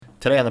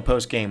Today on the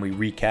post game, we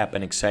recap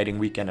an exciting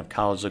weekend of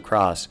college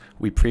lacrosse.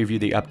 We preview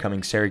the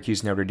upcoming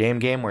Syracuse Notre Dame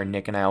game where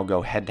Nick and I will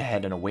go head to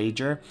head in a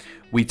wager.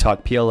 We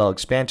talk PLL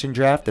expansion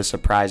draft, the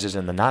surprises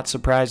and the not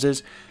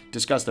surprises,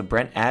 discuss the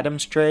Brent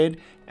Adams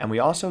trade, and we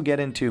also get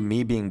into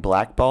me being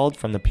blackballed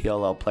from the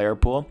PLL player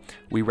pool.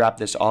 We wrap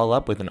this all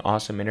up with an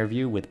awesome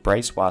interview with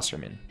Bryce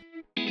Wasserman.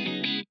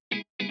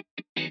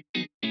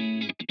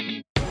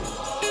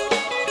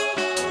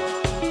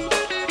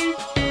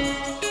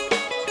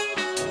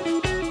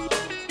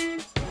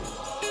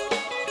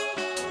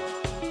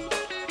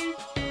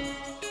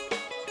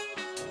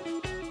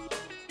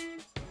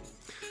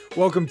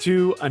 Welcome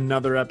to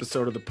another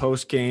episode of the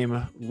post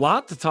game.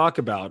 Lot to talk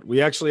about.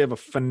 We actually have a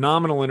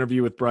phenomenal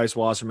interview with Bryce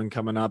Wasserman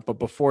coming up. But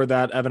before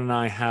that, Evan and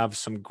I have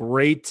some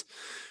great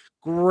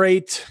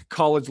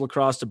college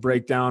lacrosse to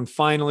break down.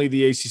 Finally,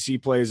 the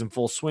ACC plays in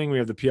full swing. We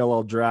have the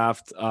PLL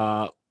draft.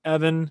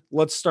 Evan,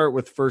 let's start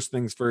with first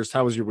things first.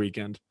 How was your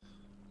weekend?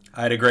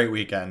 I had a great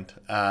weekend.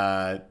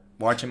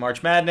 Watching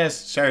March Madness,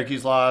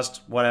 Syracuse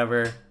lost,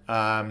 whatever.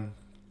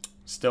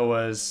 Still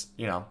was,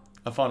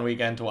 a fun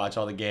weekend to watch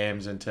all the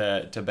games and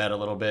to bet a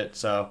little bit.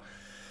 So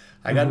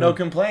I got no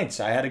complaints.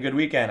 I had a good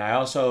weekend. I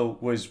also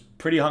was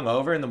pretty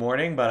hungover in the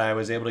morning, but I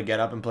was able to get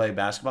up and play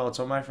basketball with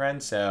some of my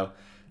friends. So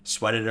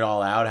sweated it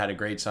all out, had a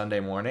great Sunday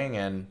morning,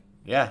 and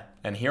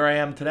here I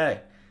am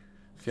today,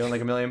 feeling like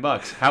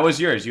 $1,000,000. How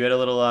was yours? You had a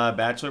little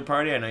bachelor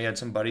party? I know you had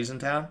some buddies in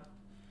town.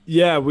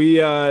 Yeah, we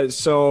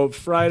so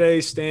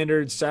Friday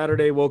standard,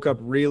 Saturday woke up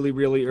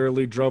really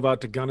early, drove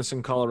out to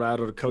Gunnison,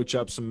 Colorado to coach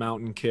up some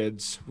mountain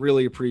kids.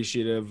 Really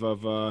appreciative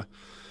of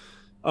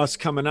us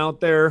coming out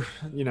there.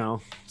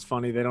 It's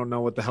funny, they don't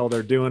know what the hell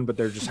they're doing, but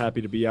they're just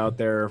happy to be out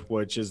there,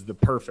 which is the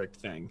perfect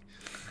thing.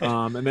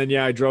 And then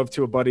I drove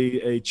to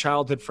a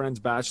childhood friend's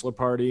bachelor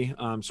party.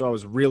 So I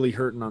was really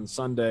hurting on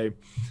Sunday.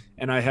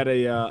 And I had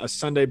a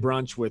Sunday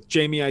brunch with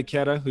Jamie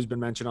Ikeda, who's been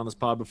mentioned on this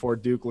pod before,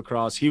 Duke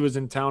Lacrosse. He was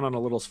in town on a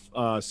little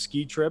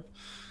ski trip,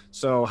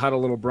 so had a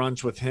little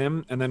brunch with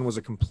him, and then was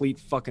a complete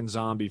fucking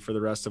zombie for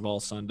the rest of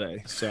all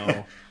Sunday.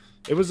 So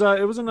it was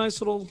a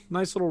nice little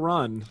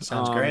run.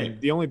 Sounds great.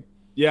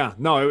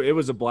 It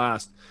was a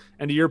blast.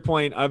 And to your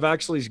point, I've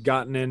actually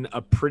gotten in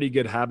a pretty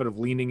good habit of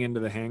leaning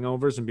into the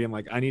hangovers and being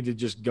like, I need to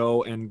just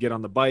go and get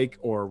on the bike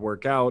or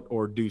work out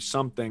or do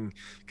something.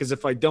 Because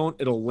if I don't,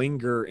 it'll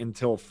linger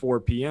until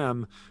 4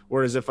 p.m.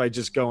 Whereas if I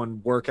just go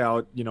and work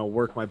out,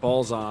 work my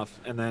balls off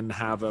and then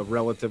have a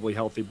relatively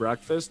healthy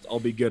breakfast,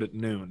 I'll be good at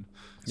noon.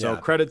 So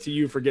credit to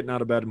you for getting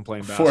out of bed and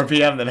playing basketball. 4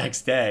 p.m. the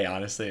next day,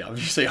 honestly. I'm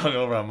usually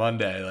hungover on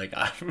Monday. Like,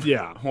 I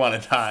want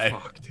to die.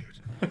 Fuck,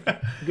 dude.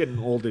 I'm getting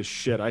old as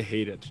shit. I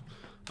hate it.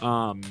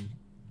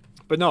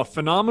 But no,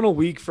 phenomenal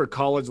week for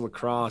college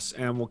lacrosse,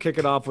 and we'll kick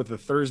it off with a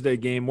Thursday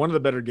game, one of the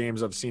better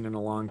games I've seen in a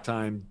long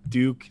time,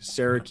 Duke,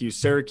 Syracuse.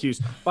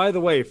 Syracuse, by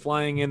the way,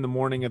 flying in the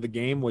morning of the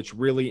game, which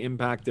really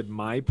impacted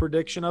my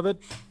prediction of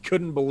it.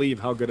 Couldn't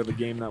believe how good of a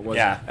game that was.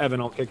 Yeah. Evan,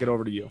 I'll kick it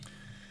over to you.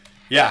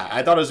 Yeah,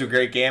 I thought it was a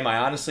great game. I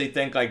honestly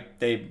think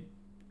they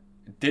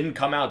didn't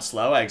come out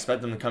slow. I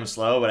expect them to come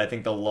slow, but I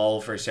think the lull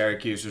for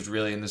Syracuse was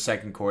really in the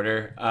second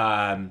quarter.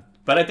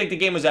 But I think the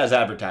game was as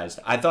advertised.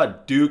 I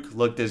thought Duke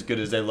looked as good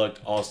as they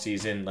looked all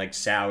season, like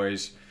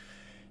Sowers.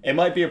 It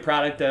might be a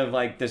product of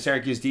like the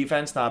Syracuse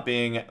defense not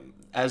being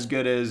as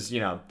good as,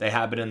 they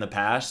have been in the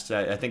past.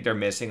 I think they're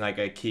missing like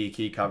a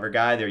key cover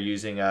guy. They're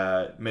using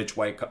Mitch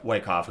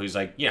Wyckoff, who's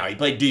like, he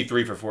played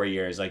D3 for 4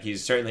 years. Like,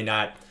 he's certainly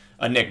not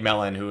a Nick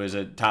Mellon, who is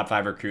a top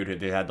 5 recruit who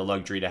they had the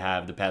luxury to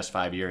have the past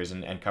 5 years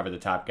and cover the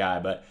top guy.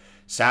 But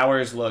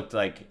Sowers looked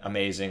like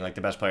amazing, like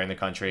the best player in the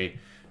country.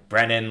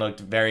 Brennan looked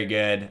very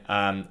good.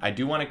 I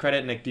do want to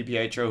credit Nick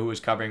DiPietro, who was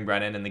covering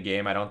Brennan in the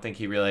game. I don't think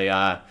he really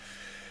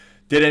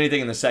did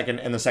anything in the second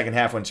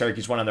half when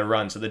Syracuse went on their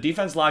run. So the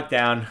defense locked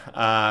down.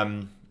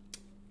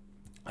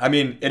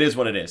 It is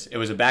what it is. It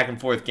was a back and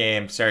forth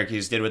game.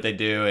 Syracuse did what they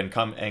do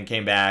and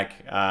came back.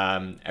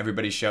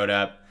 Everybody showed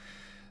up.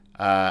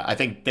 I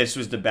think this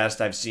was the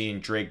best I've seen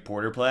Drake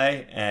Porter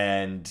play,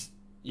 and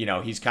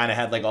he's kind of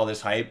had like all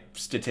this hype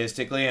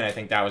statistically, and I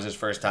think that was his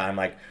first time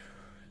like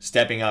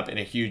stepping up in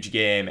a huge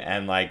game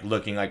and like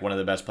looking like one of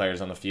the best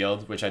players on the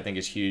field, which I think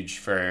is huge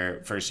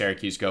for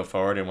Syracuse go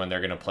forward and when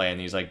they're going to play in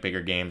these like bigger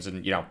games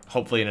and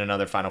hopefully in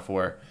another Final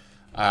Four.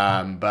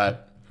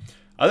 But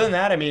other than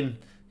that,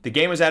 the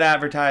game was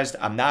advertised.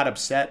 I'm not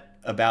upset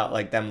about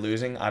like them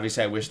losing.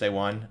 Obviously, I wish they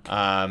won,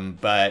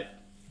 but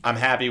I'm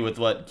happy with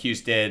what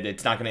Cuse did.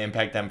 It's not going to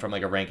impact them from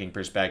like a ranking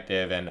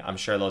perspective, and I'm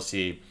sure they'll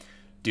see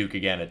Duke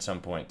again at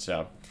some point.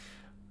 So.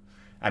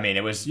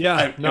 It was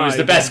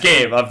the best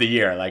game of the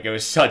year. Like, it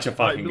was such a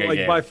fucking good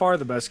game. By far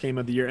the best game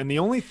of the year. And the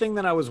only thing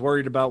that I was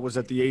worried about was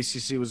that the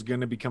ACC was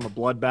going to become a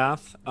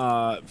bloodbath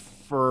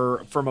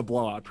from a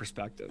blowout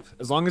perspective.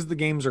 As long as the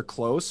games are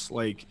close,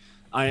 like,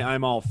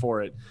 I'm all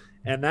for it.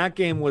 And that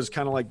game was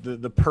kind of like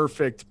the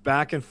perfect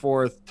back and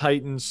forth,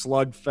 Titan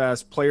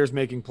slugfest, players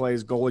making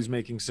plays, goalies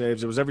making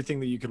saves. It was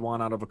everything that you could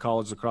want out of a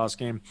college lacrosse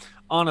game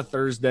on a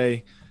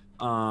Thursday.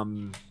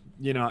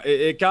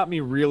 It got me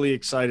really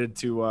excited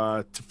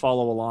to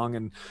follow along.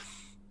 And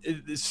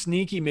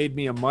Sneaky made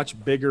me a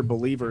much bigger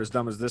believer, as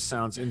dumb as this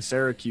sounds, in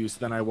Syracuse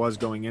than I was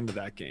going into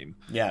that game.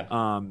 Yeah.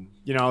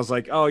 I was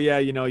like, oh yeah,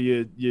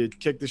 you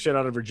kicked the shit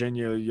out of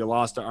Virginia, you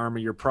lost to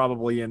Army, you're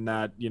probably in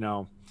that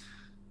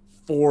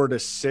 4 to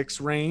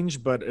 6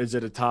 range, but is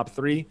it a top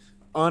 3?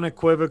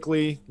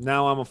 Unequivocally,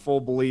 now I'm a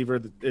full believer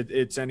that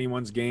it's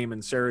anyone's game.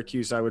 In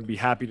Syracuse, I would be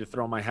happy to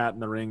throw my hat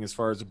in the ring as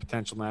far as a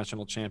potential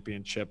national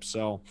championship.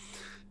 So,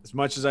 as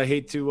much as I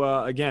hate to,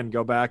 again,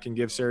 go back and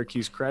give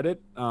Syracuse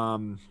credit,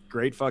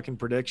 great fucking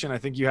prediction. I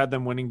think you had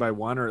them winning by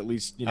 1, or at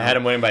least, I had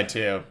them winning by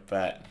 2,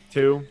 but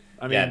 2.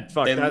 I mean,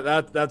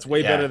 yeah, that's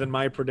way better than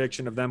my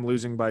prediction of them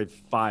losing by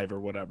 5 or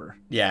whatever.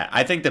 Yeah,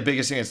 I think the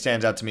biggest thing that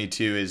stands out to me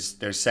too is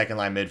their second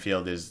line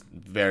midfield is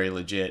very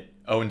legit.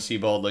 Owen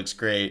Seabold looks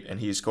great, and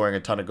he's scoring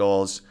a ton of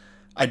goals.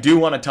 I do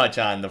want to touch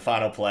on the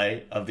final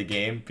play of the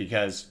game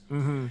because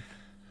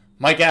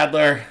Mike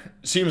Adler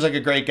seems like a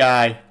great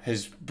guy.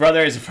 His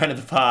brother is a friend of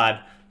the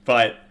pod,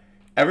 but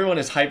everyone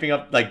is hyping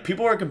up. Like,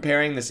 people were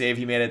comparing the save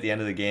he made at the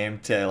end of the game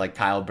to like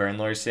Kyle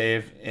Bernler's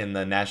save in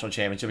the national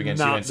championship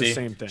against Not UNC. the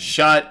same thing.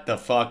 Shut the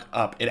fuck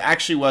up. It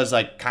actually was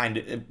like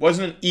it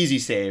wasn't an easy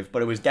save,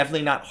 but it was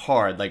definitely not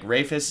hard. Like,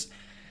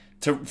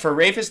 for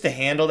Rafis to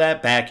handle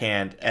that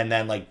backhand and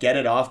then like get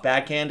it off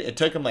backhand, it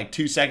took him like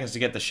 2 seconds to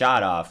get the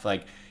shot off.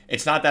 Like,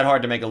 it's not that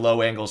hard to make a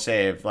low angle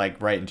save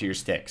like right into your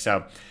stick.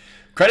 So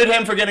credit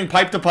him for getting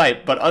pipe to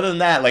pipe, but other than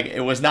that, like, it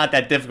was not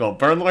that difficult.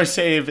 Bernler's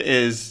save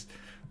is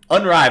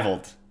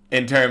unrivaled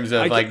in terms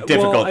of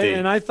difficulty.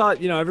 And I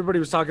thought, everybody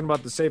was talking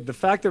about the save. The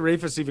fact that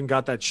Rafis even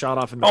got that shot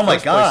off in the first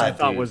place, I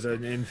thought dude. Was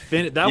an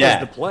infinite. That was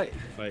the play.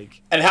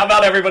 Like, and how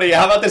about everybody?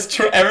 How about this?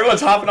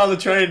 Everyone's hopping on the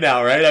train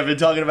now, right? I've been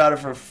talking about it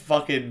for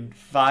fucking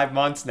 5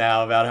 months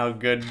now about how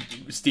good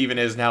Steven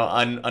is and how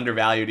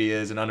undervalued he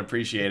is and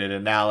unappreciated,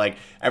 and now like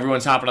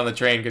everyone's hopping on the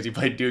train because he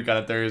played Duke on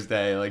a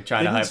Thursday, like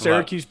trying to hype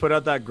Syracuse him up. Put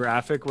out that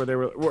graphic where they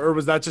were, or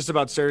was that just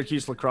about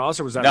Syracuse lacrosse,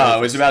 or was that? No, Rafis?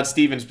 It was about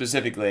Steven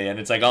specifically, and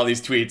it's like all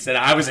these tweets, and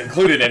I was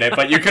included in it,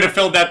 but you could have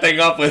filled that thing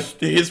up with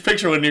his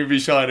picture wouldn't even be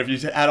showing if you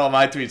had all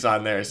my tweets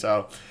on there.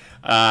 So,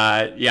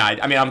 I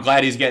mean, I'm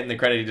glad he's getting the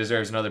credit he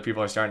deserves, and other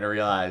people are starting to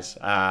realize.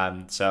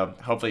 So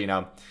hopefully,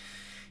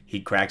 he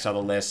cracks all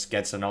the lists,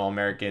 gets an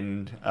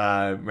All-American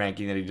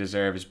ranking that he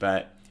deserves.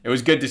 But it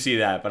was good to see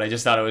that. But I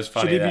just thought it was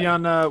funny. Should he be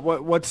on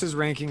what's his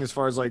ranking as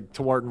far as like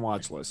Tewaarton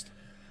watch list?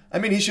 I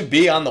mean, he should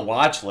be on the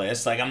watch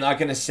list. Like, I'm not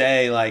gonna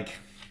say like.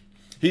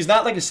 He's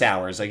not like a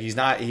Sowers. Like, it's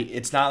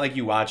not like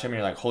you watch him and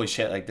you're like, holy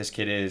shit, like, this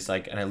kid is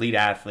like an elite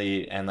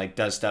athlete and like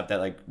does stuff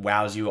that like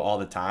wows you all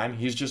the time.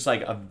 He's just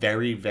like a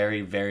very, very,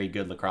 very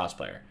good lacrosse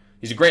player.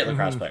 He's a great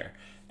lacrosse player.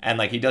 And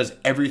like, he does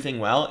everything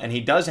well, and he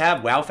does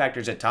have wow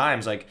factors at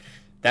times. Like,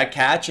 that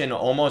catch and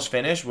almost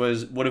finish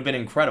would have been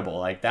incredible.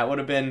 Like, that would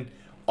have been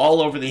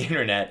all over the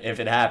internet if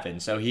it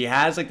happened. So he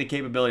has like the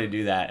capability to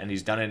do that, and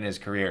he's done it in his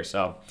career.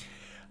 So,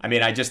 I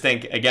mean, I just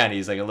think, again,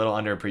 he's like a little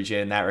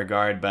underappreciated in that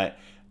regard, but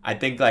I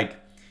think like,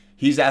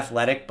 he's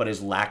athletic, but his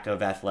lack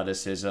of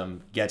athleticism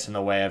gets in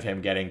the way of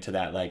him getting to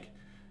that like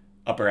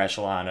upper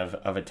echelon of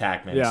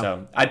attackmen. Yeah.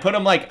 So I'd put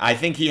him I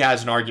think he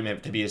has an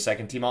argument to be a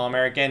second team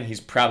All-American. He's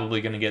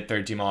probably going to get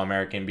third team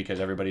All-American because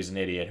everybody's an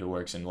idiot who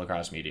works in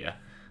lacrosse media.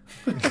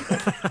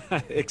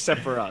 Except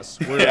for us.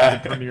 We're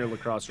the premier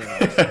lacrosse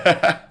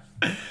right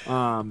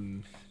now.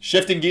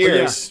 Shifting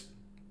gears.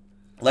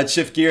 Let's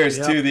shift gears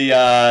to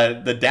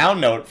the down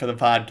note for the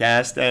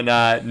podcast, and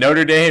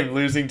Notre Dame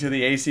losing to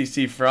the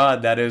ACC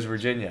fraud that is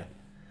Virginia.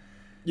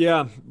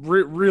 Yeah,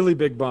 really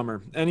big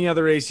bummer. Any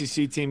other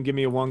ACC team, give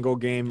me a 1-goal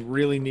game.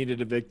 Really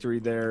needed a victory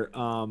there.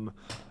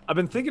 I've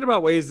been thinking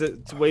about ways to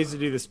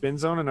do the spin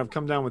zone, and I've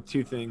come down with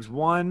 2 things.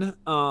 One,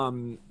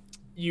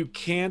 you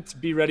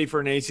can't be ready for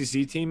an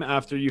ACC team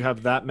after you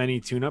have that many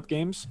tune-up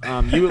games.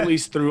 You at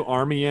least threw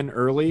Army in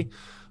early.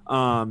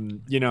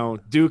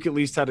 Duke at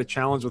least had a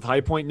challenge with High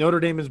Point. Notre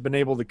Dame has been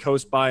able to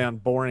coast by on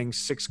boring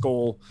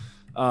 6-goal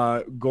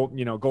goal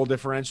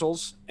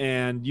differentials,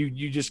 and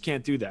you just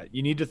can't do that.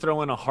 You need to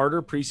throw in a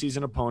harder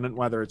preseason opponent,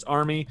 whether it's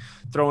Army,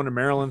 throw in a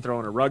Maryland, throw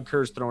in a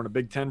Rutgers, throw in a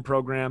Big Ten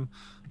program.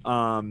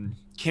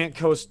 Can't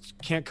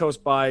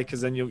coast by, because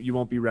then you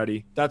won't be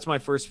ready. That's my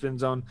first spin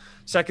zone.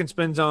 Second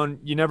spin zone,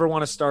 you never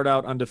want to start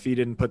out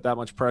undefeated and put that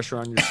much pressure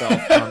on yourself.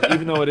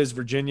 Even though it is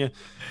Virginia,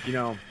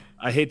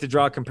 I hate to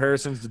draw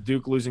comparisons to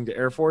Duke losing to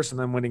Air Force and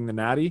then winning the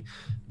Natty.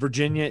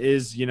 Virginia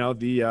is,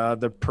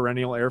 the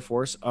perennial Air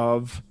Force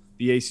of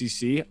the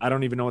ACC. I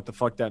don't even know what the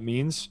fuck that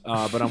means,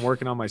 but I'm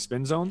working on my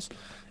spin zones.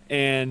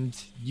 And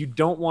you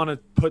don't want to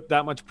put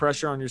that much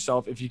pressure on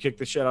yourself if you kick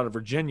the shit out of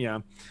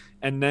Virginia,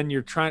 and then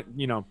you're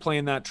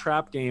playing that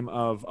trap game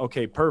of,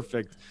 okay,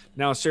 perfect.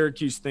 Now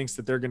Syracuse thinks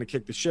that they're going to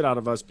kick the shit out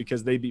of us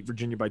because they beat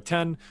Virginia by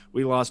 10.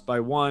 We lost by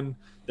 1.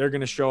 They're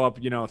going to show up,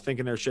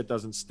 thinking their shit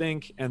doesn't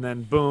stink, and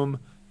then boom,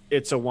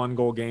 it's a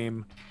 1-goal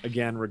game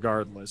again,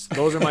 regardless.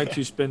 Those are my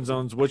 2 spin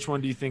zones. Which one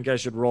do you think I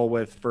should roll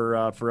with for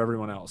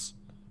everyone else?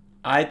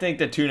 I think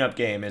the tune-up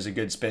game is a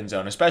good spin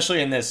zone,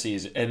 especially in this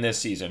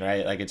season,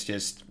 right? Like, it's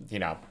just,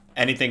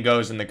 anything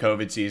goes in the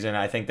COVID season.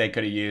 I think they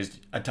could have used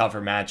a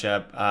tougher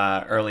matchup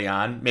early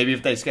on. Maybe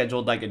if they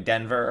scheduled like a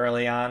Denver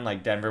early on,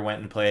 like Denver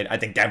went and played. I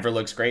think Denver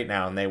looks great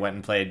now, and they went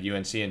and played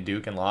UNC and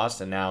Duke and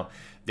lost, and now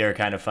they're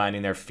kind of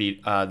finding their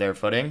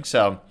footing.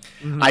 So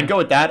I'd go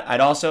with that.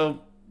 I'd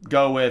also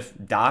go with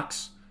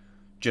Doc's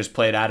just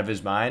played out of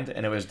his mind,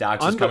 and it was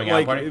Doc's coming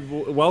out party.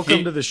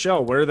 Welcome to the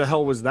show. Where the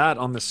hell was that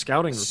on the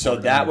scouting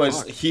report?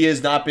 So he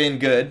has not been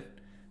good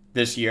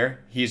this year.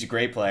 He's a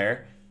great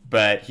player,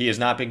 but he has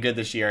not been good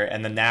this year.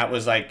 And then that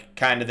was like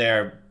kind of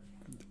their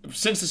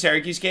since the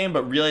Syracuse game,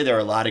 but really there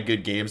were a lot of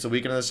good games the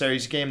weekend of the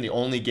Syracuse game. The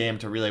only game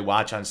to really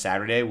watch on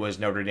Saturday was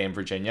Notre Dame,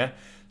 Virginia.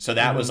 So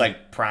that was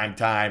like prime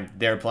time.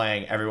 They're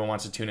playing. Everyone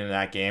wants to tune into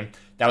that game.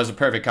 That was a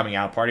perfect coming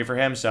out party for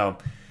him. So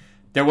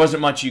there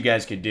wasn't much you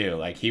guys could do.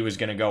 Like, he was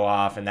going to go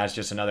off, and that's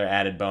just another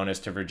added bonus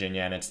to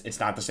Virginia, and it's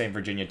not the same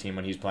Virginia team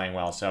when he's playing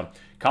well. So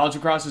college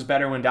lacrosse is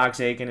better when Doc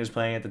Aiken is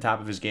playing at the top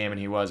of his game,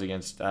 and he was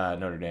against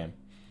Notre Dame.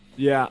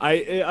 Yeah,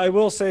 I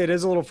will say it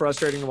is a little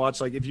frustrating to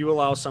watch. Like, if you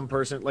allow some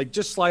person, like,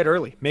 just slide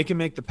early. Make him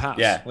make the pass.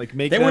 Yeah. Like,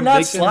 they were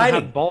not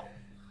sliding.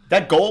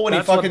 That goal when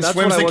he fucking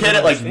swims the kid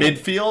at, like,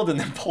 midfield and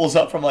then pulls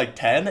up from, like,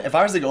 10. If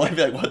I was the goalie, I'd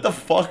be like, what the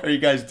fuck are you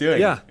guys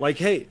doing? Yeah, like,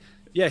 hey.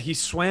 Yeah, he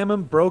swam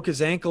him, broke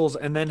his ankles,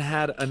 and then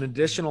had an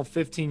additional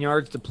 15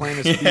 yards to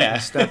plant his feet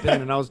and step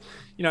in. And I was,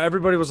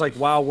 everybody was like,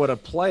 wow, what a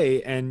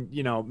play. And,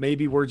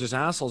 maybe we're just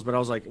assholes. But I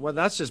was like, well,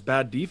 that's just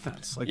bad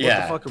defense. Like, what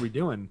the fuck are we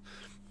doing?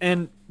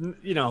 And,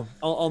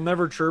 I'll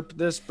never chirp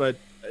this, but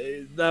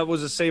that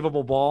was a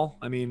savable ball.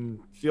 I mean,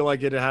 feel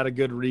like it had a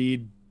good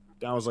read.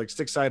 I was like,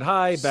 stick side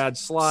high, bad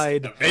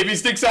slide. Maybe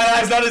stick side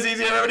high is not as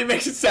easy as everybody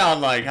makes it sound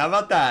like. How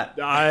about that?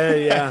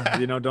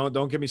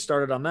 Don't get me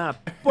started on that.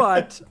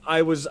 But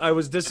I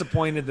was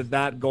disappointed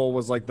that goal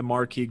was like the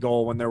marquee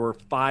goal when there were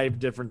 5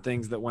 different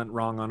things that went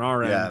wrong on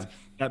our end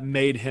that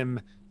made him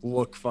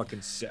look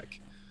fucking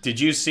sick. Did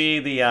you see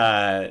the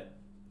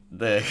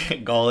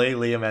goalie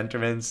Liam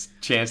Enterman's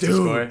chance to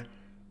score?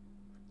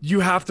 You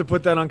have to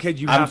put that on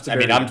cage.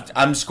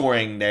 I'm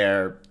scoring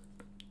there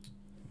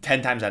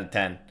 10 times out of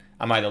 10.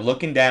 I'm either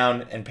looking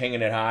down and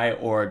pinging it high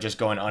or just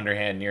going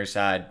underhand near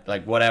side,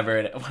 like whatever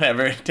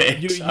it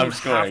takes. I'm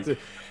scoring.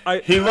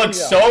 He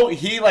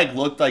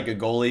looked like a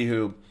goalie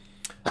who,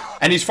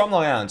 and he's from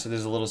Long Island, so this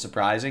is a little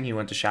surprising. He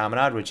went to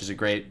Chaminade, which is a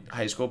great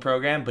high school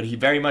program, but he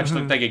very much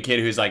looked like a kid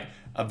who's like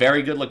a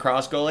very good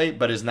lacrosse goalie,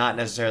 but is not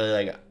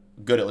necessarily like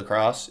good at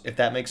lacrosse, if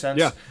that makes sense.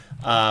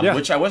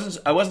 Which I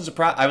wasn't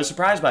surprised. I was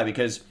surprised by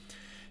because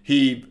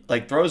he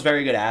like throws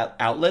very good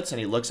outlets and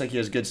he looks like he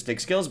has good stick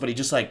skills, but he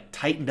just like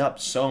tightened up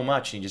so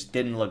much and he just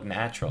didn't look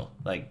natural.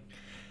 Like,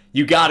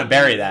 you got to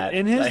bury that.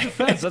 In his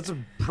defense, that's a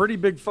pretty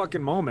big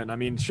fucking moment. I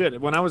mean, shit,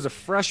 when I was a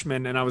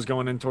freshman and I was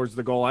going in towards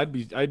the goal, I'd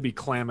be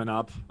clamming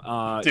up.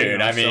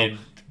 Dude,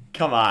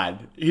 come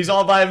on. He's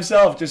all by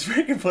himself. Just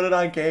freaking put it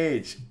on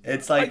cage.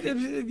 It's like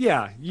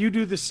you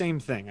do the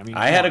same thing. I mean,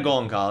 I had a goal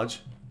in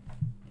college.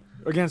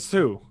 Against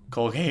who?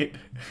 Colgate.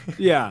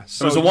 Yeah.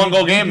 So it was a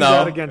 1-goal game,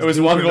 though. It was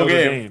a 1-goal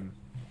game.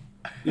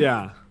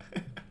 Yeah.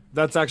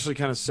 That's actually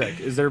kind of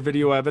sick. Is there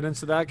video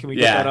evidence of that? Can we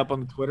get that up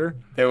on the Twitter?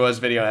 There was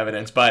video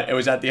evidence, but it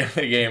was at the end of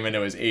the game, and it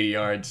was 80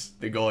 yards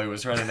the goalie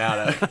was running out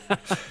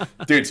of.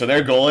 Dude, so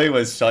their goalie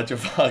was such a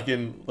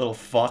fucking little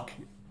fuck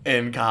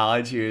in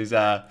college.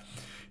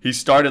 He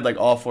started like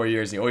all 4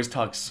 years, and he always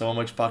talked so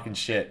much fucking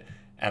shit,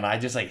 and I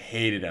just like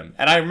hated him.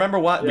 And I remember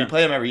we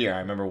played him every year. I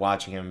remember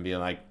watching him and being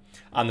like,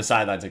 on the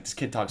sidelines, like, this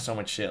kid talks so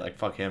much shit, like,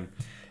 fuck him.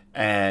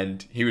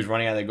 And he was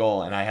running out of the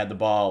goal, and I had the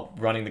ball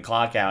running the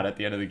clock out at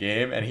the end of the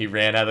game, and he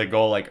ran out of the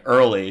goal, like,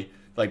 early,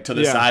 like, to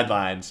the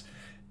sidelines,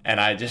 and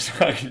I just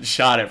fucking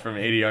shot it from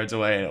 80 yards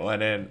away, and it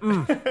went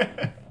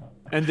in.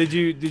 And did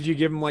you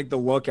give him, like, the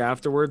look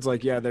afterwards,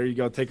 like, yeah, there you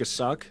go, take a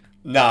suck?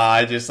 No,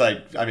 I just,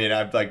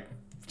 I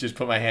just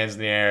put my hands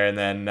in the air, and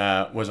then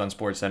was on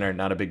SportsCenter,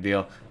 not a big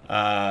deal.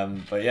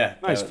 But, yeah.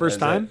 Nice, first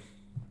time?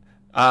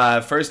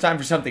 First time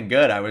for something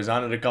good. I was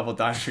on it a couple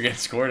times for getting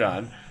scored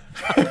on.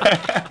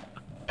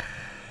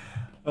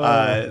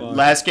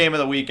 Last game of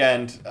the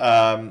weekend.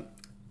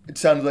 It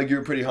sounded like you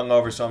were pretty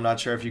hungover, so I'm not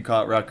sure if you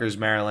caught Rutgers,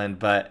 Maryland.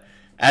 But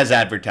as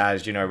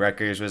advertised,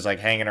 Rutgers was like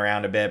hanging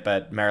around a bit,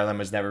 but Maryland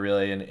was never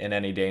really in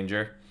any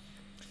danger.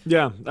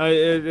 Yeah,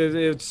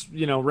 it's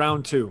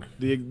round 2,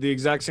 the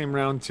exact same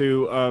round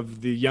 2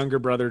 of the younger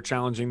brother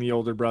challenging the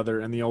older brother,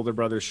 and the older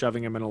brother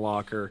shoving him in a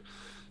locker.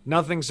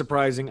 Nothing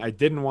surprising. I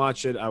didn't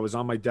watch it. I was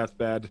on my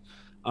deathbed.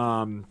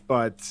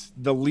 But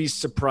the least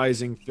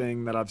surprising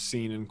thing that I've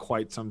seen in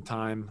quite some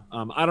time.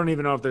 I don't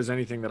even know if there's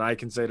anything that I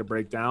can say to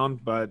break down,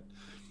 but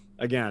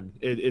again,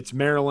 it's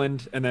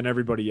Maryland and then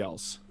everybody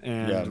else.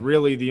 And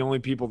really the only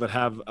people that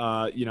have,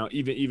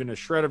 even a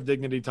shred of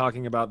dignity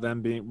talking about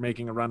them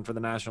making a run for the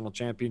national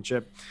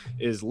championship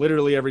is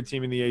literally every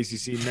team in the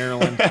ACC,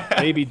 Maryland,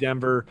 maybe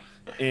Denver.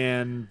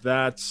 And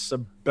that's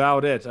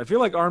about it. I feel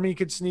like Army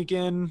could sneak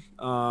in.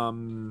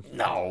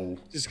 No.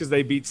 Just because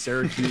they beat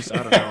Syracuse. I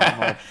don't know.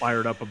 I'm all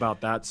fired up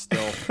about that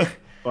still.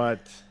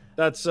 But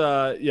That's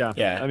yeah.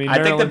 Yeah, I mean, I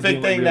think the Maryland's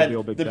big thing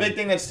Big big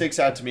thing that sticks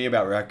out to me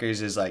about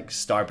Rutgers is like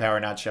star power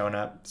not showing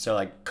up. So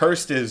like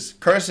Kirst is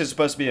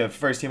supposed to be a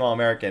first team All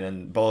American,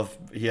 and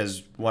he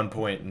has 1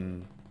 point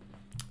in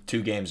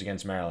 2 games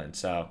against Maryland.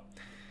 So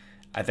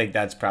I think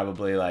that's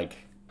probably like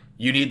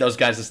you need those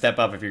guys to step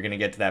up if you're going to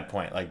get to that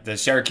point. Like the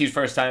Syracuse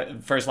first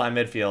line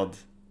midfield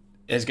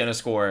is going to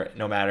score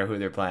no matter who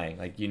they're playing.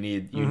 Like you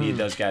need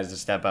those guys to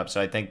step up.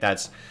 So I think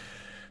that's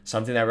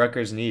something that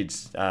Rutgers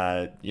needs.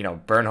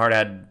 Bernhard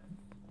had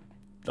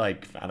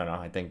like I don't know,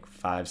 I think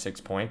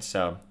 5-6 points.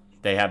 So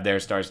they have their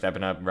stars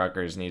stepping up.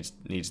 Rutgers needs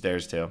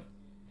theirs too.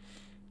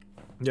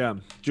 Yeah,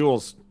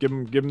 Jules, give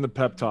him the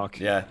pep talk.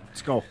 Yeah,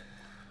 let's go.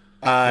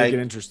 Make it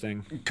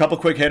interesting. Couple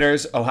quick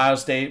hitters. Ohio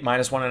State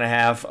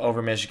 -1.5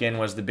 over Michigan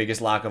was the biggest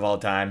lock of all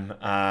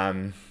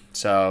time.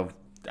 So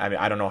I mean,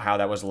 I don't know how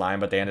that was the line,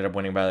 but they ended up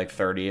winning by like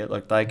 30, it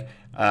looked like.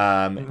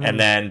 And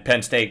then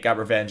Penn State got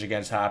revenge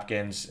against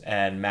Hopkins,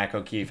 and Mac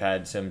O'Keefe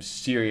had some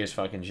serious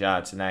fucking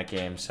shots in that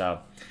game. So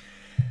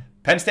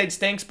Penn State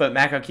stinks, but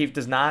Mac O'Keefe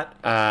does not.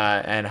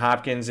 And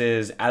Hopkins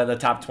is out of the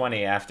top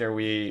 20 after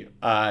we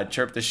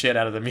chirped the shit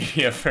out of the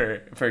media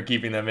for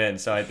keeping them in.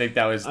 So I think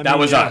that was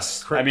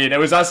us. I mean, it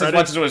was us as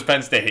much as it was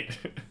Penn State.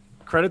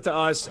 Credit to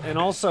us. And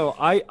also,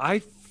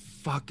 I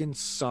fucking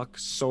suck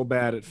so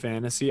bad at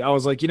fantasy. I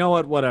was like, you know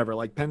what? Whatever.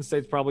 Like, Penn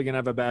State's probably going to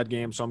have a bad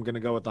game, so I'm going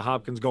to go with the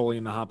Hopkins goalie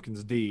and the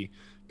Hopkins D.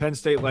 Penn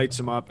State lights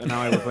him up, and now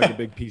I look like a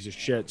big piece of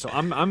shit. So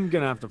I'm going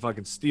to have to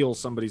fucking steal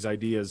somebody's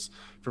ideas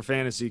for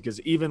fantasy,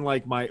 because even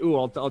like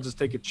I'll just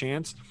take a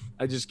chance.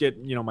 I just get,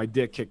 my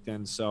dick kicked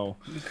in. So,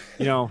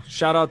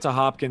 shout out to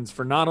Hopkins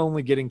for not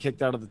only getting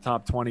kicked out of the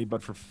top 20,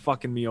 but for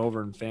fucking me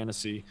over in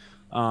fantasy.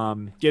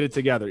 Get it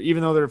together.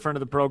 Even though they're a friend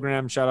of the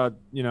program, shout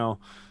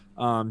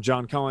out,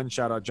 John Cohen,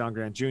 shout out John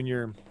Grant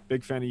Jr.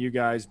 Big fan of you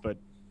guys, but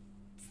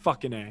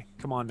fucking A.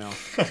 Come on now.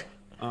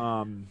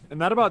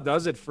 And that about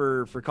does it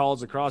for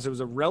college lacrosse. It was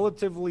a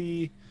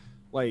relatively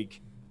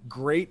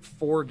great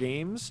 4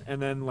 games and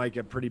then like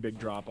a pretty big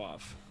drop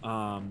off.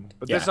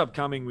 But this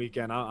upcoming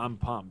weekend, I'm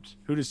pumped.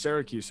 Who does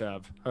Syracuse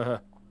have?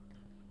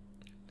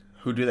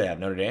 Who do they have?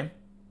 Notre Dame?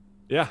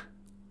 Yeah.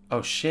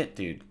 Oh shit,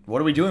 dude.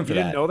 What are we doing for that?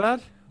 You didn't know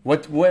that?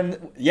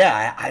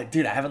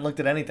 Dude, I haven't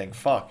looked at anything.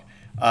 Fuck.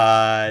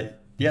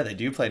 Yeah, they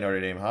do play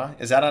Notre Dame, huh?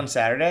 Is that on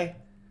Saturday?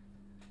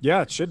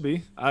 Yeah, it should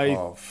be.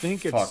 I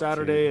think it's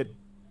Saturday at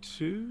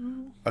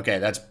 2. Okay,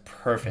 that's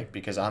perfect,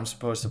 because I'm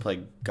supposed to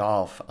play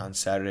golf on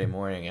Saturday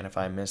morning, and if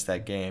I miss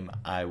that game,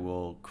 I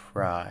will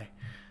cry.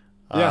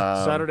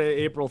 Yeah, Saturday,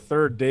 April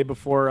 3rd, day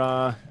before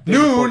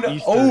noon. Before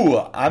Easter.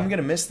 Oh, I'm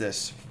gonna miss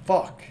this.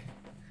 Fuck.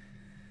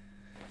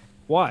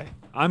 Why?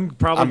 I'm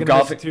probably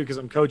gonna miss it too, because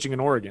I'm coaching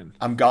in Oregon.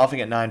 I'm golfing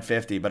at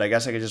 9:50, but I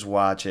guess I could just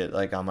watch it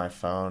like on my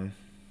phone.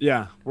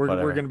 Yeah, we're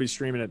going to be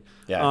streaming it.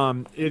 Yeah.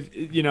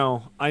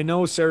 I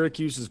know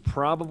Syracuse is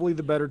probably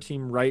the better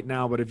team right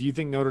now, but if you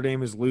think Notre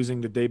Dame is losing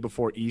the day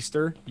before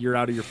Easter, you're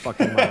out of your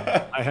fucking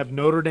mind. I have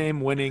Notre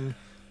Dame winning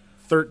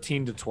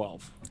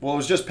 13-12. Well, it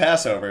was just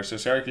Passover, so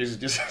Syracuse is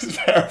just as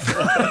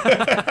powerful.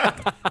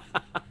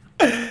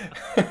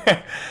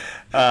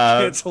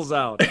 Cancels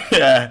out.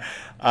 Yeah.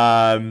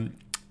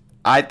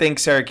 I think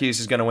Syracuse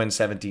is going to win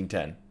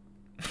 17-10.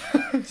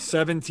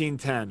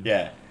 17-10.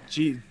 Yeah.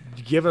 Gee,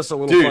 give us a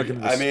little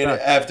fucking respect. I mean,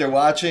 after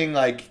watching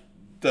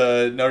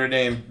the Notre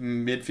Dame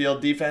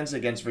midfield defense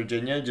against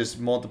Virginia, just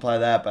multiply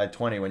that by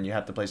 20 when you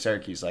have to play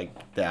Syracuse. I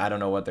don't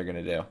know what they're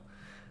gonna do.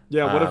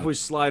 Yeah, what if we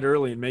slide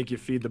early and make you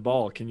feed the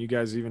ball? Can you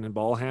guys even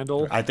ball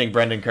handle? I think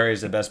Brendan Curry is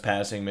the best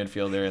passing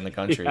midfielder in the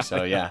country.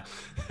 Yeah.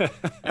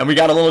 And we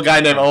got a little guy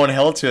named Owen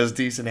Hilt who has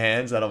decent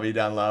hands. That'll be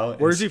down low.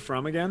 Where's he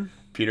from again?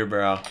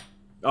 Peterborough.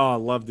 Oh, I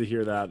love to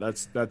hear that.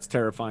 That's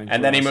terrifying.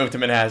 And then he moved to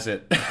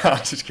Manhasset.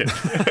 I'm just kidding.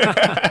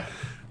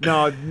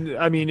 No,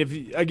 I mean,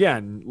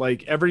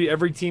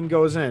 every team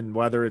goes in,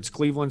 whether it's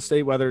Cleveland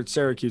State, whether it's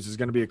Syracuse, is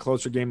going to be a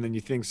closer game than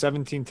you think.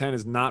 17-10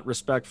 is not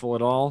respectful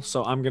at all,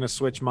 so I'm going to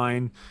switch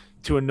mine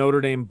to a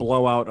Notre Dame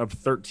blowout of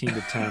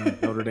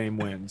 13-10. Notre Dame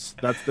wins.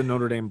 That's the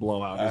Notre Dame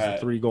blowout.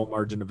 It's a 3-goal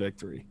margin of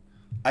victory.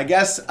 I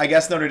guess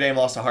Notre Dame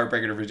lost a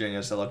heartbreaker to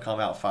Virginia, so they'll come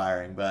out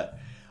firing. But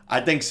I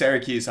think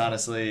Syracuse,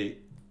 honestly,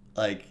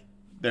 they're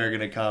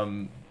going to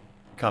come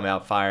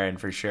out firing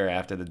for sure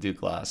after the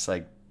Duke loss.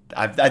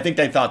 I think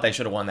they thought they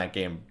should have won that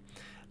game.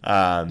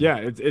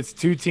 It's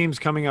 2 teams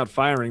coming out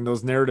firing.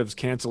 Those narratives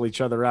cancel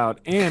each other out,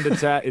 and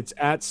it's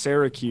at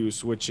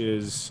Syracuse, which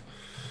is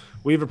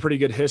we have a pretty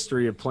good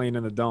history of playing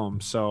in the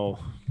Dome. So,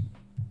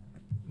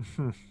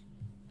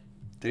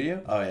 do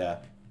you? Oh yeah.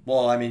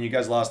 Well, I mean, you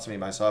guys lost to me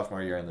my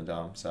sophomore year in the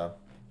Dome, so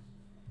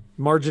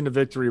margin of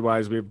victory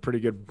wise, we have a pretty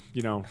good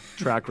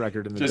track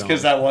record in the just Dome.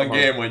 because that one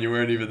game when you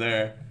weren't even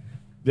there.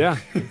 Yeah,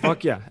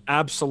 fuck yeah,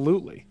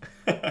 absolutely.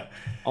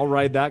 I'll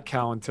ride that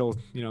cow until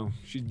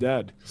she's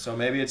dead. So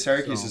maybe it's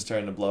Syracuse's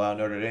turn to blow out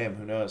Notre Dame.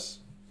 Who knows?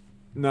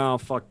 No,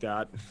 fuck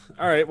that.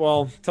 All right,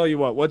 well, tell you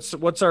what.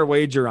 What's our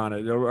wager on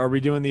it? Are we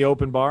doing the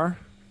open bar?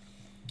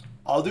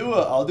 I'll do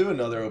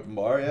another open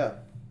bar. Yeah,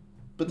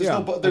 but there's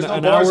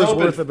no bars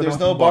open. There's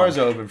no bars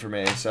open for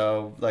me.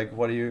 So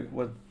what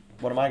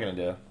am I gonna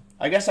do?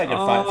 I guess I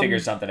could figure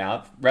something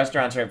out.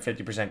 Restaurants are at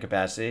 50%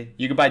 capacity.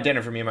 You could buy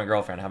dinner for me and my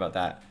girlfriend. How about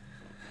that?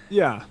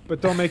 Yeah,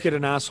 but don't make it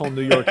an asshole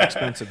New York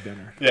expensive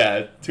dinner.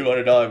 Yeah,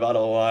 $200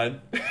 bottle of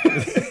wine.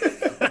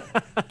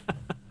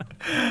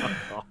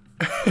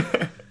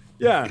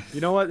 Yeah, you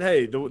know what?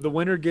 Hey, the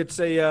winner gets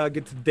a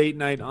date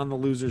night on the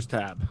losers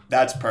tab.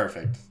 That's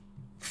perfect.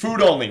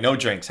 Food only, no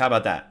drinks. How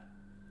about that?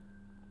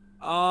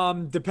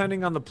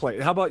 Depending on the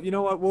plate. How about, you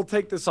know what? We'll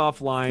take this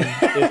offline.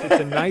 If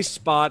it's a nice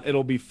spot,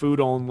 it'll be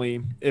food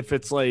only. If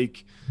it's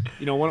like,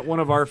 you know, one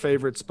of our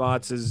favorite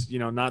spots is, you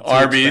know, not too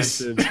Arby's.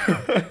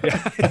 expensive.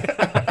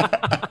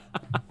 Yeah.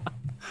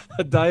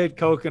 A Diet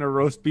Coke and a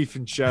roast beef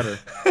and cheddar,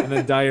 and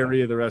then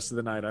diarrhea the rest of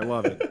the night. I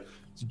love it.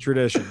 It's a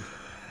tradition.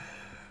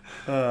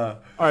 All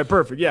right,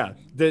 perfect. Yeah,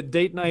 the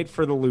date night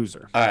for the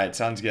loser. All right,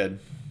 sounds good.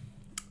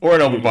 Or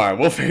an open bar.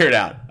 We'll figure it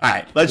out. All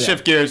right, let's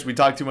shift gears. We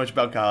talked too much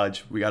about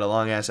college. We got a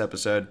long-ass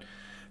episode.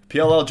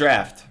 PLL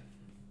draft.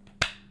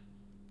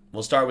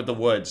 We'll start with the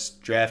Woods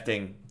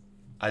drafting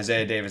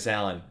Isaiah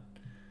Davis-Allen.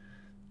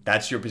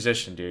 That's your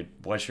position, dude.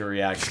 What's your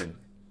reaction?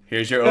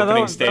 Here's your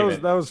opening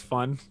statement. That was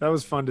fun. That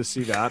was fun to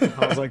see that.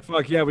 I was like,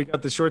 fuck yeah, we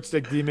got the short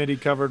stick D-Mitty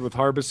covered with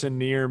Harbison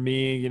near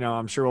me. You know,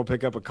 I'm sure we'll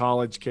pick up a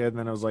college kid. And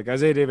then I was like,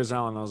 Isaiah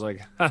Davis-Allen. I was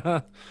like,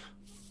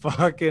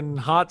 fucking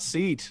hot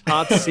seat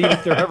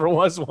if there ever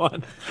was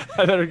one.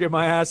 I better get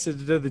my ass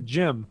into the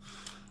gym.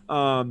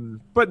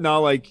 But no,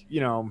 like,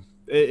 you know,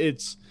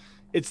 it's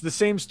the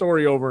same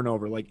story over and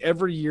over. Like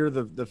every year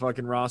the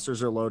fucking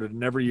rosters are loaded,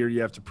 and every year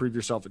you have to prove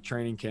yourself at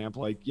training camp.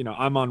 Like, you know,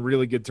 I'm on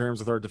really good terms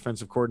with our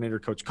defensive coordinator,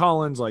 Coach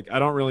Collins. Like, I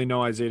don't really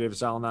know Isaiah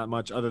Davis-Allen that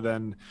much, other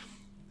than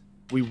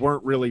we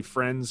weren't really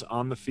friends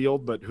on the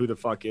field, but who the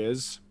fuck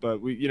is?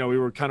 But we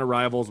were kind of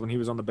rivals when he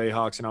was on the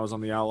Bayhawks and I was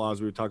on the Outlaws.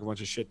 We would talk a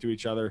bunch of shit to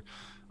each other.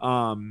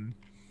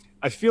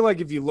 I feel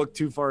like if you look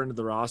too far into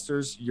the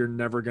rosters, you're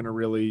never going to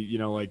really, you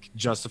know, like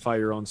justify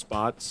your own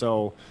spot.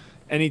 So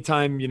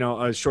anytime, you know,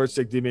 a short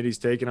stick D-Mitty's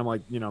taken, I'm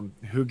like, you know,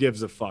 who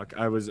gives a fuck?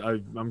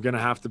 I'm going to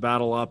have to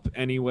battle up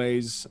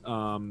anyways.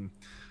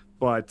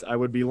 But I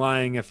would be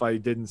lying if I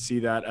didn't see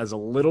that as a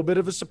little bit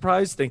of a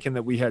surprise, thinking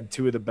that we had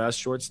two of the best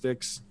short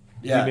sticks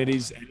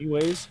D-Mitty's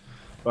anyways.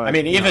 But, I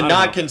mean, even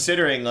not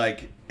considering,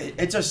 like,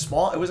 it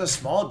was a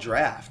small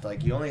draft.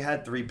 Like, you only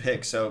had 3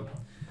 picks, so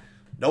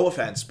no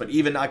offense, but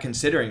even not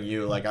considering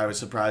you, like, I was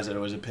surprised that it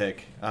was a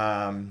pick.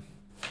 And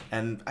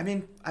I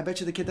mean, I bet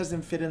you the kid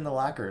doesn't fit in the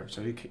locker room,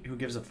 so who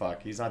gives a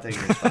fuck? He's not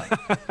taking his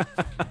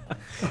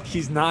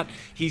spot.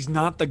 He's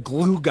not the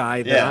glue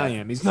guy that I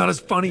am. He's not as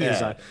funny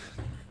as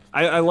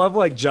I love,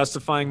 like,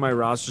 justifying my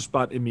roster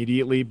spot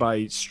immediately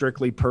by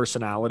strictly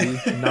personality,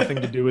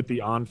 nothing to do with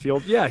the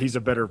on-field. Yeah, he's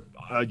a better,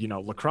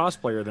 lacrosse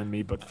player than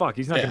me, but fuck,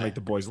 he's not gonna make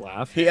the boys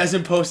laugh. He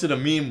hasn't posted a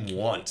meme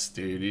once,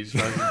 dude. He's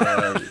fucking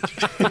garbage.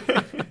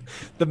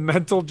 The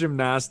mental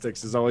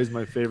gymnastics is always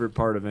my favorite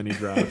part of any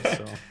draft.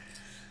 So.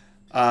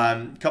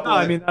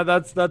 I mean,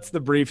 that's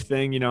the brief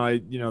thing,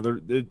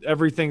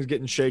 everything's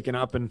getting shaken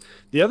up. And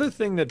the other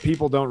thing that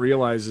people don't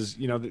realize is,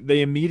 you know,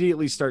 they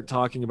immediately start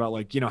talking about,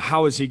 like, you know,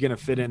 how is he going to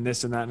fit in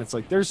this and that? And it's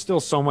like, there's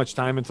still so much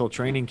time until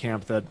training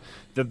camp that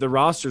the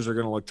rosters are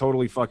going to look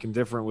totally fucking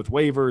different with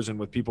waivers and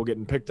with people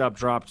getting picked up,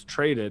 dropped,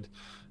 traded.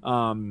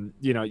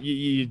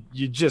 You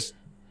just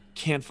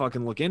can't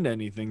fucking look into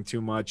anything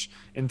too much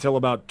until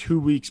about 2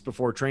 weeks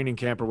before training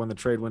camp or when the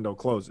trade window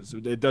closes.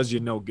 It does you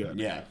no good.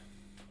 Yeah.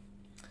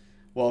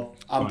 Well,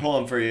 I'm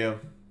pulling for you.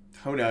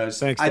 Who knows?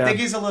 Thanks, I Dad. think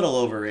he's a little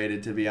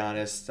overrated, to be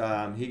honest.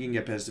 He can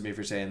get pissed at me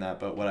for saying that,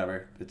 but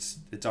whatever. It's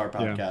our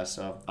podcast,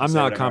 so I'm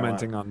not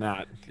commenting on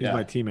that. He's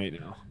my teammate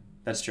now.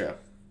 That's true.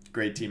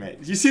 Great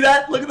teammate. You see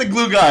that? Look at the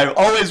glue guy,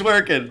 always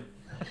working.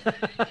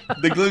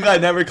 The glue guy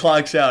never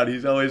clocks out.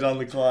 He's always on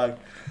the clock.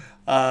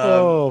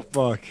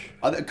 Fuck.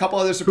 A couple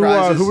other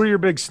surprises. Who were your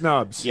big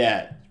snubs?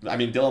 Yeah. I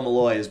mean, Dylan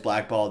Malloy is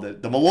blackballed.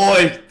 The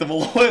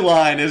Malloy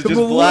line is just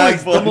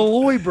blackballed. The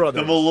Malloy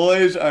brothers. The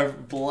Malloys are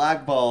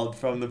blackballed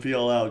from the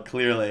PLL,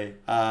 clearly.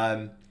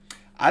 I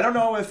don't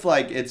know if,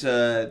 like, it's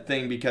a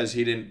thing because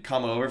he didn't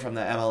come over from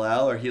the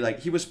MLL, or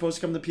he was supposed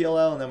to come to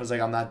PLL and then was like,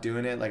 I'm not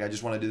doing it. Like, I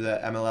just want to do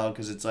the MLL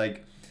because it's,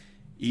 like,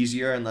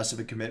 easier and less of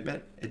a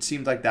commitment. It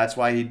seemed like that's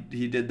why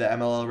he did the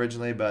MLL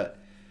originally, but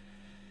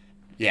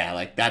yeah,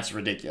 like, that's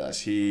ridiculous.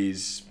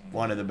 He's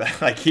one of the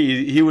best. Like,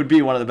 he would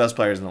be one of the best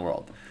players in the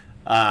world.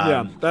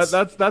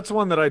 That's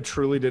one that I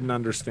truly didn't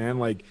understand.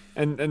 Like,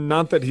 and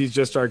not that he's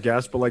just our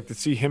guest, but like to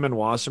see him and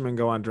Wasserman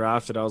go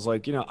undrafted, I was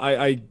like, you know,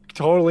 I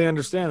totally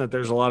understand that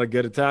there's a lot of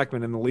good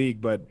attackmen in the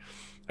league, but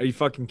are you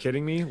fucking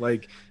kidding me?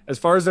 Like, as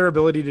far as their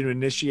ability to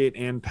initiate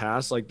and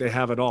pass, like, they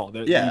have it all.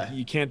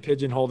 You can't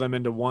pigeonhole them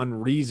into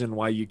one reason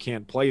why you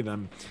can't play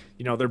them.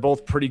 You know, they're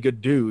both pretty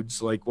good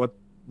dudes. Like, what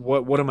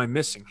am I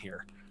missing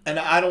here? And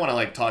I don't want to,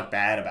 like, talk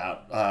bad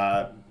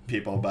about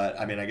people, but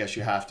I mean, I guess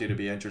you have to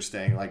be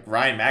interesting. Like,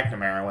 Ryan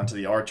McNamara went to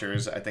the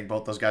Archers. I think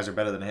both those guys are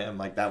better than him.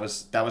 Like, that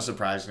was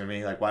surprising to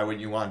me. Like, why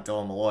wouldn't you want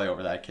Dylan Malloy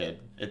over that kid?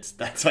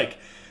 That's like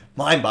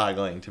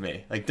mind-boggling to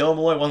me. Like, Dylan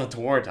Malloy won the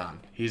Tewaaraton.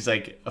 He's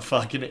like a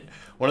fucking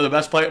one of the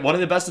best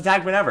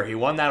attackmen ever. He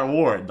won that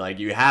award. Like,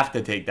 you have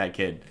to take that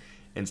kid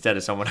instead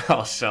of someone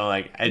else. So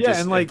like and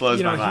it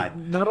blows my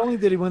mind. not only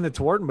did he win the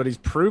Twarton, but he's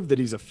proved that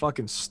he's a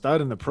fucking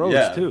stud in the pros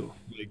Yeah. too.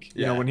 Like,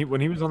 Yeah.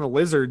 when he was on the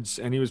Lizards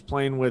and he was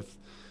playing with,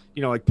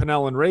 like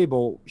Pennell and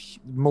Rabel,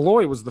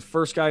 Malloy was the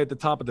first guy at the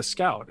top of the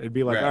scout. It'd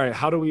be like, Right. all right,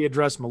 how do we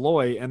address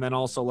Malloy? And then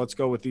also let's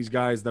go with these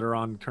guys that are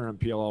on current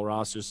PLL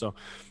rosters. So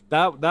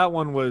that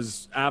one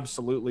was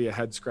absolutely a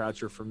head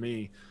scratcher for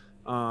me.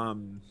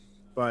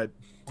 But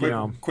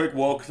Quick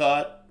woke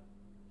thought.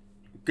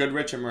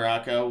 Goodrich and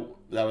Morocco,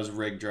 that was a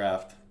rigged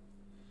draft.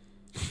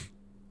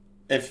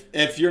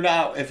 If you're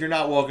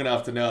not woke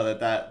enough to know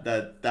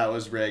that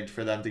was rigged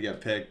for them to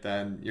get picked,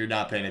 then you're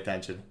not paying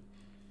attention.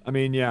 I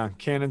mean, yeah,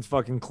 Cannon's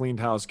fucking cleaned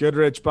house.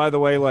 Goodrich, by the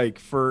way, like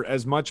for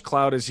as much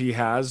clout as he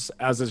has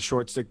as a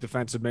short stick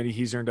defensive mid,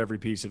 he's earned every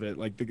piece of it.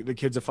 Like the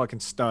kid's a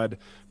fucking stud.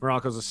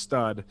 Morocco's a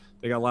stud.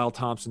 They got Lyle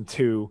Thompson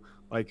too.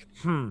 Like,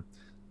 you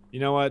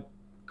know what?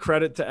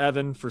 Credit to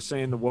Evan for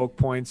saying the woke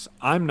points.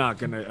 I'm not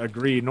going to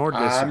agree nor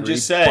disagree. I'm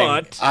just saying.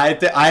 But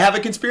I have a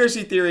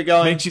conspiracy theory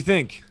going. Makes you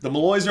think. The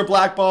Malloys are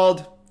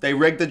blackballed. They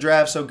rigged the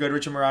draft so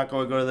Goodrich and Morocco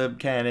would go to the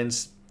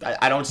Cannons.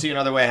 I don't see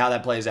another way how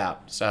that plays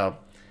out. So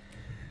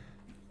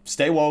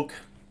stay woke.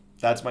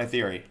 That's my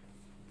theory.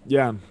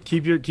 Yeah,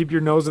 keep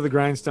your nose to the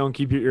grindstone,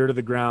 keep your ear to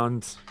the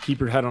ground, keep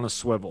your head on a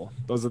swivel.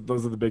 Those are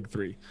the big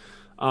three.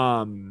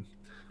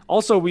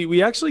 Also,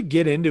 we actually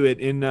get into it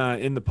in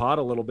the pod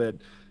a little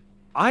bit.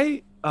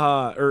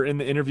 Or in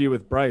the interview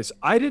with Bryce,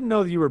 I didn't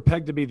know that you were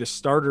pegged to be the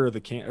starter of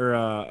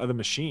the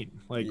machine.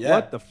 Like,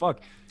 What the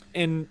fuck?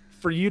 And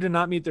for you to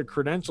not meet the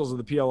credentials of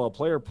the PLL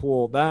player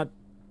pool, that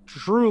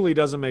truly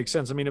doesn't make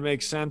sense. I mean, it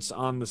makes sense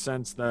on the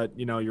sense that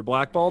you're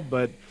blackballed,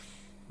 but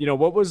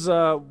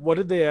what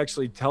did they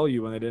actually tell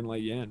you when they didn't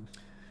let you in?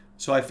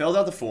 So I filled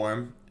out the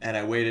form and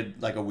I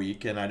waited like a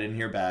week and I didn't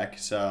hear back.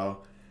 So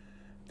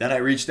then I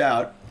reached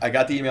out. I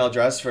got the email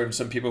address from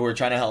some people who were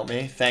trying to help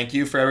me. Thank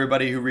you for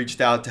everybody who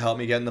reached out to help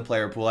me get in the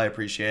player pool. I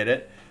appreciate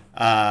it.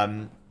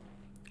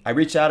 I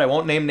reached out. I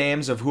won't name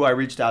names of who I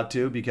reached out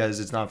to because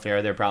it's not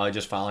fair. They're probably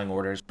just following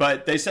orders.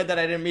 But they said that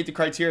I didn't meet the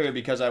criteria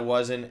because I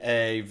wasn't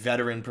a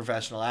veteran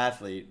professional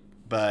athlete.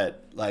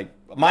 But like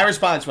my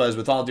response was,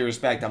 with all due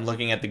respect, I'm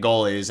looking at the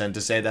goalies, and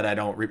to say that I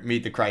don't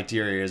meet the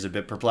criteria is a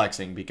bit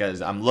perplexing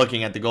because I'm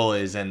looking at the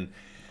goalies, and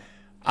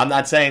I'm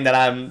not saying that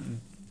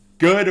I'm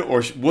good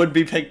or would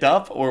be picked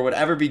up or would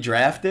ever be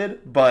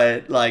drafted,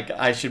 but like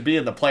I should be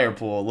in the player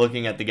pool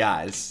looking at the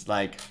guys.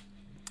 Like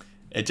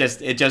it just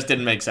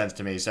didn't make sense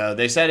to me. So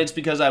they said it's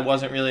because I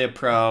wasn't really a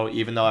pro,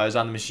 even though I was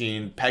on the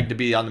machine, pegged to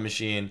be on the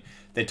machine.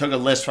 They took a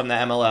list from the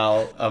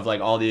MLL of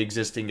like all the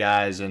existing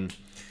guys, and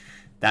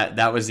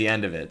that was the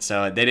end of it.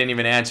 So they didn't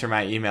even answer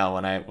my email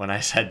when I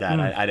said that.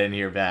 I didn't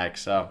hear back.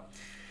 So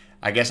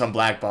I guess I'm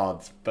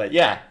blackballed. But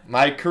yeah,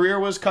 my career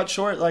was cut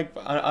short like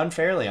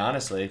unfairly,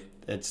 honestly.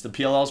 It's the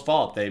PLL's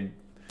fault.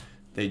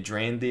 They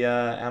drained the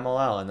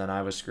MLL, and then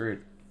I was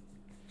screwed.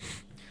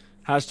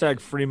 Hashtag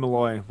free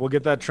Malloy. We'll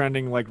get that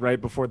trending like right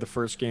before the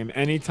first game.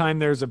 Anytime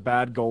there's a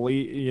bad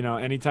goalie,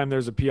 anytime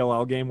there's a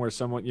PLL game where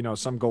someone,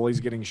 some goalie's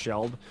getting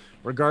shelled,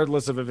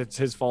 regardless of if it's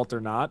his fault or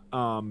not,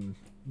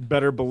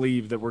 better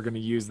believe that we're going to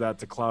use that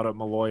to cloud up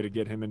Malloy to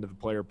get him into the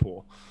player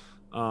pool.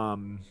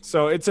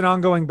 So it's an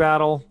ongoing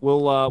battle.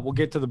 We'll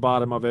get to the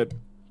bottom of it.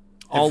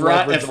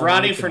 If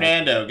Ronnie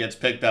Fernando gets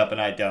picked up and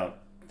I don't,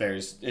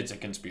 it's a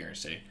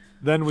conspiracy.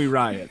 Then we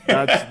riot.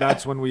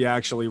 That's when we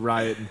actually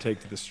riot and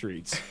take to the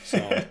streets.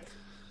 So,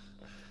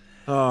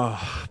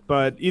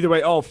 but either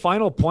way,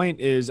 final point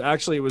is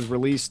actually it was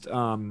released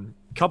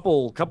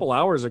couple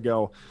hours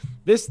ago.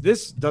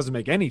 This doesn't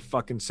make any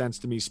fucking sense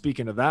to me.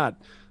 Speaking of that,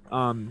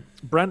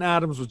 Brent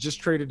Adams was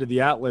just traded to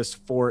the Atlas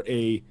for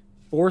a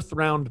 4th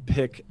round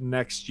pick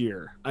next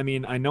year. I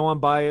mean, I know I'm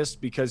biased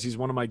because he's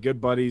one of my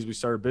good buddies. We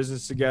started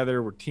business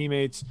together. We're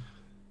teammates.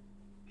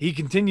 He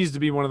continues to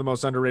be one of the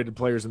most underrated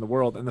players in the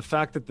world. And the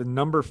fact that the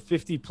number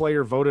 50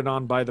 player voted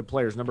on by the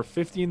players, number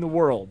 50 in the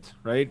world,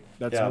 right?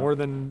 That's more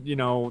than,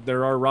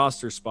 there are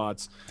roster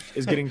spots,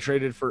 is getting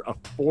traded for a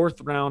 4th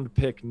round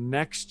pick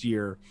next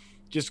year.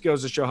 Just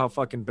goes to show how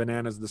fucking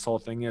bananas this whole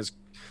thing is.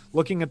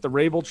 Looking at the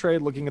Rabel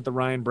trade, looking at the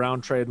Ryan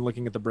Brown trade, and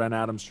looking at the Brent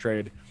Adams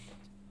trade,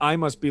 I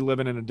must be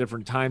living in a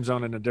different time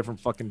zone and a different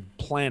fucking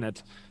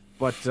planet.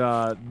 But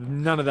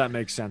none of that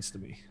makes sense to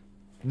me.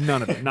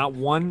 None of it. Not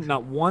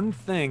one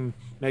thing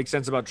makes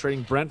sense about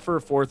trading Brent for a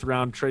 4th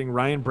round, trading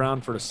Ryan Brown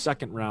for a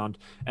 2nd round,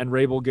 and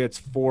Rabel gets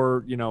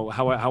 4,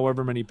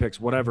 however many picks,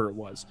 whatever it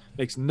was.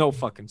 Makes no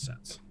fucking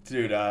sense.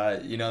 Dude,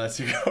 that's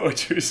your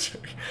coach.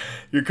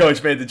 Your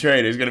coach made the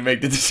trade. Who's going to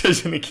make the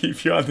decision to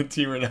keep you on the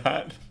team or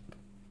not?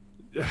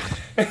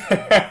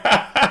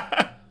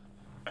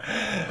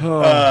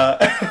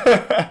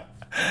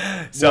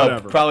 So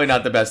whatever. Probably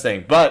not the best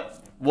thing,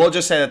 but we'll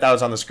just say that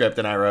was on the script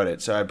and I wrote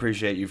it. So I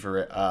appreciate you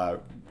for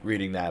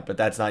reading that, but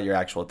that's not your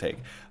actual take.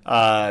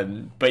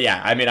 But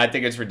yeah, I mean, I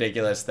think it's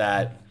ridiculous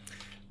that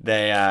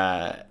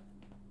the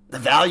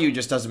value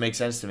just doesn't make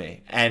sense to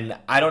me. And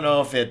I don't know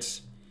if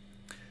it's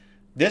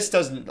this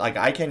doesn't, like,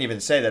 I can't even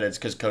say that it's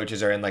because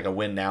coaches are in like a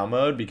win now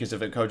mode, because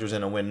if a coach was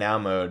in a win now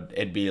mode,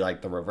 it'd be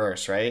like the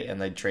reverse, right? And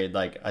they'd trade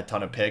like a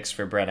ton of picks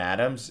for Brent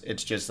Adams.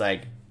 It's just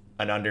like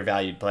an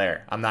undervalued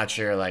player. I'm not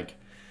sure like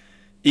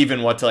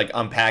even what to like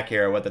unpack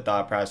here or what the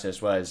thought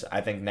process was.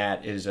 I think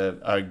Nat is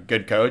a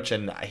good coach,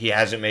 and he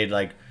hasn't made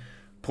like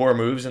poor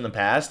moves in the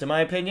past, in my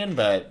opinion,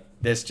 but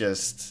this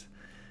just,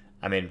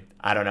 I mean,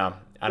 I don't know.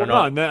 I don't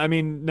know. No, I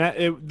mean,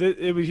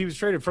 he was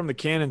traded from the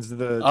Cannons to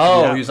the.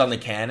 Oh, he was on the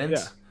Cannons?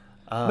 Yeah.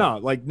 Oh. No,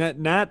 like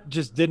Nat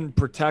just didn't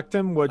protect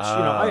him, which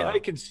I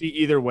can see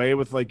either way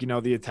with like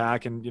the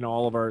attack and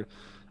all of our.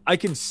 I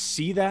can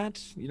see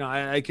that,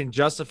 I can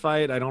justify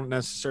it. I don't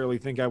necessarily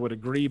think I would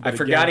agree, but I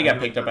forgot again, he got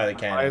picked up by the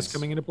Cannons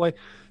coming into play.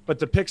 But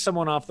to pick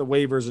someone off the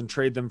waivers and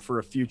trade them for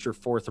a future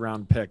 4th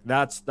round pick,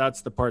 that's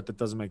the part that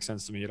doesn't make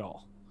sense to me at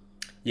all.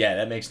 Yeah,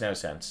 that makes no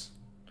sense.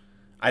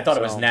 I thought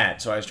it was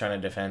Nat, so I was trying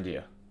to defend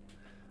you.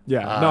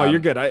 Yeah, no,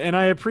 you're good.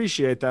 I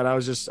appreciate that.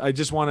 I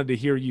just wanted to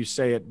hear you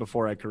say it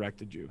before I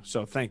corrected you.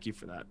 So thank you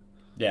for that.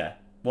 Yeah.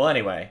 Well,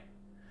 anyway,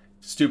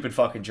 stupid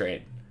fucking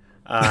trade.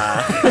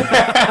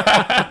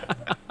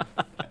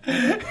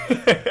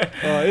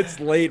 It's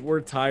late.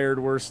 We're tired.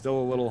 We're still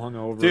a little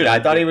hungover. Dude, I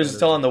thought he was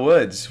still in the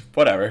woods.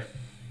 Whatever.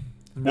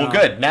 No, well,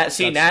 good. Nat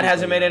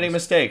hasn't made any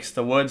mistakes.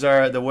 The woods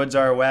are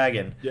a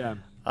wagon. Yeah,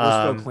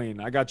 we're still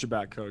clean. I got your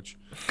back, Coach.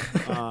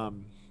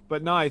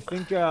 But no, I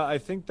think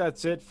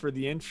that's it for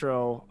the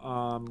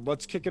intro.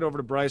 Let's kick it over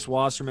to Bryce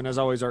Wasserman. As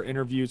always, our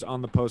interviews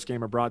on the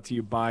postgame are brought to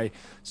you by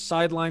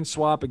Sideline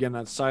Swap. Again,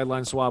 that's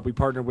Sideline Swap. We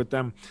partnered with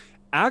them.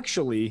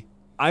 Actually,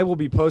 I will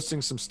be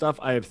posting some stuff.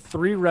 I have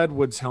 3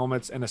 Redwoods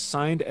helmets and a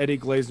signed Eddie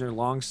Glazner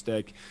long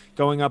stick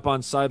going up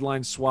on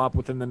Sideline Swap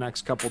within the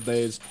next couple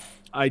days.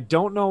 I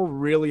don't know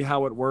really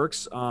how it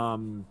works,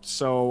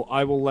 so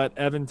I will let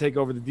Evan take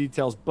over the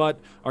details, but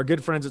our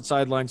good friends at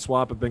Sideline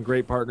Swap have been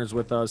great partners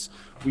with us.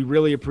 We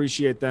really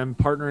appreciate them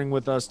partnering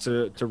with us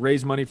to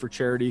raise money for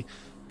charity.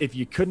 If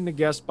you couldn't have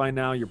guessed by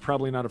now, you're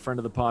probably not a friend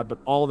of the pod, but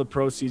all of the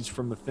proceeds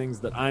from the things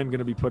that I'm going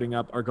to be putting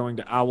up are going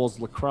to Owls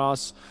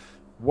Lacrosse.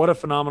 What a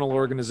phenomenal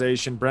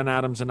organization. Brent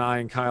Adams and I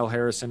and Kyle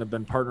Harrison have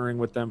been partnering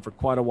with them for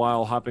quite a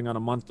while, hopping on a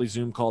monthly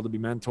Zoom call to be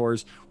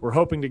mentors. We're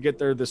hoping to get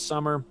there this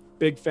summer.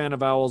 Big fan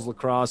of Owls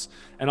Lacrosse.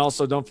 And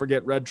also don't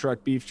forget Red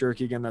Truck Beef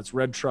Jerky. Again, that's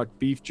Red Truck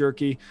Beef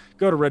Jerky.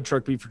 Go to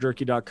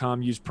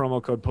redtruckbeefjerky.com. Use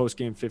promo code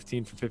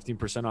postgame15 for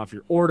 15% off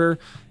your order.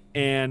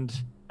 And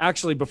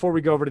actually, before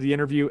we go over to the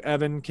interview,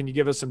 Evan, can you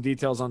give us some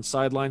details on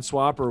Sideline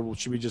Swap, or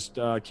should we just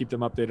keep them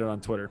updated on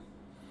Twitter?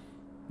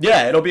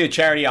 Yeah, it'll be a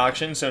charity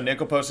auction, so Nick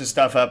will post his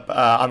stuff up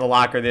on the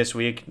locker this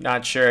week.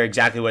 Not sure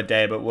exactly what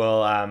day, but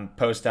we'll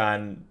post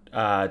on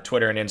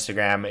Twitter and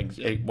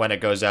Instagram when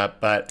it goes up.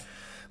 But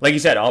like you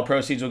said, all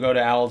proceeds will go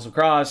to Owls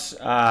Lacrosse.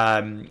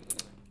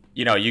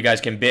 You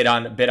guys can bid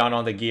on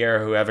all the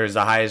gear. Whoever's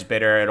the highest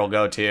bidder, it'll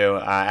go to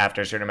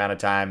after a certain amount of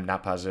time.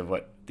 Not positive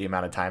what the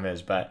amount of time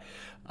is, but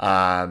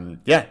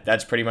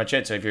that's pretty much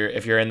it. So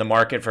if you're in the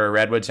market for a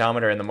Redwoods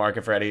helmet or in the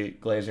market for Eddie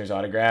Glazner's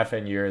autograph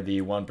and you're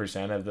the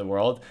 1% of the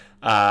world,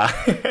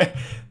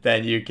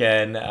 then you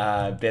can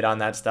bid on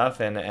that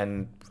stuff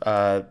and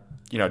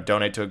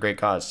donate to a great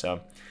cause.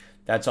 So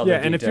that's all.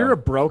 Yeah, and if you're a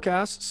broke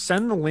ass,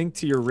 send the link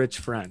to your rich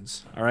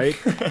friends. All right,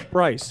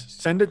 Bryce,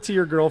 send it to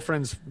your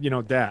girlfriend's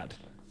dad.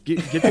 Get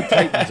the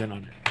Titans in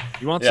on it.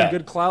 You want some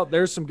good clout?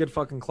 There's some good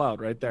fucking clout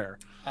right there.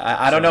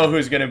 I don't know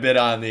who's going to bid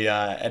on the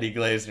Eddie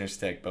Glazner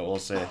stick, but we'll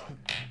see.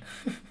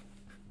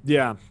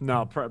 Yeah,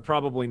 no,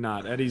 probably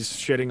not. Eddie's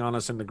shitting on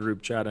us in the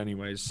group chat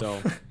anyways,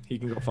 so he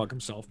can go fuck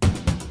himself.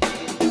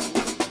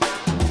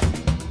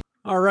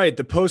 All right,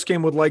 the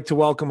postgame would like to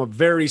welcome a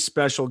very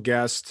special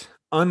guest,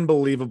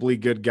 unbelievably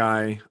good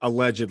guy,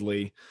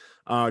 allegedly.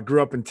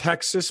 Grew up in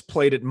Texas,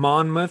 played at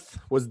Monmouth,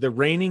 was the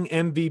reigning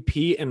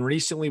MVP, and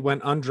recently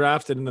went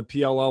undrafted in the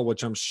PLL,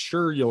 which I'm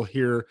sure you'll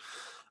hear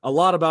a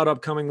lot about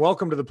upcoming.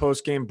 Welcome to the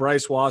post game,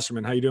 Bryce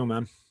Wasserman. How you doing,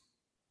 man?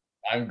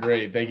 I'm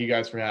great. Thank you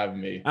guys for having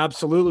me.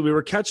 Absolutely. We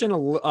were catching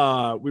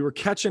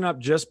up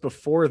just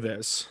before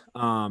this.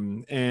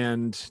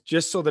 And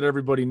just so that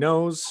everybody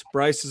knows,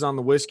 Bryce is on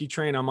the whiskey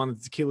train. I'm on the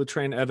tequila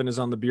train. Evan is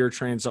on the beer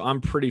train. So I'm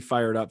pretty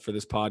fired up for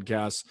this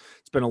podcast.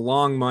 It's been a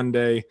long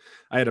Monday.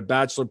 I had a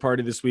bachelor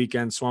party this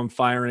weekend, so I'm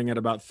firing at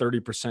about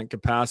 30%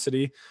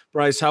 capacity.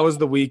 Bryce, how was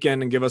the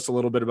weekend? And give us a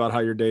little bit about how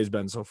your day's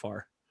been so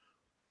far.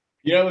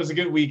 It was a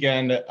good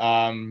weekend.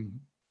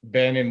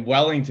 Been in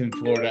Wellington,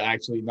 Florida,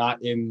 actually,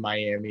 not in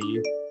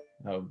Miami.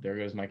 Oh, there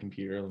goes my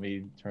computer. Let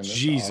me turn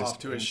this off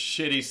to a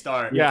shitty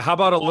start. Yeah, how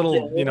about a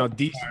little,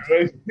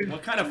 decent?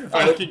 What kind of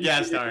fucking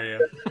guest are you?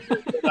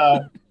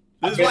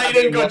 This is why you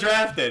didn't go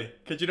drafted,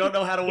 because you don't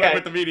know how to work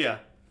with the media.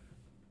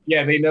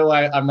 Yeah, they know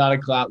I'm not a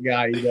clout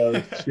guy.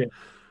 Shit.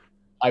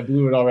 I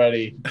blew it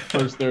already,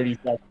 first 30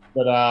 seconds.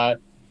 But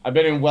I've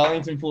been in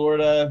Wellington,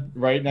 Florida,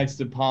 right next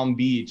to Palm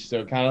Beach,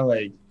 so kind of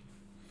like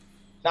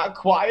not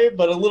quiet,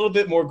 but a little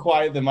bit more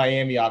quiet than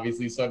Miami,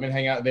 obviously. So I've been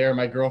hanging out there.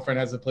 My girlfriend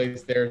has a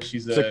place there.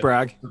 She's a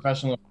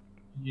professional,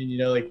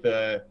 like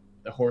the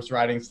horse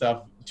riding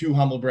stuff. 2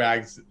 humble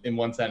brags in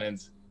one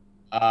sentence.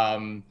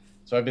 So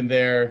I've been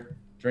there,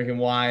 drinking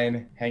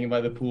wine, hanging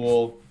by the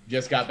pool.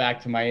 Just got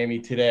back to Miami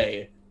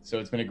today, so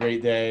it's been a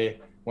great day.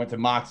 Went to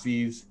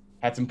Moxie's,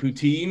 had some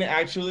poutine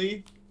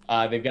actually.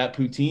 They've got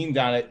poutine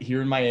down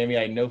here in Miami.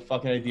 I had no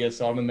fucking idea.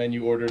 Saw on the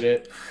menu, ordered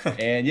it,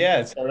 and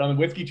yeah, started on the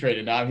whiskey trade,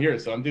 and now I'm here,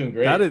 so I'm doing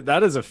great.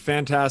 That is a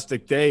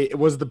fantastic day.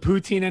 Was the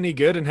poutine any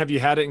good, and have you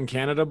had it in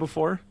Canada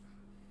before?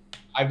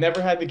 I've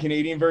never had the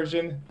Canadian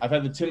version. I've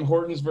had the Tim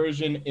Hortons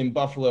version in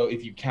Buffalo,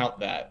 if you count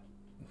that.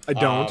 I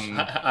don't.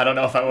 I don't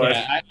know if I would.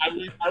 Yeah,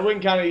 I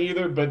wouldn't count it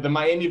either, but the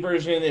Miami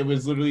version, it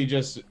was literally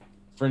just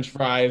French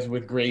fries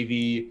with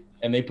gravy,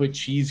 and they put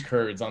cheese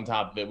curds on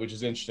top of it, which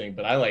is interesting,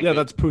 but I like it. Yeah,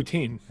 that's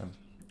poutine.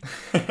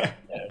 Yeah,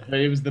 but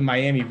it was the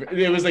Miami.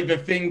 It was like the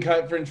thin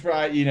cut French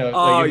fry, Oh,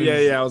 like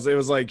yeah. It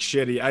was like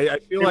shitty. I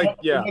feel like,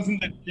 yeah.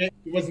 It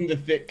wasn't the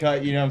thick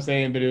cut, you know what I'm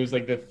saying? But it was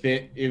like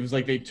it was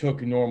like they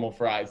took normal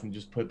fries and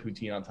just put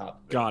poutine on top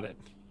of it. Got it.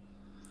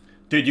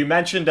 Dude, you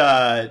mentioned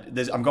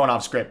this. I'm going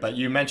off script, but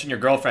you mentioned your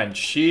girlfriend.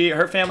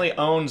 Her family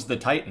owns the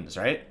Titans,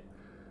 right?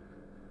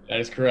 That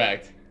is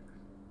correct.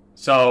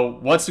 So,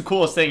 what's the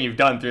coolest thing you've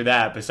done through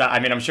that? Besides, I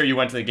mean, I'm sure you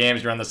went to the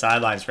games, you're on the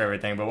sidelines for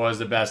everything, but what was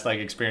the best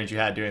experience you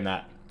had doing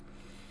that?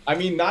 I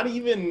mean, not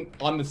even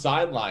on the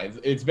sidelines.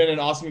 It's been an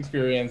awesome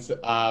experience.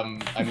 I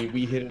mean,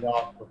 we hit it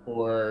off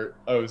before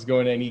I was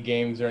going to any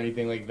games or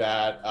anything like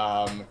that.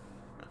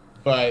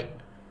 But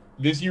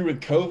this year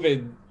with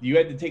COVID, you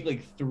had to take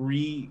like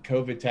 3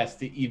 COVID tests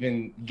to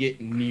even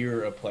get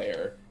near a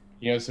player.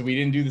 So we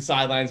didn't do the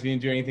sidelines. We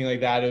didn't do anything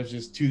like that. It was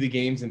just to the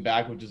games and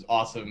back, which is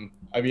awesome.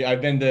 I mean,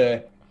 I've been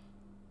to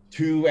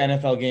 2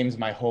 NFL games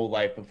my whole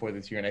life before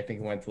this year, and I think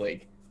I went to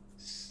like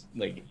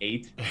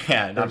 8.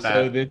 Yeah, not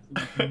bad.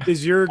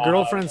 Is your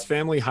girlfriend's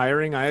family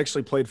hiring? I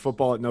actually played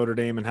football at Notre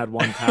Dame and had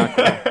 1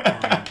 tackle.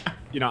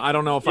 I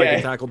don't know if I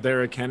can tackle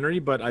Derrick Henry,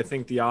 but I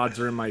think the odds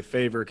are in my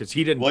favor because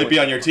he didn't. Will he be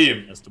on your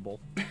team?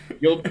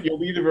 You'll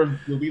be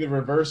the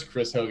reverse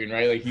Chris Hogan,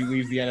 right? Like he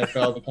leaves the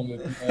NFL to come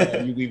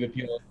to you leave the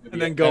PL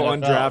and then go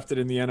NFL. Undrafted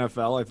in the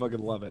NFL. I fucking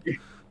love it.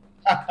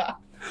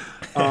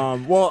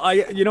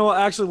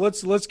 Actually,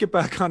 let's get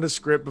back onto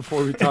script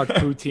before we talk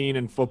poutine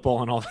and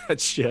football and all that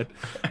shit.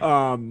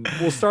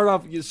 We'll start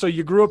off. So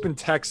you grew up in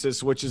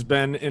Texas, which has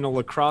been in a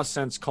lacrosse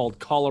sense called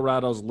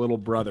Colorado's little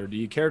brother. Do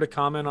you care to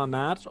comment on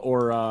that,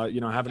 or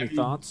have any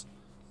thoughts?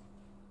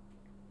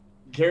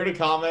 Care to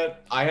comment?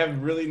 I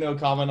have really no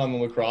comment on the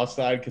lacrosse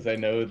side because I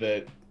know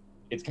that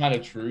it's kind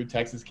of true.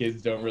 Texas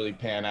kids don't really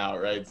pan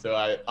out, right? So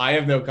I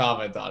have no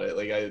comment on it.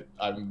 Like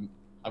I'm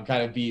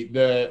kind of beat.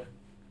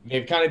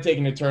 They've kind of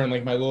taken a turn.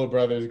 Like my little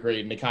brother is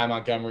great. Nakai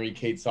Montgomery,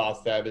 Kate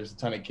Sawstad. There's a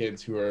ton of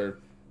kids who are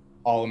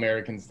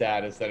All-American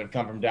status that have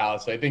come from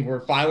Dallas. So I think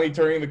we're finally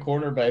turning the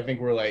corner, but I think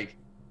we're like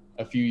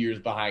a few years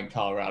behind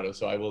Colorado.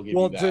 So I will give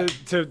you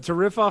that. To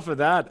riff off of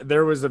that,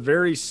 there was a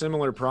very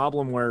similar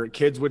problem where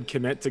kids would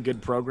commit to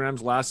good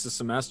programs, last the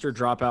semester,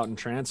 drop out and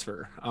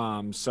transfer.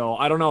 So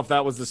I don't know if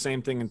that was the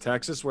same thing in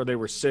Texas where they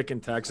were sick in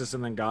Texas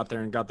and then got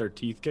there and got their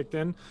teeth kicked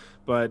in.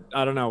 But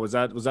I don't know. Was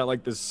that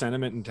like the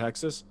sentiment in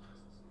Texas?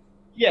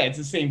 Yeah, it's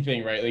the same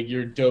thing, right? Like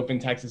you're dope in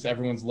Texas.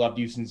 Everyone's loved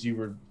you since you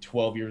were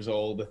 12 years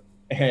old,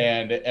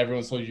 and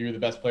everyone's told you you're the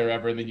best player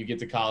ever. And then you get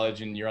to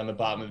college and you're on the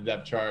bottom of the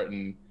depth chart,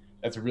 and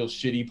that's a real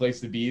shitty place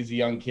to be as a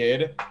young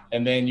kid.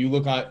 And then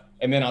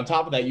on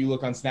top of that, you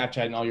look on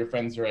Snapchat and all your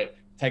friends are at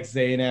Texas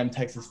A&M,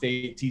 Texas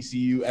State,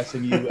 TCU,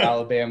 SMU,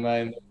 Alabama,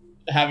 and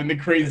having the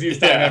craziest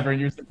time ever. And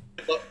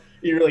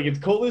you're like, it's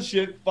cold as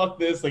shit. Fuck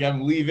this. Like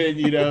I'm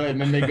leaving, And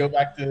then they go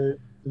back to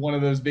one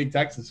of those big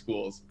Texas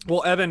schools.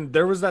 Well, Evan,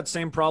 there was that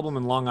same problem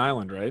in Long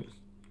Island, right?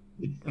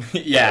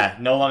 Yeah,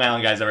 no Long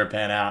Island guys ever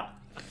pan out.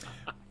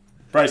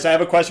 Bryce, I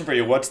have a question for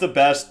you. What's the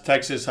best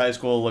Texas high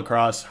school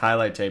lacrosse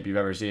highlight tape you've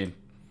ever seen?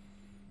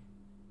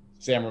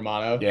 Sam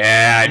Romano.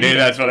 Yeah, I knew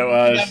that's what it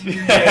was.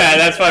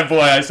 That's my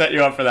boy. I set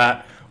you up for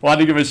that. Wanted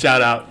to give a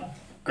shout out.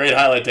 Great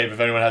highlight tape if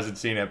anyone hasn't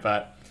seen it,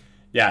 but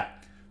yeah,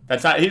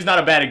 he's not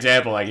a bad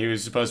example. Like he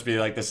was supposed to be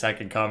like the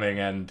second coming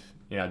and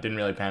didn't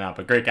really pan out,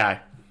 but great guy.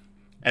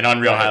 And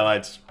unreal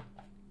highlights.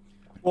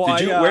 Well,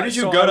 where did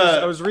you go to?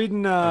 I was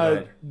reading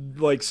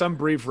like some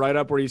brief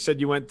write-up where you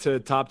said you went to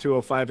top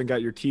 205 and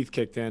got your teeth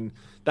kicked in.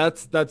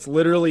 That's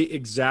literally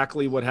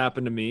exactly what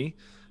happened to me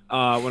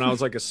when I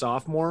was like a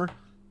sophomore.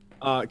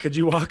 Could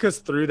you walk us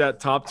through that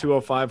top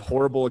 205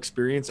 horrible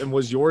experience? And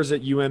was yours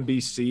at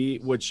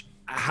UMBC, which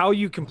how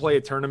you can play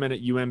a tournament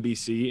at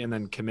UMBC and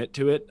then commit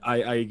to it,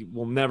 I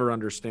will never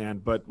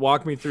understand. But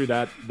walk me through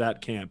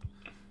that camp.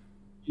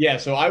 Yeah,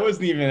 so I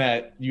wasn't even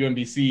at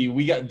UMBC.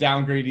 We got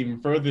downgraded even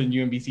further than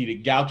UMBC to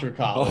Goucher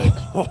College.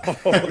 Oh,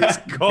 let's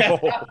go.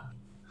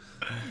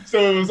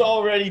 So it was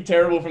already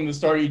terrible from the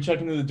start. You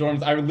check into the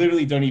dorms. I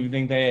literally don't even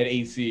think they had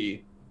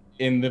AC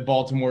in the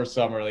Baltimore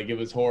summer. Like, it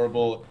was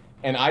horrible.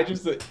 And I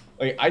just,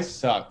 I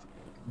sucked.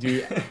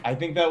 Dude, I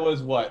think that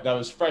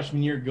was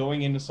freshman year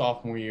going into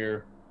sophomore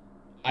year.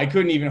 I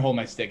couldn't even hold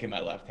my stick in my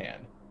left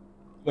hand.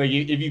 Like,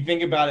 if you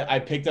think about it, I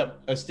picked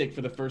up a stick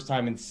for the first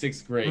time in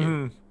 6th grade,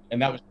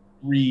 and that was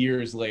 3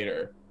 years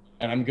later.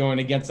 and I'm going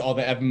against all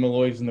the Evan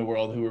Malloys in the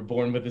world who were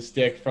born with a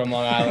stick from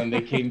Long Island.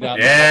 They came down.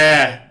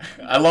 Yeah,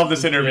 I love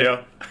this interview.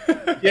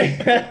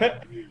 Yeah,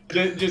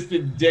 just a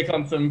dick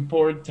on some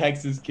poor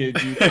Texas kid,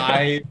 dude.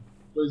 I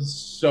was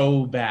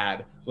so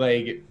bad.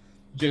 Like,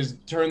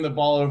 just turn the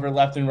ball over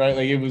left and right.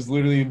 Like, it was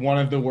literally one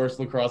of the worst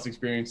lacrosse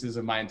experiences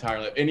of my entire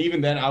life. And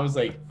even then, I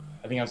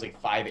think I was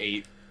like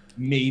 5'8",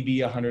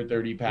 maybe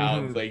 130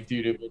 pounds. Mm-hmm. Like,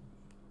 dude,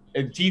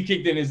 teeth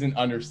kicked in is an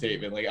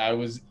understatement. Like, I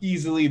was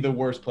easily the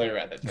worst player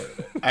at that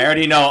tournament. I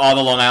already know all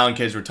the Long Island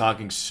kids were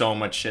talking so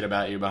much shit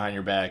about you behind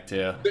your back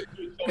too.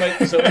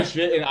 So much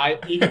shit,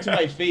 and even to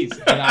my face,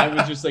 and I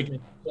was just like a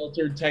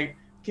filtered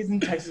kids in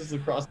Texas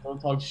lacrosse don't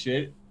talk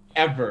shit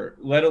ever,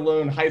 let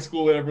alone high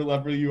school, whatever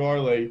level you are.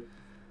 Like,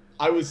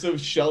 I was so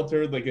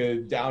sheltered, like a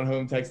down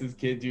home Texas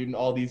kid, dude, and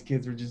all these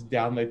kids were just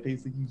down my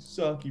face, like, you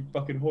suck, you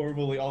fucking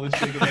horrible, like all this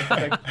shit.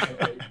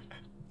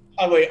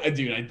 I'm like,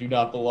 dude, I do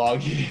not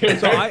belong here.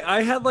 So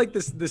I had like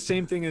the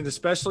same thing, and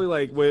especially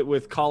like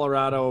with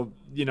Colorado,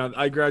 you know,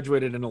 I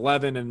graduated in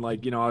 11, and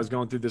like, you know, I was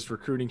going through this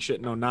recruiting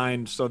shit in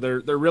 09, so there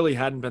really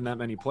hadn't been that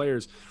many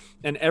players.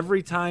 And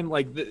every time,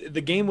 like,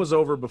 the game was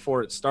over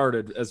before it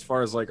started, as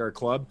far as like our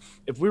club,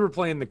 if we were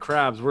playing the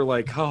Crabs, we're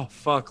like, oh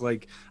fuck,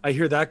 like, I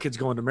hear that kid's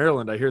going to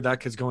Maryland, I hear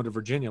that kid's going to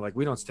Virginia, like,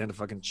 we don't stand a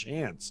fucking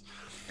chance.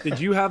 Did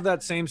you have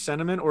that same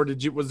sentiment, or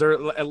was there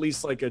at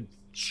least like a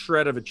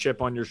shred of a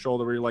chip on your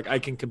shoulder where you're like, I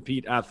can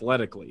compete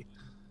athletically?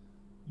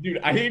 Dude,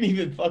 I didn't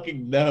even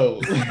fucking know.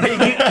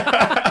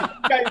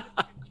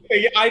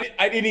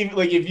 I didn't even,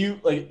 like, if you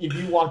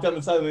walk down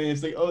the side of the lane,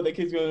 it's like, oh, that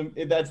kid's going,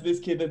 that's this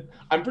kid. That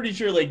I'm pretty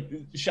sure like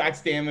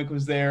Shaq Stamick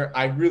was there.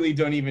 I really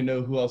don't even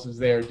know who else was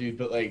there, dude.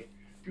 But like,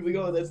 people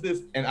go, oh, that's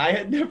this, and I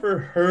had never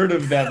heard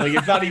of them. Like,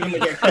 it's not even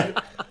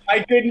like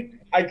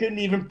I couldn't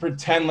even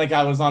pretend like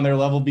I was on their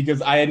level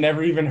because I had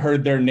never even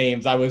heard their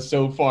names. I was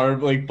so far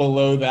like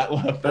below that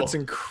level. That's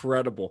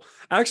incredible.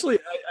 Actually,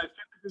 I think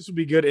this would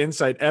be good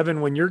insight,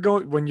 Evan. When you're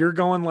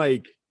going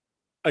like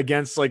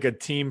against like a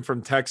team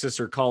from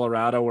Texas or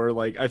Colorado, or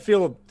like, I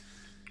feel,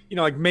 you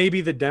know, like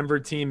maybe the Denver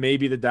team,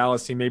 maybe the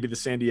Dallas team, maybe the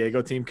San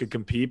Diego team could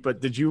compete,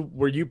 but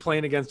were you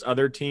playing against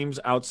other teams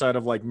outside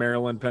of like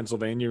Maryland,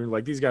 Pennsylvania? You're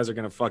like, these guys are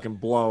gonna fucking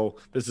blow.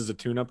 This is a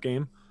tune-up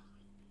game.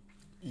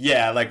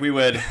 Yeah, like we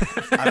would.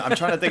 I'm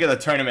trying to think of the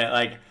tournament.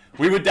 Like,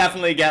 we would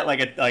definitely get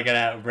like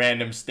a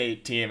random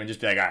state team and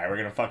just be like, all right, we're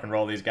gonna fucking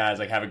roll these guys.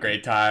 Like, have a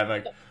great time.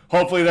 Like,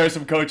 hopefully there's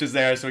some coaches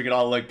there so we could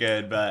all look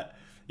good. But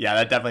yeah,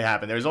 that definitely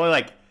happened. There was only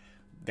like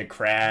the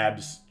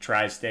Crabs,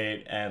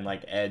 Tri-State, and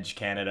like Edge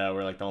Canada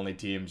were like the only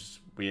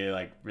teams we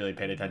like really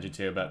paid attention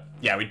to. But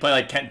yeah, we'd play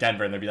like Kent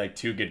Denver, and there'd be like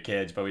two good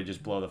kids, but we'd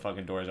just blow the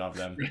fucking doors off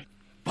them.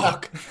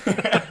 Fuck.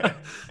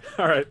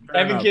 All right.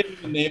 Evan can't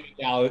even name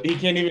a Dallas. He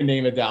can't even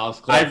name a Dallas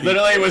club. I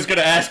literally was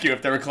gonna ask you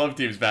if there were club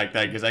teams back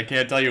then because I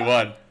can't tell you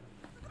one.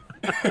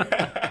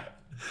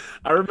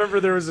 I remember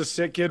there was a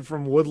sick kid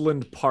from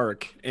Woodland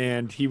Park,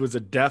 and he was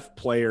a deaf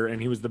player,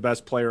 and he was the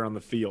best player on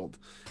the field.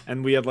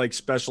 And we had like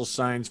special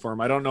signs for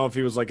him. I don't know if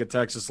he was like a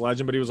Texas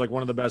legend, but he was like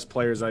one of the best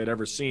players I had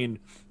ever seen,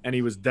 and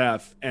he was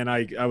deaf, and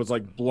I was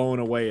like blown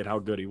away at how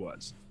good he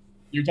was.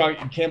 You're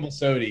talking Campbell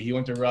Sody. He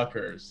went to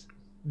Rutgers.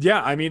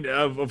 Yeah, I mean,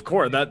 of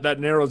course, that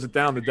narrows it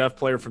down. The deaf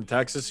player from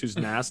Texas who's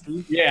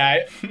nasty. Yeah,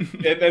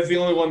 that's the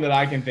only one that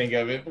I can think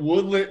of.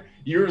 Woodland,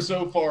 you're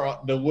so far.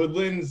 The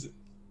Woodland,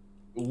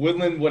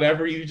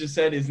 whatever you just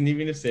said, isn't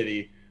even a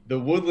city. The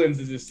Woodlands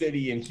is a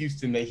city in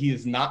Houston that he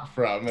is not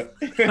from.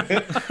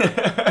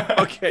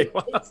 Okay.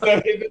 Well.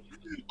 So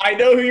I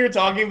know who you're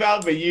talking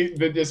about, but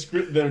the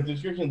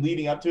description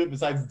leading up to it,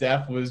 besides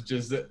deaf, was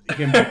just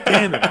him.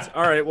 Damn it!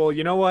 All right. Well,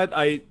 you know what?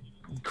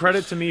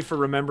 Credit to me for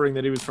remembering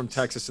that he was from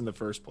Texas in the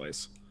first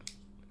place.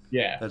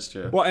 Yeah, that's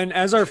true. Well, and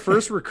as our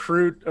first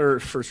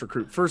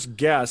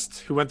guest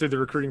who went through the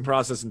recruiting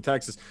process in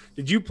Texas,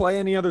 did you play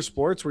any other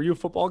sports? Were you a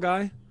football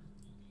guy?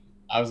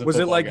 Was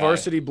it like guy.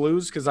 Varsity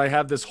Blues? Because I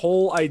have this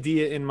whole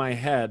idea in my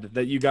head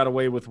that you got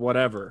away with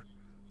whatever.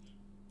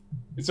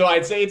 So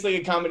I'd say it's like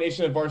a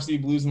combination of Varsity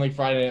Blues and like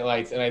Friday Night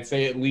Lights, and I'd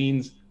say it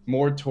leans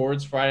more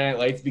towards Friday Night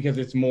Lights because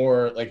it's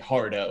more like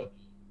hardo.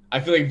 I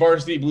feel like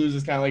Varsity Blues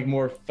is kind of like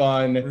more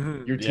fun.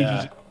 Mm-hmm. Your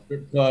teacher's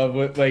club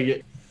with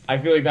like. I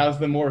feel like that was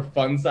the more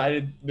fun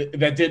sided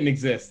that didn't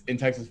exist in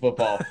Texas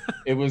football.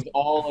 It was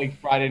all like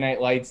Friday Night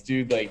Lights,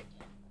 dude. Like,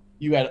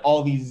 you had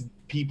all these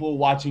people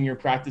watching your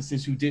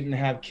practices who didn't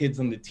have kids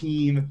on the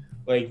team.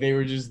 Like, they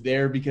were just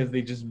there because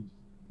they just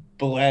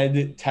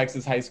bled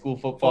Texas high school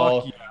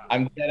football. Yeah.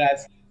 I'm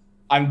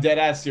dead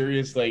ass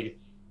serious. Like,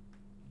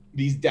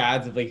 these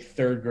dads of like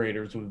third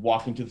graders would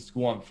walk into the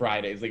school on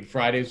Fridays. Like,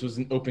 Fridays was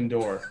an open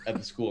door at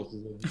the school.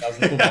 That was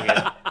the football game.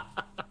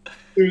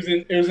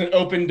 It was an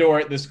open door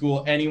at the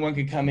school. Anyone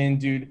could come in,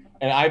 dude.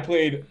 And I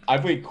played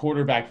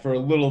quarterback for a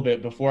little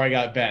bit before I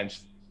got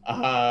benched.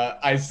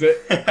 I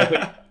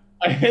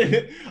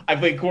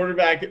played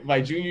quarterback my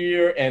junior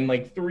year and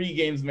like 3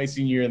 games my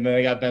senior year, and then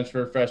I got benched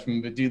for a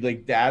freshman. But dude,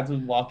 like, dads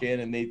would walk in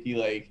and they'd be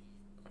like,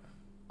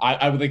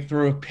 I would like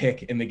throw a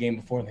pick in the game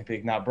before, and they'd be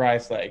like, "Nah,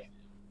 Bryce, like,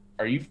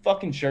 are you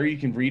fucking sure you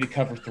can read a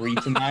cover 3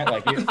 tonight?"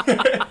 Like,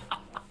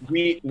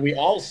 we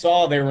all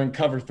saw they were in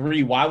cover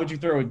 3. Why would you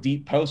throw a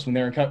deep post when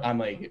they're in cover? I'm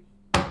like,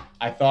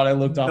 I thought I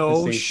looked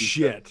off the safety.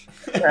 Shit.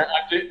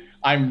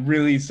 I'm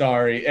really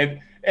sorry.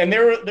 And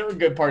there were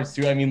good parts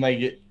too. I mean,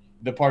 like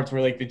the parts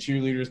where like the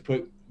cheerleaders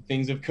put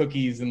things of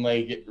cookies and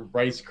like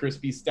Rice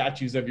Krispie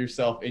statues of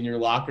yourself in your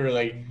locker.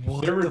 Like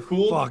there were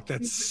cool. Fuck,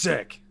 that's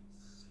sick.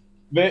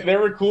 There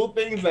were cool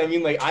things. I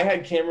mean, like I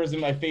had cameras in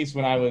my face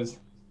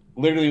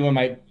when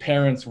my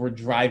parents were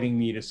driving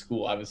me to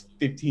school. I was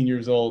 15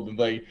 years old and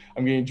like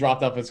I'm getting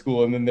dropped off at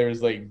school, and then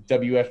there's like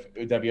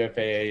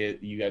WFAA.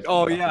 You guys?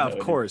 Oh yeah, of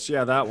course,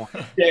 yeah, that one.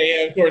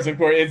 Yeah, of course.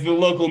 It's the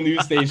local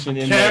news station.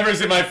 Cameras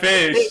in my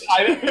face.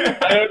 I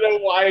don't know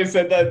why I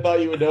said that. I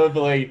thought you would know it,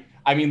 but like,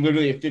 I mean,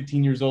 literally at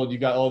 15 years old, you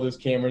got all those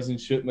cameras and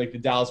shit, like the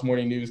Dallas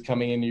Morning News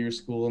coming into your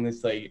school, and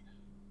it's like,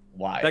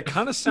 why? That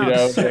kind of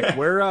sounds sick.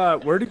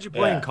 Where did you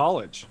play in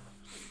college?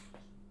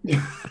 Did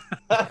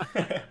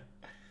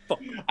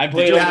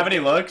you have any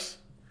looks?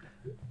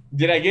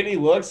 Did I get any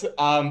looks?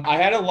 I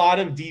had a lot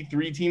of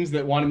D3 teams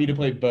that wanted me to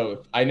play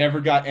both. I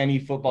never got any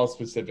football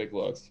specific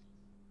looks.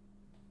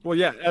 Well,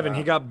 yeah, Evan,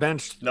 he got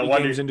benched. No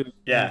wonder.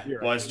 Yeah,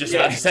 well, I was just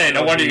about to say,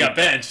 no wonder you got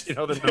benched. You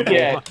know, the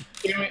number one.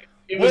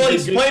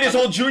 He's played his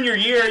whole junior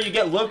year. You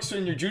get looks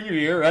in your junior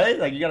year, right?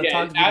 Like you got to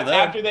talk to people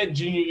there. After that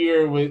junior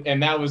year,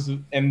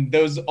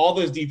 all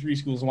those D3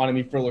 schools wanted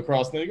me for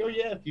lacrosse. And they go,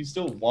 yeah, if you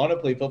still want to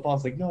play football.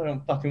 It's like, no, I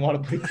don't fucking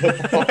want to play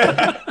football.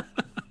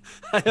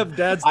 I have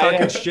dads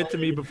talking shit to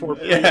me before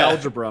playing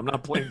algebra. I'm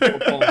not playing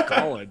football in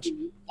college.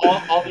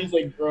 All these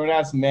like grown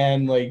ass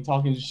men like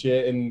talking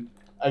shit, and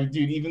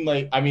dude, even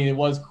like, I mean, it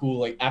was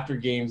cool. Like after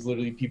games,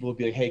 literally people would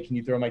be like, hey, can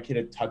you throw my kid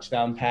a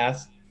touchdown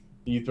pass?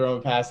 You throw him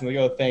a pass and they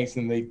go, thanks,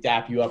 and they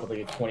dap you up with like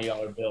a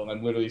 $20 bill, and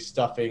I'm literally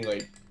stuffing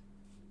like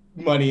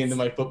money into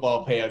my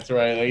football pants,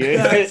 right? Like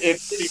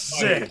it's pretty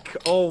sick.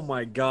 Funny. Oh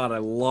my god, I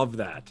love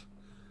that.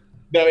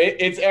 No,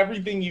 it's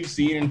everything you've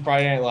seen in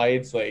Friday Night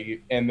Lights,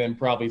 like, and then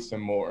probably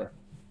some more.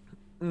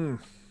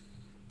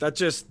 That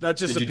just Did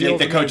you date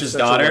the coach's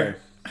daughter?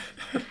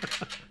 I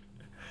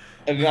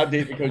did not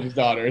date the coach's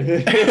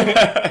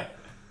daughter.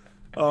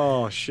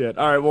 Oh shit!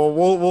 All right,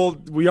 well,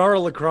 we are a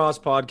lacrosse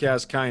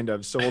podcast, kind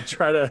of, so we'll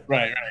try to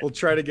right. We'll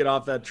try to get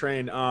off that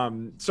train.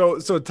 So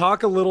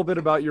talk a little bit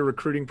about your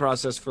recruiting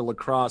process for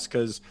lacrosse,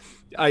 because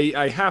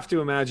I have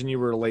to imagine you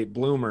were a late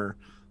bloomer.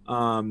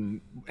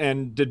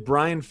 And did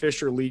Brian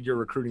Fisher lead your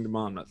recruiting to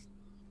Monmouth?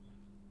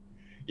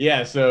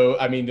 Yeah, so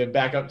I mean, to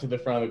back up to the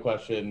front of the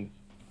question,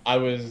 I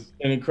was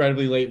an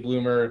incredibly late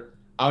bloomer.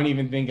 I don't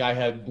even think I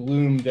had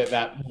bloomed at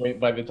that point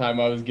by the time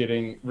I was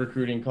getting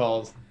recruiting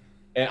calls.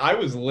 And I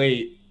was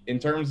late in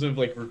terms of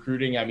like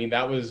recruiting. I mean,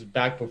 that was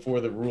back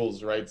before the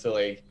rules, right? So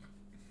like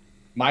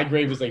my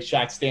grade was like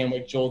Shaq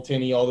Stanwyck, Joel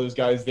Tinney, all those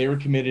guys. They were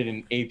committed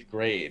in 8th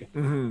grade.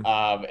 Mm-hmm.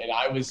 And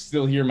I was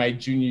still here my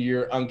junior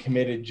year,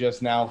 uncommitted,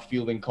 just now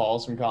fielding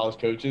calls from college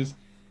coaches.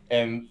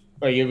 And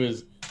like it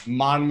was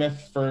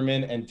Monmouth,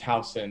 Furman, and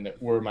Towson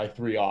that were my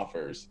 3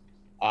 offers.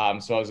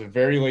 So I was a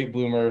very late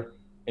bloomer.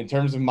 In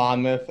terms of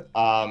Monmouth,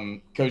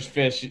 Coach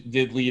Fish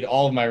did lead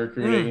all of my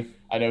recruiting.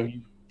 I know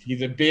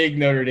he's a big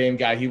Notre Dame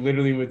guy. He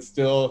literally would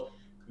still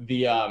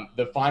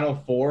the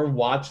Final Four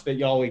watch that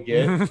y'all would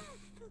get,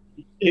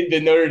 the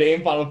Notre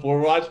Dame Final Four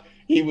watch.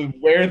 He would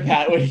wear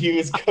that when he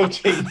was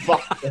coaching.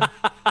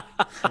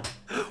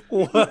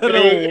 What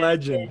a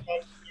legend!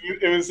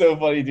 It was so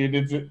funny,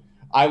 dude.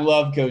 I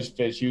love Coach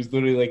Fish. He was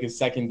literally like a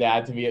second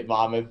dad to me at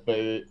Monmouth,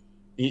 but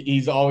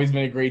he's always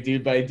been a great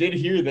dude. But I did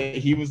hear that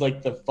he was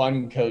like the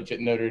fun coach at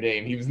Notre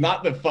Dame. He was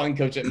not the fun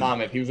coach at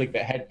Monmouth. He was like the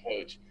head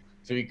coach.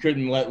 So he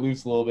couldn't let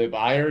loose a little bit. But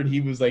I heard he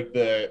was like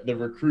the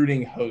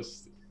recruiting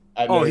host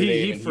at Notre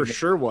Dame. He for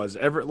sure was.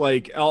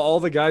 Like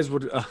all the guys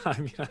would. I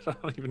mean, I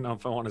don't even know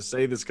if I want to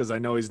say this because I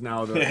know he's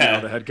now the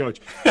head coach.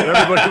 But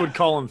everybody would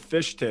call him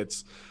Fish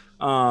Tits.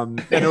 And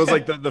it was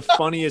like the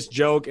funniest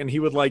joke. And he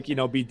would like, be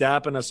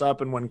dapping us up.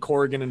 And when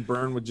Corrigan and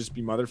Byrne would just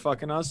be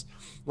motherfucking us,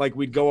 like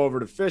we'd go over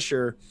to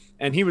Fisher,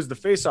 and he was the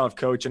face-off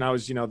coach, and I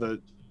was,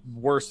 the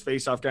worst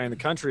face-off guy in the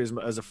country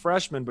as a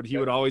freshman, but he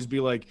would always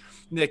be like,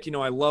 Nick,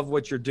 I love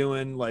what you're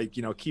doing, like,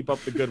 keep up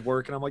the good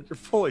work. And I'm like, you're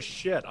full of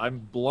shit, I'm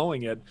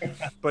blowing it.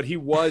 But he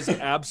was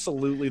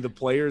absolutely the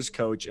players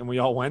coach, and we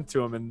all went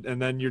to him,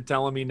 and then you're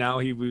telling me now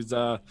he was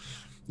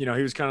he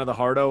was kind of the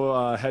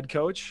hardo head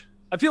coach.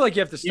 I feel like you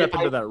have to step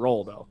into that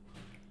role though.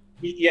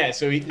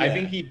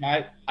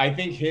 I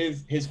think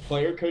his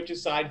player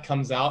coach's side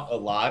comes out a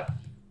lot.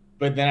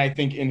 But then I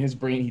think in his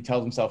brain, he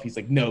tells himself, he's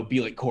like, no, be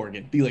like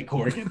Corrigan. Be like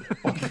Corrigan.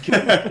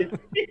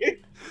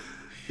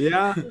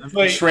 Yeah.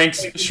 Like,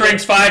 shrinks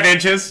 5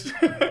 inches.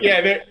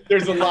 Yeah,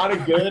 there's a lot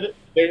of good.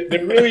 There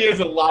really is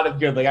a lot of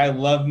good. Like I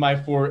love my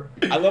 4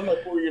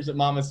 years at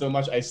Monmouth so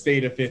much. I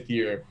stayed a 5th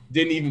year.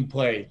 Didn't even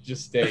play,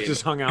 just stayed.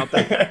 Just hung out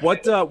there.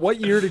 What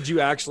year did you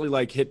actually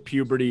like hit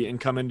puberty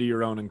and come into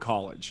your own in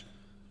college?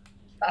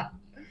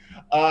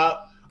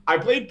 I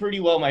played pretty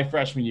well my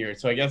freshman year.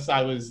 So I guess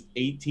I was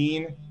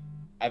 18.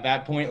 At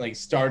that point, like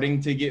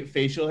starting to get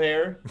facial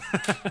hair.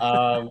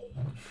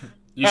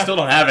 You still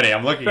don't have any.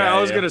 I'm looking at it. I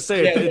was going to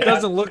say, it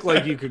doesn't look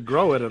like you could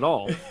grow it at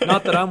all.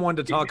 Not that I'm one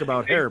to talk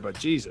about hair, but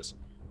Jesus.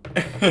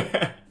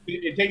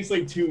 It takes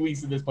like 2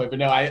 weeks at this point. But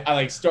no, I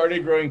like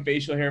started growing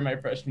facial hair my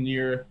freshman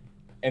year.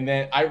 And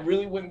then I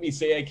really wouldn't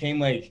say I came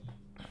like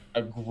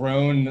a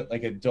grown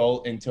like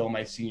adult until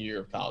my senior year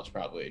of college,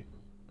 probably.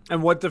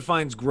 And what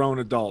defines grown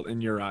adult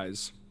in your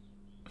eyes?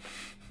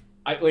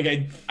 I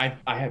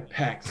had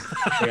pecs.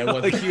 Like I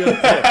wasn't, Like you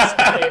have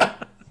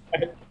pecs.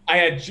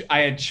 I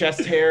had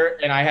chest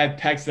hair and I had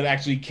pecs that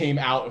actually came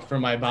out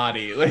from my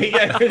body. Like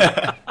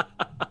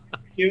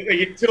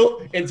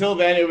until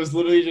then, it was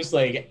literally just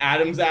like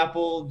Adam's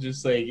apple,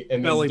 just like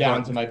and then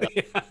down to my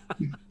belly.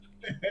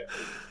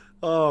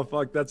 Oh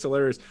fuck, that's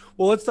hilarious.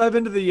 Well, let's dive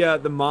into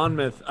the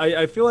Monmouth.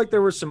 I feel like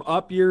there were some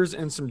up years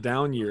and some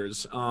down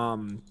years.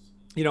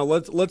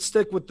 Let's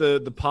stick with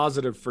the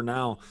positive for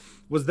now.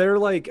 Was there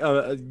like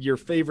your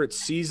favorite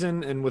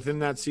season, and within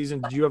that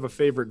season, did you have a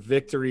favorite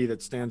victory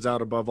that stands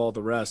out above all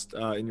the rest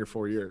in your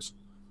 4 years?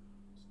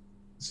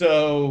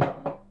 So,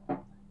 an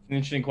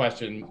interesting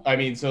question. I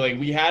mean, so like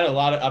we had a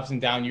lot of ups and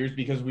down years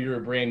because we were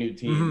a brand new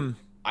team. Mm-hmm.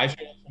 I showed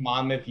up to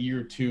Monmouth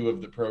year 2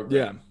 of the program.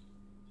 Yeah.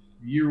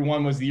 Year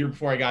 1 was the year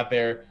before I got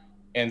there,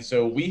 and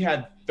so we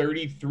had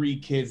 33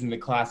 kids in the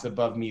class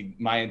above me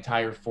my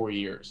entire 4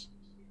 years.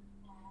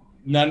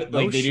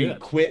 They didn't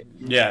quit.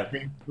 Yeah,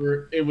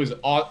 it was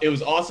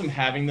awesome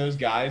having those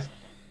guys,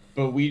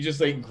 but we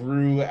just like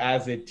grew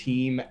as a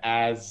team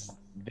as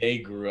they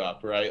grew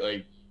up, right?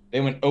 Like they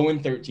went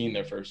 0-13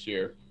 their first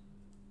year,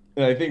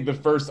 and I think the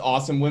first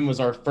awesome win was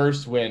our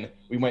first win.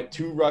 We went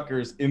to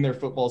Rutgers in their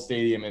football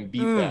stadium and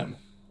beat them.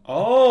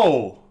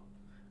 Oh,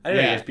 I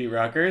didn't guys beat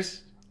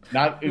Rutgers.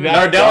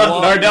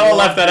 Nardella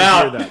left that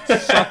out.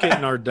 Suck it,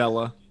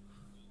 Nardella.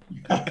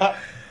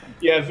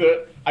 Yeah,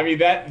 so I mean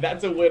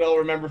that's a win I'll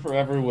remember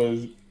forever,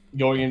 was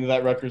going into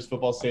that Rutgers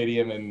football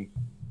stadium and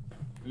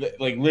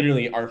like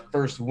literally our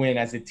first win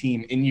as a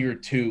team in year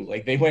 2.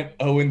 Like they went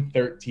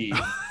 0-13.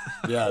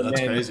 Yeah, that's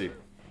crazy.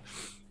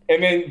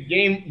 And then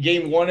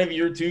game 1 of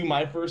year 2,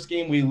 my first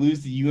game, we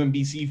lose to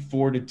UMBC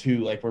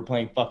 4-2. Like we're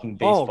playing fucking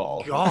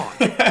baseball. Oh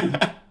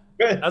God.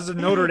 As a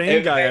Notre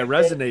Dame guy, I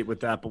resonate with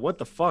that, but what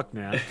the fuck,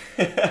 man?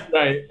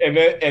 Right,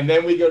 and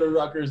then we go to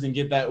Rutgers and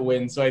get that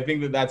win. So I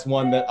think that's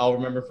one that I'll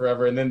remember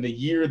forever. And then the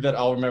year that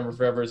I'll remember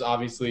forever is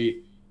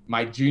obviously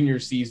my junior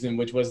season,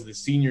 which was the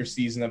senior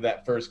season of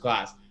that first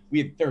class. We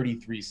had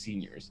 33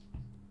 seniors.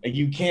 Like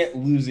you can't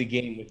lose a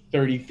game with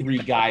 33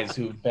 guys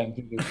who have been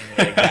through this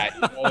like that.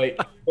 You know, like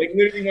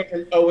literally went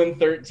from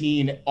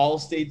 0-13, all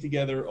stayed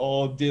together,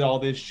 all did all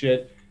this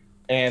shit,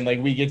 and like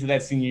we get to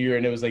that senior year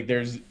and it was like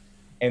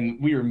and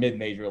we were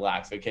mid-major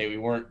lax, okay? We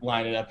weren't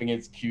lining up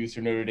against Cuse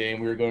or Notre Dame.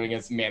 We were going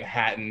against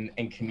Manhattan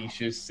and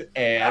Canisius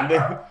and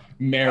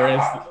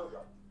Marist.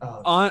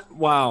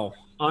 Wow.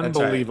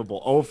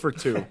 Unbelievable. Right. 0 for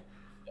 2.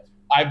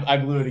 I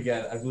blew it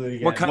again.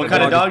 What kind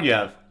of dog you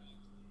have?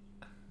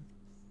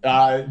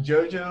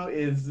 Jojo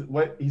is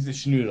what? He's a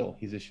schnoodle.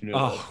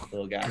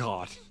 Little guy.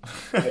 God.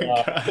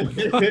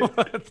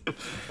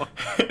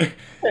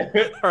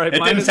 All right,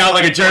 it didn't sound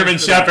like a German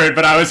Shepherd,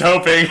 but I was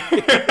hoping.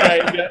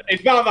 Right, yeah.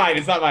 It's not mine.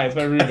 It's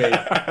my roommate.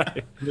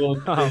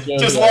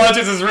 Just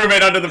launches his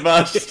roommate under the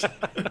bus.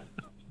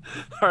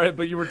 All right,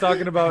 but you were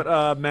talking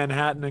about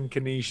Manhattan and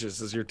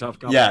Canisius as your tough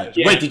competition.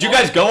 Yeah. Wait, did you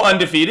guys go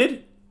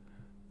undefeated?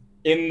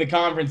 In the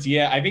conference,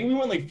 yeah. I think we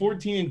went like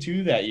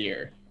 14-2 that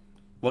year.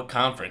 What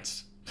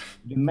conference?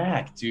 The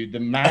MAC, dude. The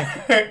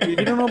MAC. You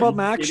don't know about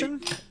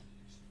Maction?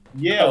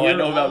 Yeah, I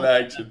know about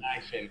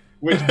Maction.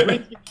 Which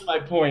brings me to my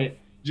point.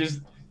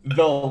 Just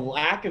the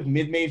lack of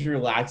mid-major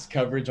lax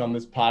coverage on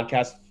this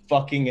podcast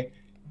fucking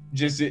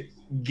just it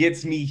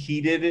gets me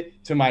heated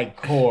to my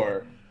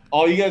core.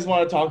 All you guys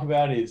want to talk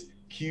about is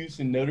Cuse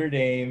and Notre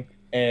Dame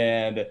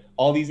and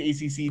all these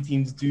ACC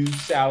teams, Duke,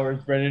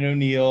 Sowers, Brendan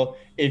O'Neill.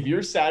 If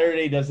your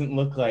Saturday doesn't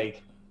look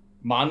like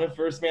Monmouth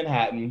versus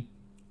Manhattan,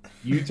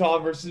 Utah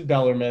versus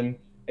Bellarmine,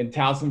 and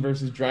Towson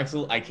versus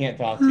Drexel, I can't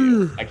talk to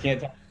you. I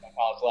can't talk to you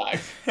about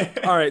college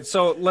lax. All right,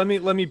 so let me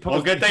pose.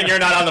 Well, good thing you're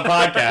not on the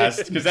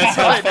podcast because that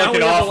sounds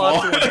fucking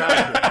awful.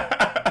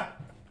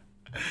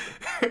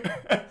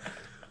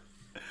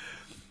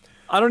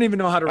 I don't even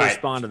know how to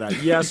respond to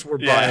that. Yes, we're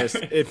biased.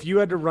 If you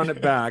had to run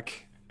it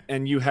back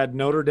and you had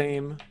Notre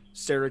Dame,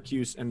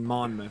 Syracuse, and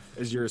Monmouth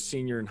as you're a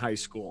senior in high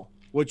school,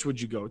 which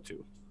would you go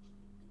to?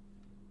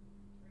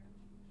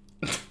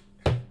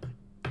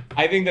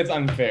 I think that's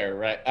unfair,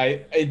 right?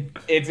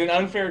 It's an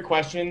unfair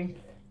question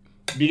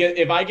because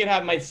if I could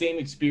have my same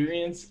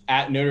experience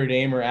at Notre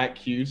Dame or at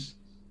Cuse,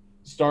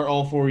 start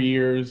all 4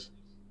 years,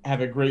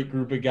 have a great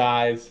group of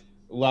guys,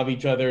 love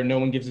each other, no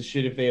one gives a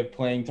shit if they have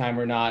playing time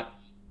or not,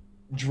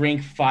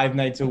 drink 5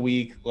 nights a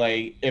week.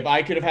 Like, if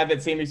I could have had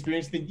that same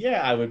experience, then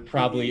yeah, I would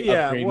probably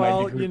upgrade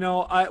my degree.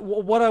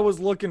 What I was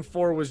looking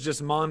for was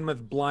just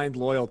Monmouth blind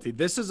loyalty.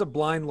 This is a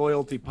blind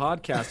loyalty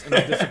podcast, and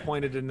I'm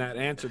disappointed in that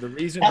answer. The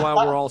reason why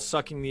we're all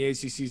sucking the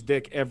ACC's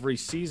dick every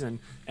season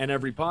and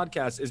every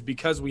podcast is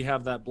because we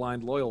have that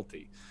blind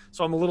loyalty.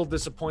 So I'm a little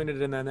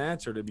disappointed in that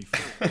answer, to be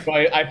frank. So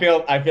I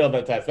failed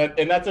that test,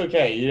 and that's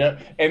okay,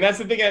 And that's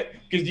the thing,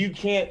 because you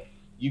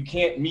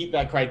can't meet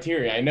that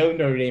criteria. I know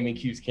Notre Dame and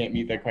Cuse can't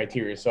meet that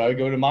criteria, so I would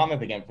go to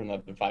Monmouth again for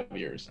another 5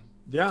 years.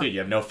 Yeah. Dude, you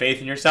have no faith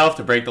in yourself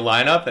to break the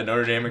lineup at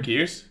Notre Dame or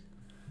Cuse?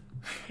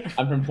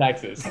 I'm from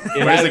Texas.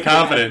 Where's the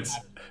confidence?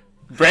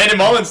 Brandon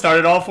Mullen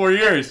started all 4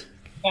 years.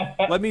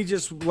 Let me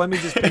just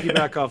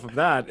piggyback off of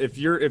that.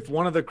 If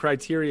one of the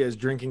criteria is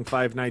drinking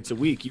 5 nights a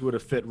week, you would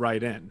have fit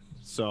right in.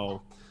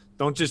 So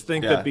don't just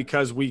think that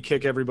because we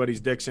kick everybody's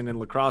dicks in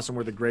lacrosse and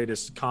we're the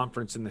greatest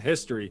conference in the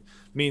history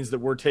means that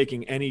we're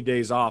taking any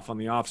days off on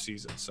the off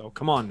season. So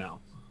come on now.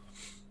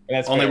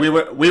 That's Only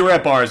fair. we were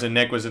at bars and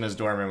Nick was in his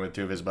dorm room with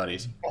 2 of his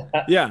buddies.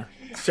 Yeah,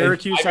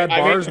 Syracuse had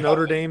bars.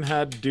 Notre Dame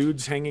had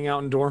dudes hanging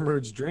out in dorm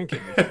rooms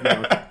drinking.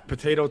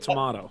 Potato,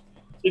 tomato.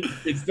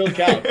 It still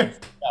counts.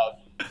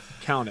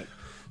 Count it.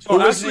 Who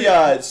was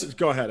the?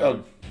 Go ahead.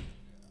 Evan.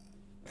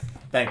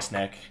 Thanks,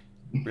 Nick.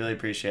 Really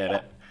appreciate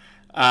it.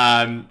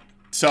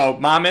 So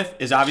Monmouth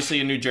is obviously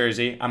in New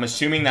Jersey. I'm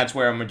assuming that's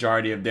where a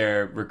majority of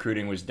their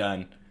recruiting was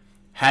done.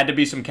 Had to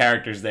be some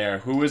characters there.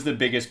 Who was the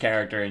biggest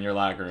character in your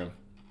locker room?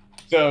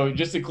 So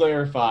just to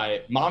clarify,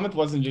 Monmouth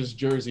wasn't just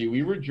Jersey.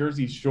 We were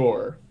Jersey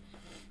Shore.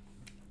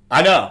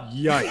 I know.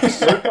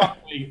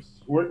 Yikes.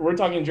 We're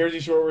talking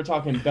Jersey Shore. We're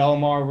talking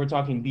Belmar. We're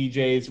talking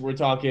BJ's. We're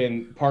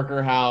talking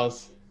Parker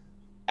House,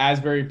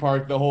 Asbury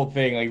Park, the whole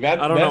thing. Like that.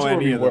 I don't that's know where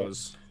any we of were.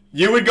 those.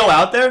 You would go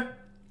out there?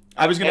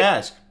 I was gonna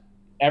ask.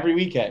 Every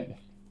weekend.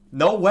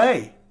 No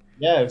way.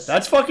 Yes.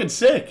 That's fucking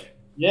sick.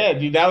 Yeah,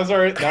 dude. That was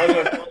our.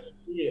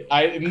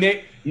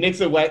 Nick's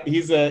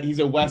he's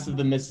a west of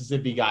the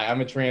Mississippi guy.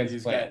 I'm a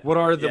transplant. What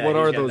are those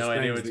no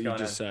idea things what's that you going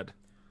just on. said?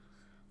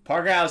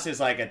 Parker House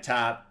is like a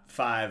top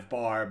 5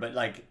 bar, but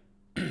like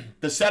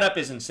the setup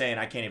is insane.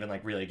 I can't even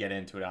like really get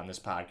into it on this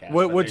podcast.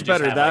 What's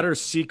better, that or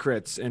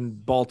Secrets in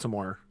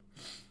Baltimore?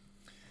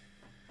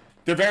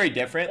 They're very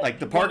different. Like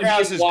the Parker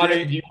House is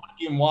great. Do you want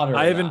to give him water?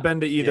 I haven't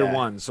been to either Yeah.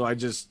 one, so I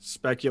just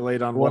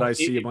speculate on what I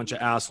see a bunch of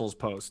assholes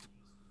post.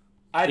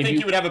 I think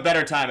you would have a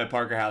better time at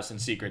Parker House than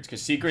Secrets,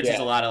 because Secrets is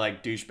a lot of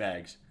like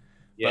douchebags.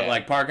 Yeah. But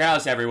like Parker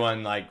House,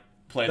 everyone like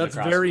played That's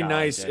lacrosse very in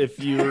college, nice yeah. if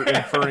you're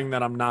inferring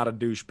that I'm not a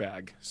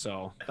douchebag.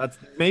 So that's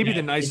maybe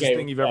the nicest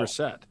thing you've ever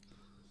said.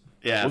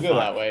 Yeah, We'll go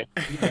that way.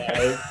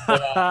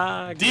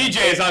 Yeah,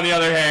 DJ's on the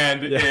other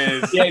hand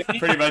is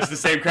pretty much the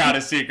same crowd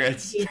as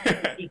Secrets.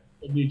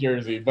 New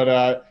Jersey,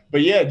 but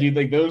yeah, dude,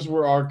 like those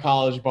were our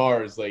college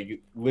bars.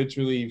 Like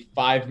literally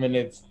 5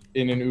 minutes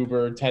in an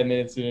Uber, 10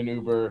 minutes in an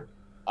Uber.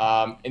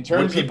 In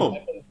terms Would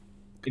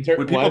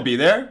people be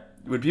there?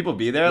 Would people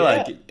be there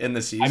like in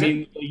the season? I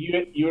mean,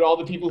 you had all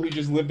the people who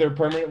just lived there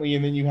permanently,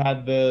 and then you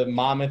had the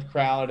Monmouth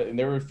crowd, and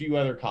there were a few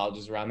other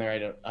colleges around there.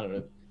 I don't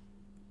know.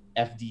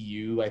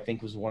 FDU, I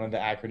think, was one of the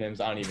acronyms.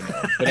 I don't even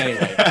know. But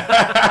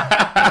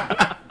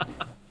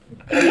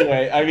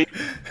anyway, I mean,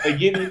 like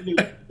getting into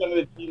some of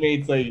the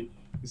teammates, like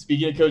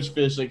speaking of Coach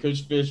Fish, like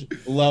Coach Fish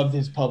loved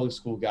his public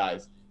school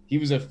guys. He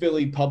was a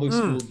Philly public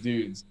school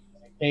dudes.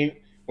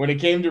 When it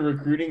came to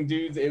recruiting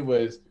dudes, it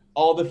was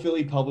all the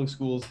Philly public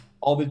schools,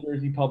 all the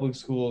Jersey public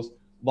schools,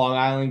 Long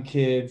Island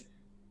kids.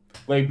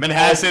 Like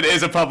Manhasset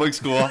is a public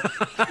school.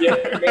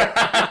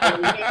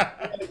 Yeah,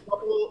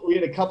 we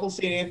had a couple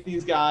St.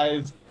 Anthony's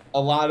guys, a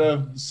lot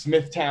of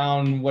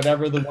Smithtown,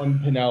 whatever the one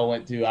Pinnell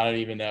went to, I don't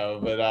even know,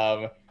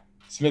 but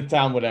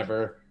Smithtown,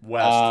 whatever.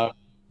 West.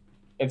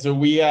 And so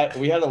we had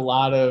a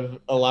lot of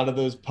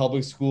those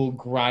public school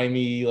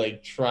grimy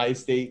like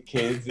tri-state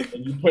kids,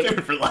 and you put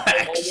Dude, relax.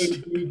 all those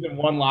dudes in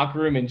one locker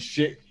room, and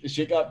shit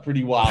got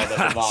pretty wild.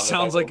 At the Monmouth.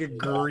 Sounds like a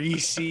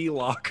greasy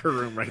locker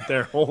room right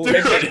there. Holy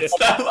Dude, shit. it's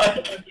not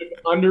like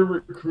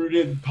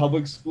under-recruited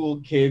public school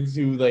kids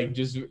who like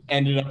just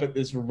ended up at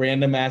this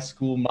random ass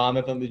school,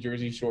 Monmouth on the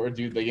Jersey Shore,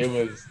 dude. Like it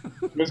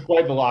was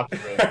quite the locker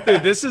room.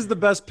 Dude, this is the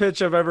best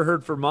pitch I've ever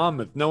heard for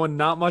Monmouth. Knowing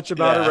not much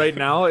about it right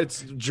now,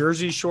 it's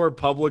Jersey Shore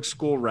public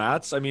school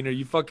rats. I mean, are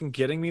you fucking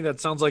kidding me? That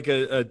sounds like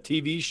a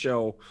TV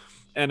show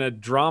and a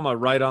drama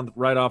right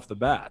off the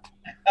bat.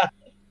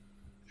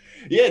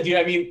 Yeah, dude.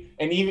 I mean,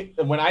 and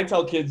even when I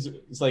tell kids,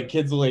 it's like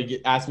kids will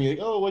like ask me like,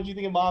 "Oh, what do you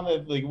think of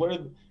Monmouth?" Like,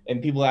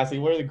 and people ask me,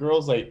 "What are the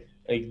girls like?"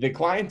 Like the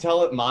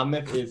clientele at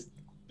Monmouth is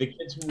the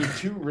kids who were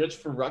too rich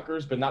for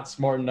Rutgers but not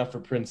smart enough for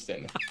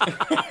Princeton. And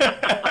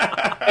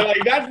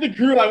like that's the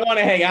crew I want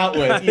to hang out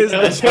with. That is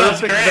the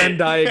perfect Venn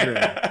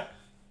diagram.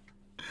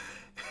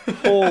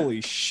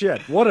 Holy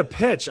shit! What a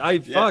pitch!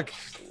 Fuck.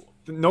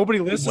 Nobody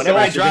listens. Whenever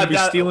I drive be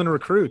down, stealing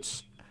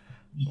recruits.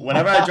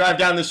 Whenever I drive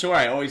down the shore,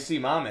 I always see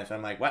Monmouth.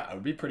 I'm like, wow, it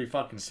would be pretty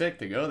fucking sick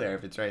to go there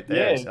if it's right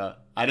there. Yeah. So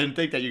I didn't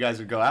think that you guys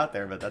would go out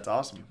there, but that's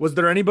awesome. Was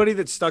there anybody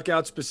that stuck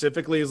out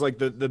specifically as like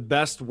the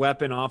best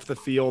weapon off the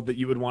field that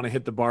you would want to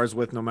hit the bars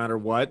with no matter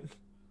what?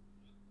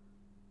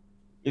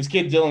 this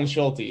kid Dylan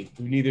Schulte,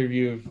 who neither of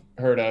you have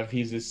heard of.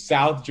 He's a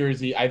South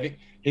Jersey. I think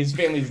his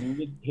family's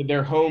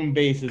their home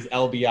base is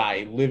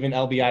LBI. Live in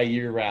LBI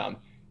year round.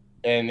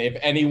 And if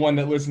anyone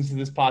that listens to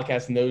this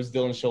podcast knows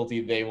Dylan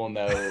Schulte, they will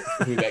know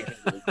who that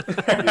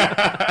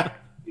kid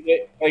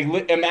is.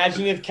 Like,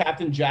 imagine if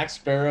Captain Jack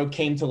Sparrow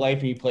came to life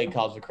and he played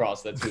college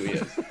lacrosse. That's who he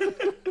is.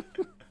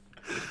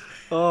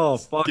 Oh,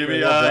 fuck! Give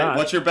me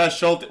what's your best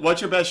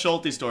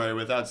Schulte story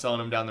without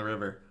selling him down the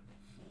river?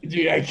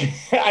 Dude,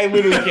 I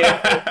literally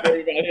can't tell a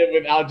story about him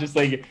without just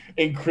like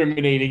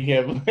incriminating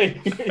him.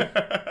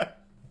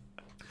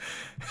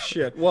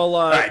 Shit. Well,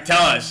 all right,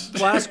 tell us.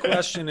 Last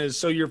question is: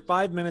 so you're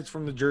 5 minutes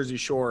from the Jersey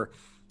Shore.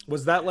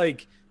 Was that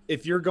like,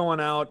 if you're going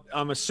out?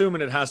 I'm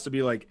assuming it has to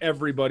be like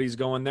everybody's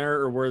going there,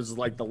 or was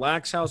like the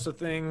Lax House a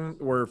thing?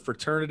 Were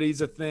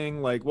fraternities a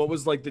thing? Like, what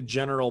was like the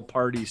general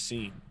party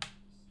scene?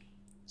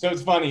 So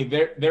it's funny.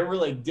 There were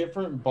like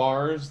different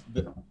bars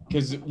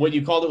because what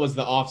you called it was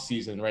the off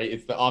season, right?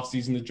 It's the off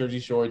season of Jersey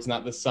Shore. It's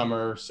not the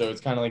summer, so it's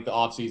kind of like the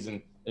off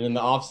season. And in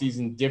the off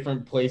season,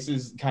 different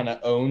places kind of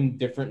own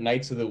different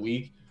nights of the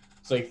week.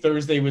 So like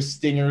Thursday was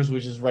Stingers,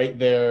 which is right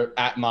there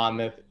at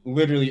Monmouth.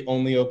 Literally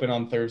only open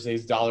on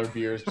Thursdays. Dollar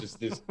beers, just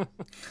this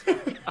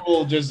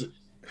cool, just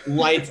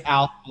lights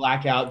out,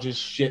 blackout,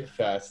 just shit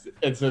fest.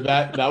 And so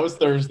that was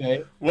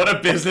Thursday. What a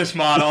business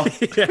model!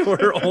 Yeah,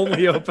 we're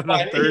only open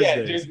on Thursdays.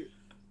 Yeah, just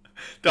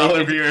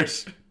dollar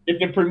beers.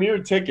 It's a premier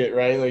ticket,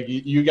 right? Like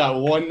you got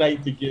one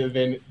night to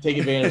take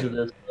advantage of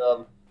this.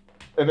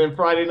 And then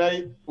Friday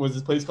night was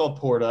this place called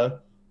Porta,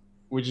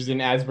 which is in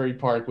Asbury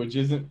Park, which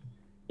isn't.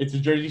 It's a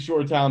Jersey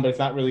Shore town, but it's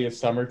not really a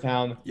summer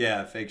town.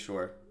 Yeah, fake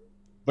shore.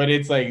 But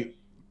it's like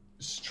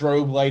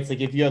strobe lights.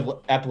 Like if you have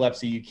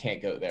epilepsy, you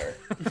can't go there.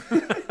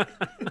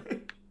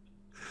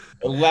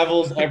 It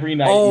levels every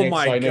night. Oh Nick,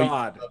 my so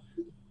God!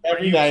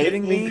 Every Are you night.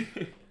 kidding me?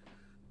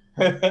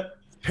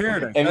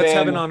 Paradise. And That's then,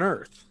 heaven on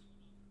earth.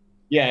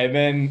 Yeah,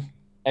 and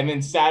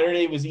then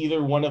Saturday was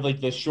either one of like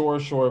the shore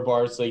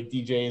bars, like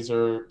DJs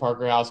or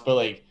Parker House, but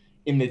like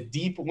in the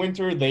deep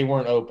winter they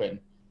weren't open.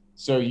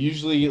 So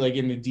usually like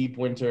in the deep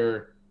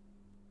winter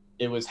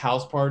it was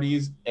house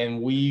parties,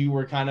 and we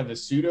were kind of a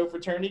pseudo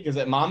fraternity because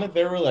at Monmouth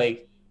there were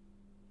like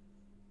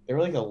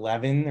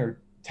 11 or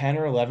 10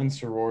 or 11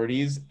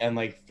 sororities and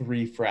like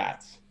 3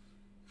 frats.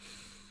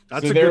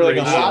 That's so a there good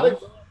were like ratio.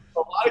 a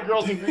lot of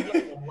girls in Greek,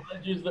 a lot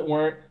of dudes that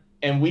weren't,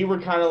 and we were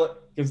kind of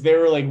because there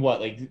were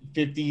like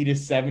 50 to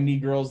 70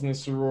 girls in the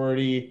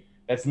sorority.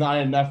 That's not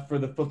enough for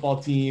the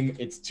football team.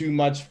 It's too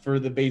much for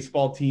the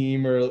baseball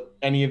team or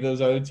any of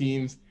those other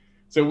teams.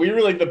 So we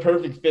were like the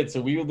perfect fit. So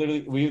we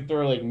would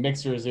throw like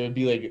mixers. It would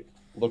be like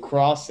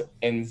lacrosse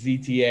and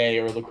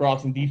ZTA or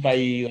lacrosse and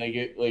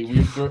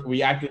DPE.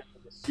 We acted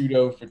like a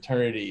pseudo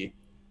fraternity.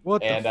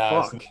 What the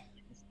fuck?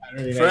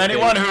 For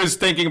anyone who's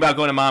thinking about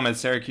going to Monmouth,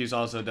 Syracuse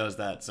also does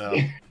that. So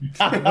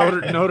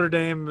Notre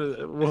Dame,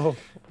 we'll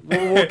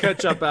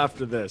catch up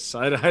after this.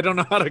 I don't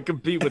know how to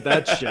compete with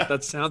that shit.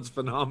 That sounds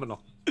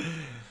phenomenal.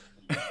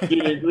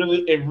 Dude,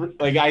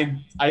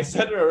 I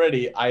said it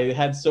already. I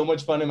had so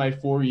much fun in my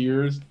 4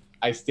 years.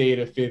 I stayed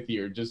a 5th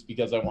year just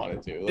because I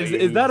wanted to.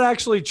 Is that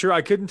actually true?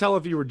 I couldn't tell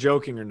if you were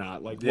joking or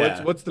not. Like,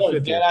 yeah. what's the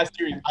 5th year?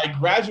 Serious. I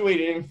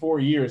graduated in 4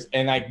 years,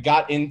 and I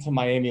got into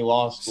Miami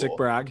Law School. Sick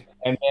brag.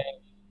 And then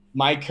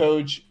my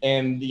coach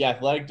and the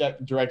athletic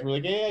director were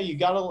like, yeah, you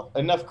got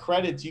enough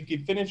credits. You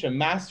could finish a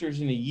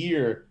master's in a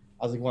year.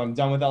 I was like, well, I'm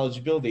done with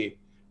eligibility.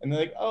 And they're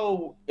like,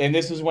 oh. And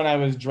this was when I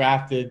was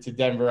drafted to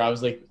Denver. I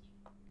was like,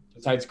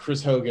 besides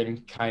Chris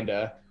Hogan, kind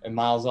of, and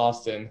Miles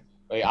Austin,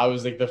 like I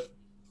was like the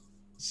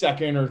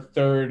second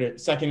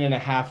and a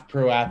half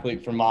pro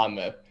athlete for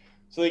Monmouth.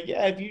 So like,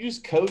 yeah, if you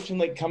just coach and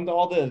like come to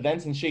all the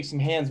events and shake some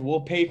hands,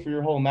 we'll pay for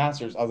your whole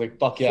master's. I was like,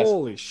 fuck yes.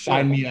 Holy shit.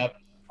 Sign me up.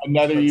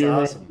 Another That's year.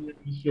 awesome.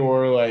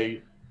 Sure.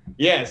 Like,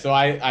 yeah. So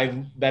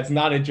I that's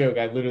not a joke.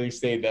 I literally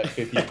stayed that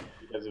 50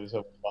 because it was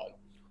so fun.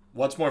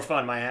 What's more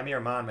fun, Miami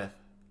or Monmouth?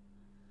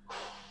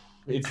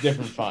 It's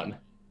different fun.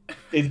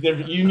 It's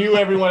different. You knew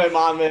everyone at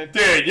Monmouth.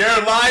 Dude,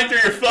 you're lying through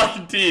your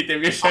fucking teeth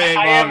if you're saying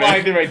I am Monmouth.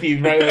 lying through my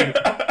teeth, right? Like,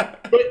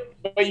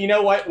 but you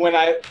know what? When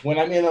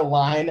I'm in a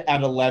line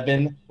at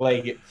 11,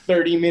 like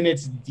 30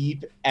 minutes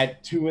deep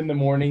at 2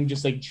 a.m,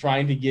 just like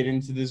trying to get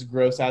into this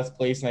gross ass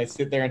place, and I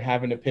sit there and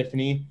have an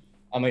epiphany,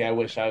 I'm like, I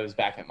wish I was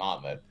back at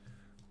Monmouth.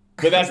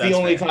 But that's the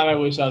only time I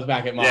wish I was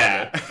back at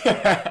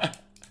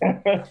Monmouth.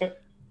 Yeah.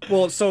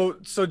 Well, so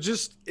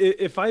just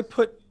if I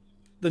put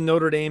the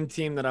Notre Dame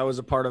team that I was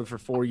a part of for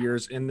 4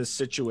 years in this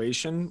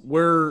situation,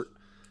 we're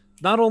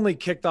not only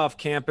kicked off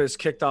campus,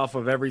 kicked off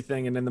of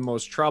everything and in the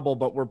most trouble,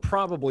 but we're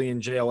probably in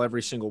jail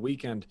every single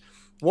weekend.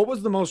 What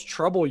was the most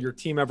trouble your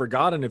team ever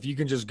got in if you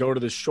can just go to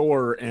the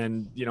shore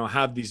and, you know,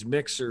 have these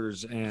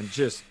mixers and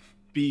just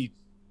be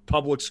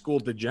public school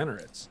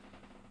degenerates?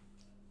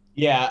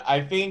 Yeah, I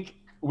think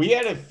we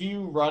had a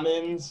few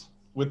run-ins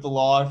with the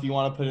law, if you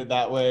want to put it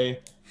that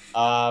way.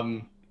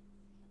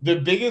 The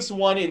biggest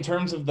one in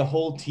terms of the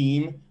whole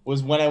team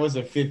was when I was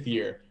a 5th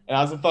year. And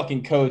I was a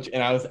fucking coach,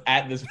 and I was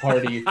at this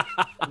party.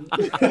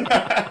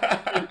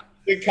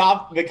 The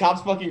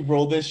cops fucking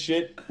rolled this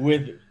shit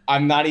with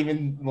I'm not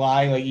even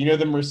lying. Like, you know,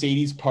 the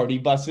Mercedes party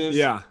buses?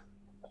 Yeah.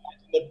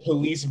 The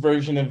police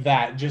version of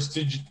that, just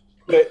to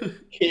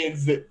put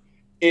kids in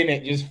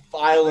it, just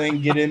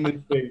filing, get in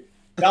the thing.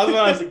 That was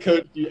when I was a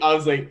coach. I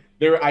was like,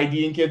 they were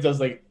IDing kids. I was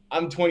like,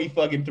 I'm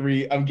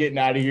 23. I'm getting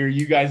out of here.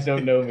 You guys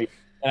don't know me.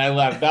 And I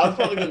left. That was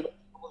probably the most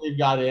trouble we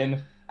got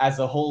in as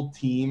a whole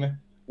team.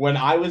 When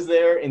I was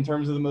there, in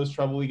terms of the most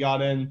trouble we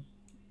got in,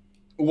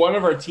 one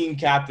of our team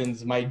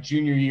captains, my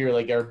junior year,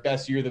 like our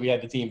best year that we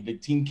had the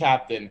team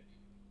captain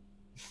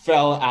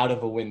fell out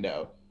of a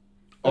window,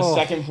 a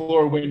second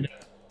floor window.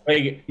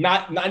 Like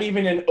not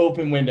even an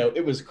open window.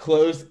 It was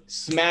closed,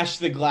 smashed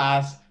the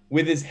glass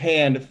with his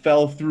hand,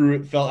 fell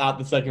out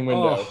the second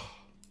window.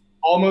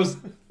 Almost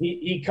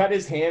he cut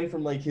his hand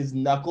from like his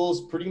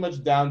knuckles pretty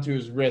much down to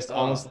his wrist,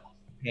 almost lost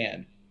his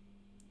hand.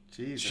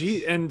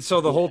 Jesus. And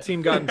so the whole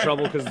team got in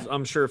trouble because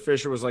I'm sure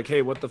Fisher was like,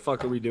 "Hey, what the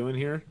fuck are we doing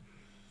here?"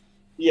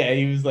 Yeah,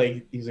 he was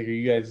like, "Are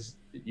you guys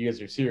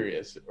are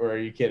serious, or are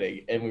you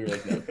kidding?" And we were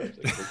like, "No,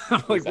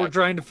 coach." Like we're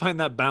trying to find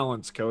that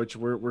balance, coach.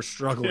 We're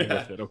struggling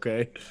with it.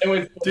 Okay.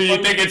 Do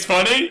you think it's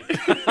funny?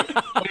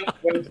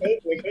 when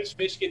Coach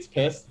Fish gets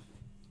pissed,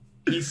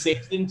 he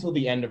saves it until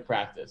the end of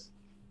practice.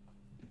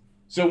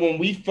 So when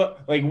we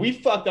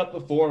fucked up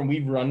before and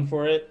we've run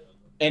for it,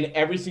 and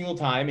every single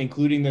time,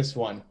 including this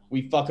one,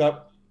 we fuck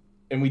up.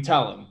 And we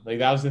tell him, like,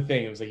 that was the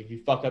thing. It was like, if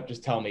you fuck up,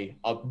 just tell me.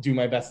 I'll do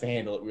my best to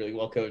handle it really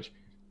well, coach.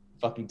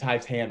 Fucking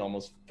Ty's hand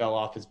almost fell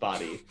off his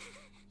body.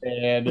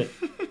 And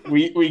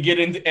we get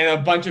into, and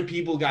a bunch of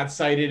people got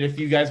cited. If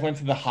you guys went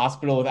to the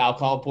hospital with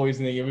alcohol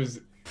poisoning, it was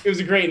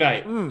a great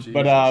night.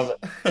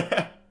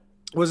 But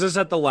was this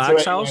at the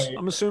Lax house,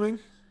 I'm assuming?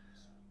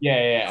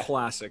 Yeah.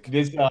 Classic.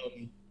 This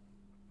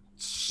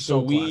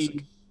so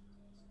classic.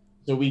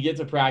 So we get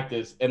to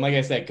practice, and like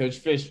I said, Coach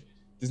Fish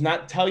does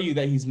not tell you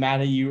that he's mad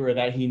at you or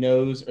that he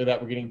knows or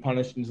that we're getting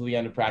punished until the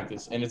end of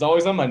practice. And it's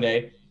always on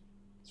Monday.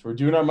 So we're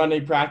doing our Monday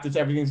practice.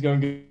 Everything's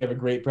going good. We have a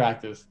great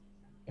practice.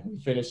 And we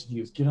finish. And he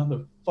goes, "Get on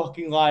the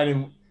fucking line."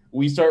 And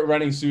we start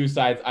running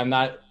suicides. I'm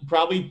not –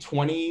 probably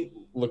 20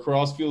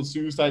 lacrosse field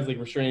suicides, like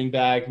restraining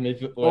bag,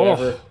 midfield,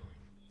 whatever.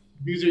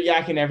 Dudes are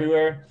yakking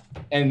everywhere.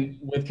 And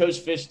with Coach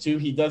Fish, too,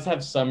 he does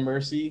have some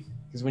mercy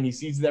because when he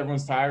sees that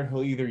everyone's tired,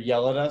 he'll either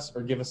yell at us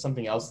or give us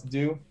something else to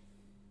do.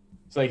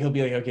 So, like, he'll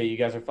be like, "Okay, you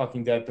guys are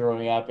fucking dead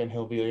throwing up." And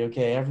he'll be like,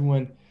 "Okay,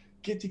 everyone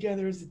get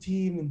together as a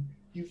team and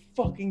you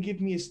fucking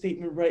give me a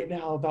statement right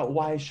now about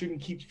why I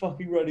shouldn't keep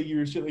fucking running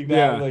or shit like that."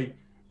 Yeah, like,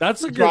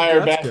 that's a good, try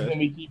our that's best good. and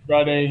we keep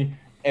running.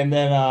 And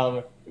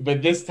then,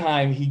 but this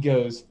time he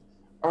goes,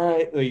 "All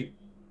right," like,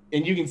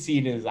 and you can see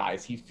it in his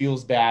eyes. He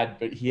feels bad,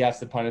 but he has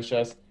to punish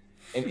us.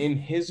 And in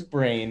his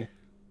brain,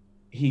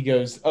 he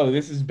goes, "Oh,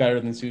 this is better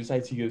than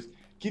suicides." He goes,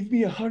 "Give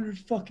me 100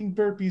 fucking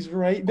burpees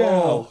right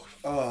now."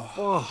 Oh,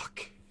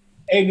 fuck.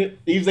 And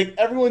he was like,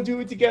 "Everyone do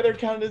it together,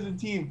 count as a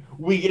team."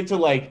 We get to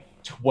like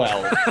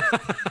 12.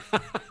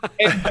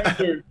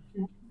 And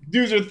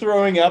dudes are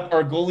throwing up.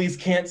 Our goalies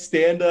can't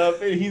stand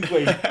up. And he's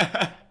like,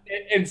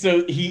 and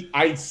so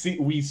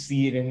we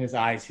see it in his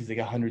eyes. He's like,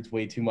 100's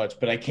way too much,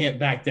 but I can't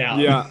back down.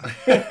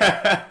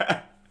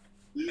 Yeah.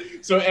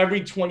 So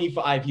every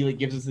 25, he like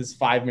gives us this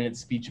 5-minute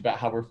speech about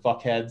how we're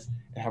fuckheads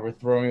and how we're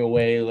throwing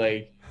away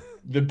like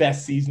the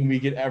best season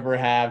we could ever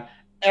have.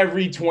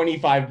 Every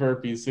 25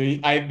 burpees.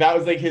 So that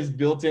was like his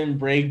built-in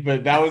break,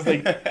 but that was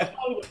like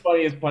probably the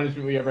funniest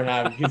punishment we ever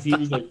had because he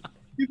was like,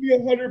 "Give me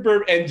 100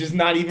 burpees," and just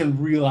not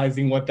even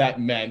realizing what that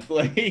meant.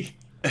 Like,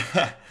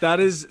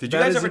 that is. Did you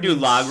guys ever do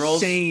log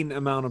rolls? Insane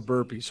amount of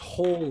burpees.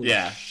 Holy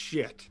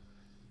shit.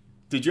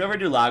 Did you ever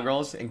do log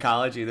rolls in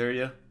college, either of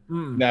you?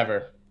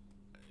 Never.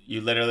 You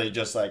literally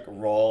just like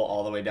roll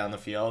all the way down the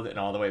field and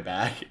all the way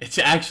back. It's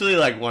actually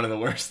like one of the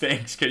worst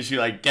things because you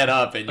like get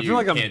up and I feel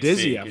like I'm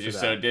dizzy because you're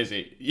so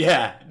dizzy.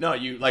 Yeah, no,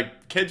 you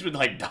like kids would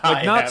like die.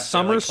 Like not after,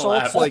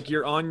 somersaults, like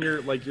you're on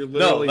your like you're No,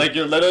 literally like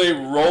you're literally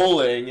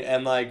rolling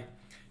and like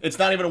it's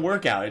not even a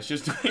workout. It's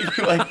just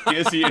you're like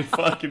dizzy and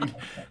fucking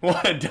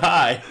want to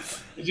die.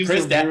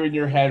 Just ruin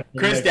your head.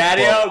 Chris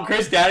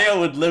Daddio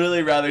would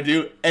literally rather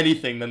do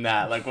anything than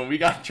that. Like when we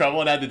got in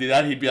trouble and had to do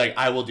that, he'd be like,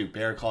 "I will do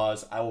bear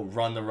claws. I will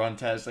run the run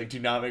test. Like, do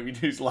not make me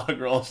do these log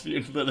rolls."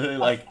 You'd literally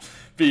like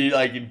be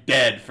like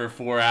dead for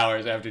 4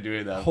 hours after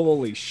doing them.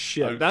 Holy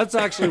shit! That's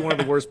actually one of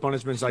the worst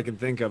punishments I can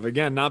think of.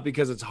 Again, not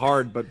because it's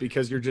hard, but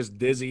because you're just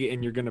dizzy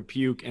and you're gonna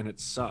puke and it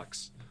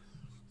sucks.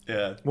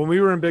 Yeah. When we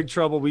were in big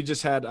trouble, we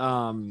just had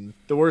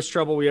the worst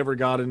trouble we ever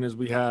got in is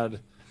we had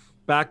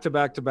back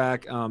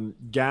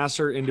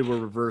gasser into a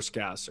reverse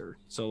gasser.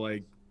 So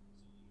like,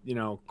 you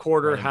know,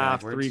 quarter, running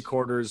half, backwards.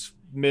 3/4,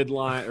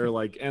 midline, or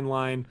like end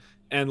line,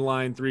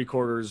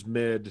 3/4,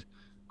 mid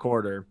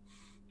quarter.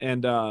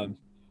 And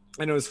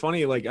it was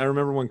funny. Like I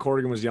remember when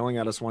Corrigan was yelling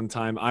at us one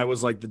time, I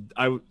was like,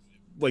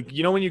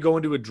 you know, when you go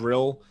into a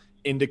drill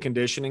into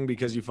conditioning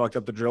because you fucked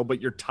up the drill,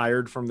 but you're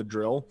tired from the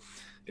drill.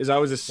 Is I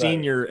was a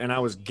senior and I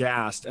was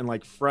gassed and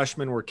like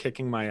freshmen were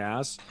kicking my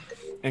ass.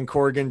 And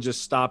Corrigan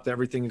just stopped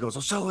everything and goes,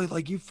 "Oh, Sully,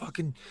 like you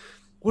fucking,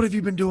 what have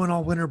you been doing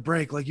all winter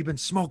break? Like you've been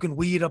smoking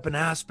weed up in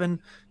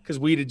Aspen," because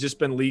weed had just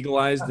been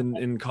legalized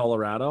in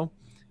Colorado.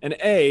 And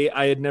A,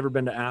 I had never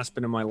been to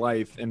Aspen in my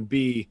life, and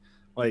B,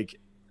 like,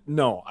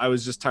 no, I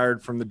was just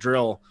tired from the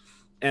drill.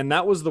 And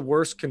that was the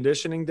worst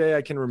conditioning day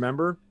I can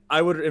remember.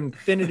 I would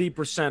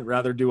infinity%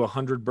 rather do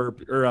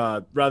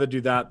 100 rather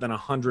do that than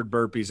 100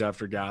 burpees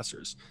after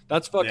gassers.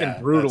 That's fucking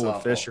brutal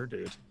of Fisher,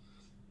 dude.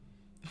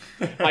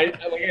 Like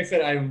I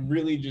said, I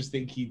really just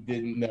think he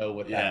didn't know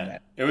what that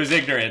meant. It was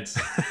ignorance.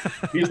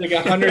 He was like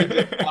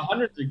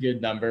 100's a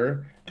good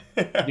number.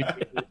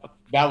 That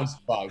was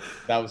fun.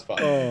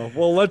 Oh,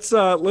 well,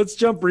 let's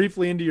jump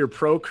briefly into your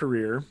pro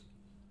career.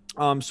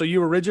 So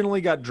you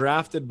originally got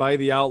drafted by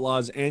the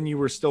Outlaws, and you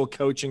were still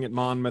coaching at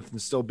Monmouth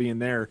and still being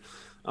there.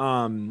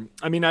 I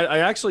mean, I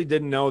actually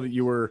didn't know that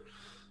you were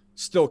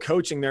still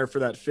coaching there for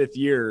that 5th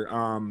year.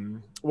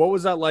 What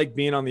was that like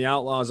being on the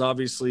Outlaws?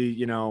 Obviously,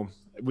 you know,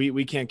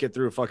 we can't get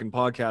through a fucking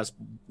podcast,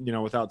 you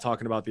know, without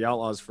talking about the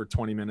Outlaws for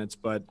 20 minutes,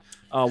 but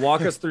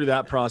walk us through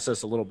that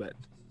process a little bit.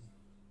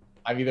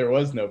 I mean, there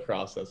was no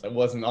process. I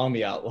wasn't on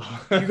the Outlaws.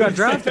 You got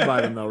drafted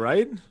by them though,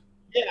 right?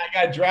 Yeah,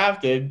 I got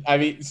drafted. I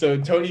mean, so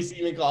Tony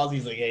Seaman calls.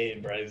 He's like, "Hey,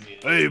 Bryce.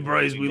 Hey,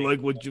 Bryce, we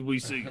like what we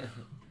see.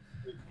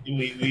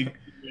 We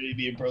ready to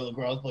be a pro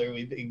lacrosse player.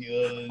 We think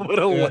what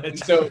a legend."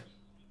 So,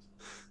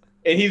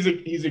 and he's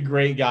a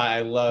great guy.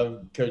 I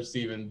love Coach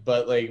Seaman,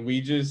 but like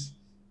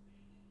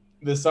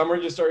the summer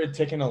just started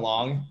ticking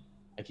along.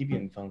 I keep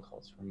getting phone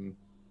calls from.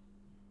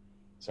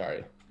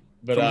 Sorry,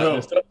 but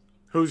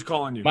who's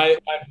calling you? My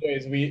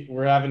boys,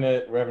 we're having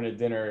a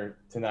dinner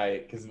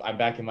tonight because I'm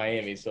back in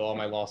Miami. So all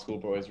my law school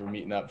boys were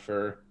meeting up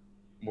for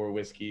more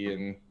whiskey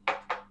and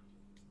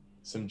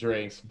some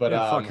drinks. But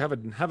fuck,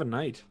 have a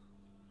night.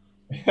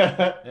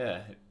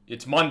 Yeah,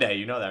 it's Monday.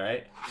 You know that,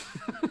 right?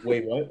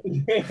 Wait, what?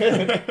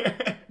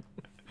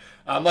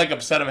 I'm like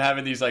upset. I'm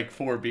having these like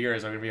 4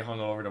 beers. I'm gonna be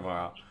hungover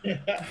tomorrow.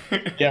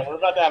 Yeah, we're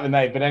about to have a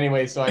night. But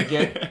anyway, so I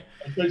get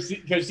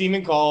Coach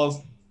Seaman calls,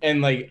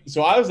 and like,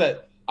 so I was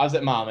at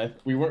Monmouth.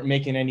 We weren't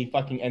making any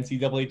fucking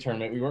NCAA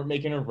tournament. We weren't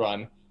making a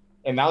run.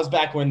 And that was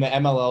back when the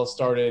MLL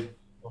started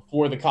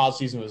before the college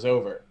season was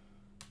over.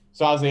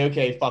 So I was like,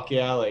 okay, fuck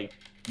yeah. Like,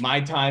 my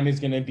time is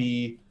going to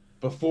be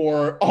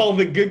before all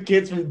the good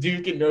kids from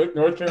Duke and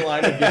North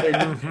Carolina get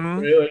their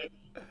really.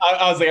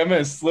 I was like, I'm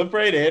going to slip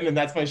right in, and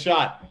that's my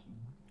shot.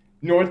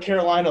 North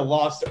Carolina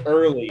lost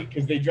early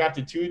because they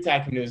drafted 2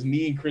 attackmen. It was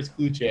me and Chris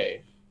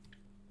Cloutier.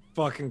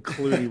 Fucking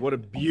Cloutier. What a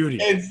beauty.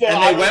 And so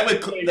they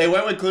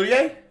went with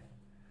Cloutier?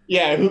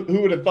 Yeah,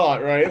 who would have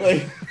thought, right?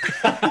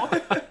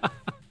 Like,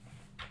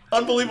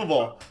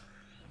 unbelievable.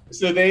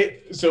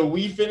 So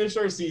we finished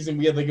our season.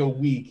 We had like a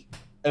week,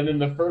 and then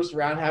the first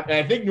round happened.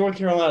 And I think North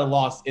Carolina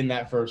lost in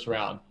that first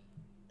round.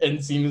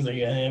 And Seaman's like,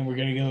 we're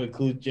gonna go with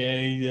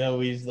Cloutier. You know,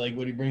 he's like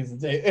what he brings to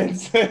the table. And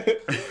so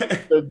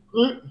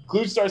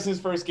Cloutier starts his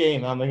first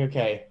game. I'm like,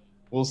 okay,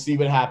 we'll see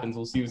what happens.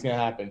 We'll see what's gonna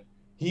happen.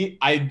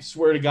 I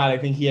swear to God, I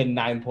think he had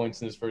 9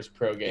 points in his first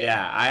pro game.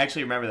 Yeah, I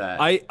actually remember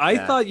that. I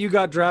thought you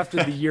got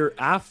drafted the year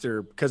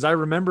after because I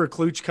remember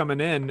Klooch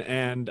coming in,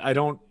 and I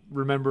don't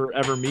remember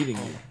ever meeting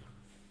you.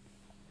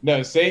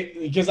 No,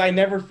 because I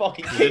never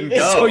fucking didn't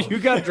go. So you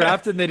got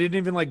drafted, and they didn't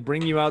even like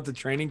bring you out to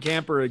training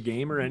camp or a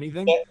game or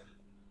anything.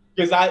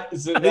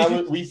 Because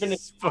we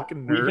finished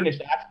fucking nerd. We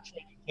finished after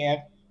training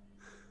camp.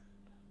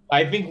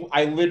 I think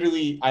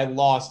I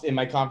lost in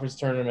my conference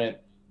tournament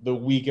the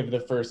week of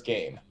the first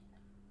game.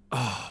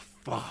 Oh,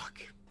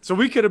 fuck. So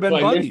we could have been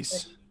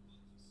buddies.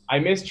 I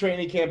missed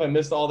training camp. I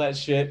missed all that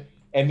shit.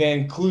 And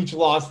then Klooch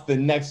lost the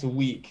next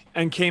week.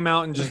 And came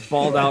out and just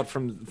balled out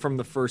from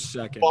the first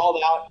second.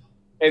 Balled out.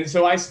 And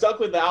so I stuck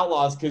with the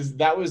Outlaws because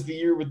that was the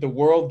year with the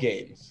World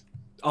Games.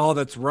 Oh,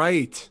 that's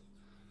right.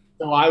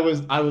 So I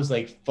was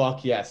like,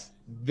 fuck yes.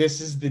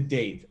 This is the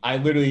date. I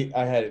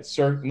had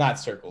it not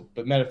circled,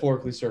 but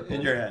metaphorically circled.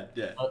 In your head,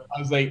 yeah. I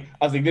was like,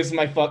 this is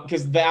my fuck,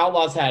 because the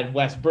Outlaws had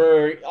Wes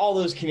Berg, all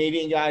those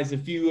Canadian guys, a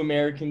few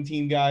American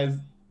team guys.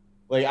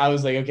 Like, I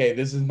was like, okay,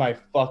 this is my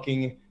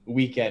fucking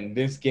weekend,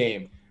 this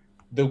game.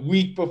 The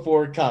week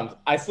before it comes,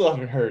 I still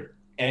haven't heard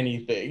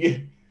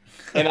anything.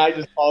 And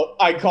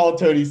I called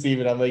Tony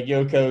Seaman. I'm like,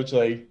 yo, coach,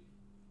 like,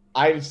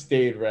 I've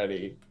stayed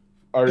ready.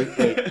 Or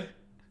like,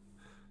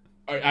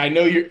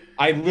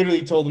 I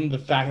literally told him the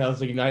fact. I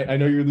was like, I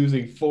know you're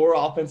losing 4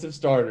 offensive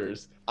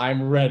starters.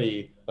 I'm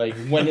ready. Like,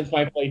 when is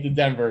my flight to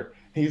Denver?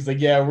 He's like,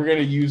 yeah, we're going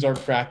to use our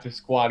practice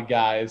squad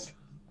guys.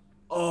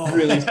 Oh,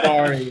 really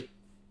sorry.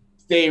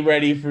 Stay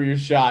ready for your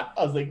shot.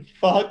 I was like,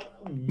 fuck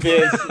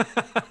this.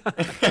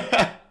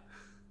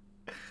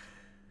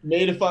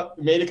 Made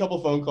a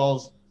couple phone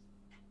calls.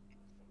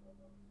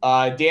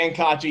 Dan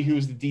Kachi, who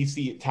was the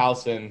DC at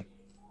Towson,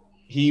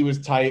 he was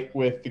tight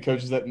with the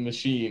coaches at the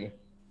Machine.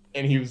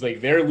 And he was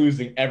like, they're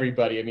losing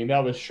everybody. I mean,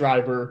 that was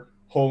Schreiber,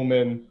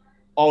 Holman,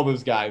 all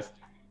those guys.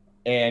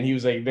 And he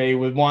was like, they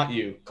would want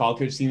you. Call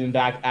Coach Seaman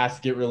back,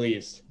 ask to get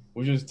released,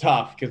 which was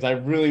tough because I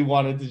really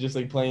wanted to just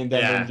like play in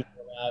Denver and do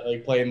that,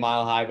 like play in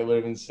Mile High. That would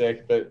have been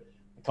sick. But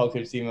I called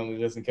Coach Seaman, like,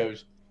 listen,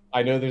 Coach,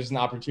 I know there's an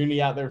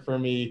opportunity out there for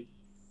me.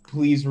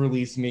 Please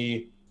release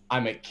me.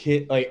 I'm a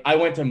kid. Like, I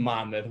went to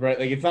Monmouth, right?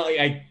 Like, it's not like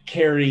I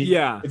carry.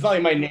 Yeah. It's not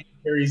like my name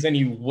carries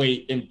any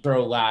weight in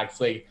pro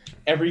lax. Like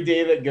every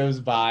day that goes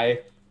by,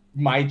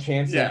 my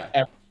chance of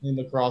ever playing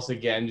lacrosse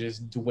again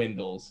just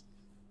dwindles.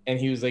 And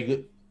he was like,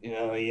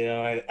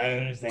 I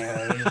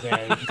understand.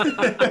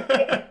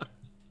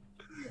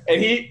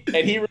 and he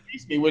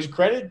released me, which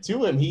credit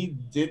to him, he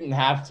didn't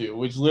have to.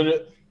 Which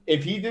literally,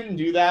 if he didn't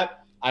do that,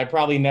 I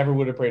probably never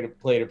would have played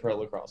a pro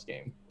lacrosse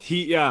game.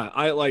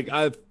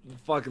 I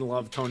fucking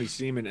love Tony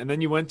Seaman. And then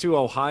you went to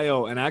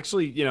Ohio, and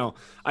actually,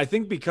 I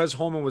think because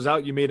Holman was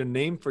out, you made a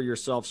name for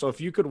yourself. So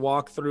if you could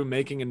walk through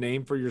making a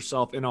name for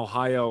yourself in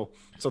Ohio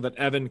so that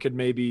Evan could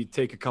maybe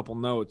take a couple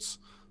notes,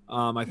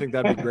 I think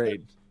that'd be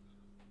great.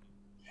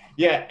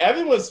 Yeah,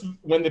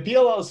 when the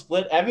PLL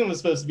split, Evan was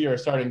supposed to be our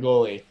starting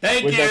goalie.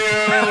 Thank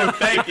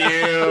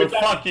you.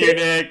 Fuck you,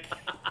 Nick.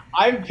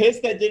 I'm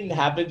pissed that didn't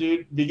happen,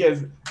 dude,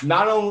 because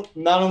not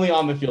only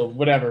on the field,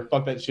 whatever,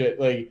 fuck that shit.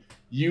 Like,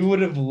 you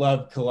would have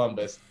loved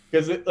Columbus.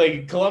 Because,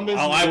 Columbus...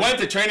 Oh, I went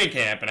to training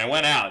camp, and I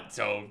went out,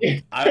 so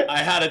I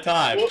had a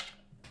time.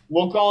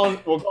 We'll call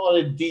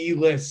it a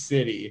D-list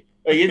city.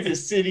 Like, it's a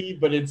city,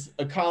 but it's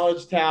a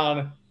college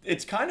town.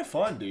 It's kind of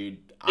fun, dude.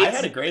 I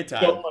had a great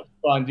time. So much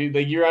fun, dude.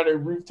 Like, you're at a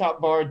rooftop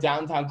bar,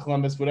 downtown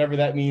Columbus, whatever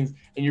that means,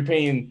 and you're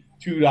paying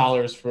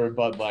 $2 for a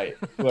Bud Light.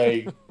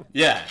 Like...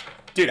 Yeah.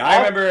 Dude, I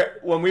remember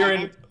when we were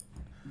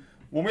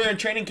in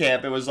training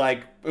camp, it was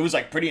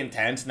pretty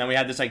intense, and then we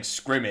had this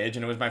scrimmage,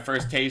 and it was my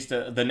first taste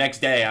the next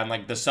day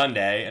on the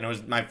Sunday, and it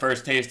was my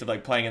first taste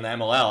of playing in the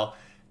MLL,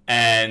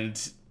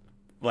 and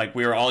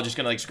we were all just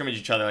gonna scrimmage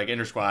each other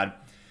inter squad,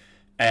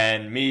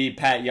 and me,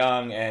 Pat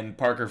Young, and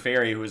Parker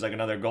Ferry, who was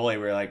another goalie,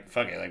 we were like,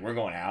 fuck it, we're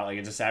going out,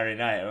 it's a Saturday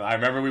night. I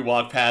remember we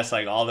walked past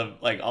all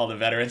the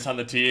veterans on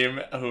the team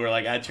who were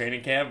at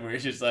training camp. We were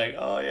just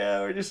oh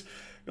yeah, we're just.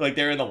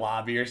 They were in the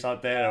lobby or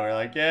something, and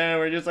we're yeah,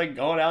 we're just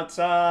going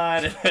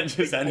outside, and then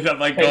just ended up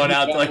going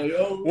out to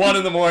 1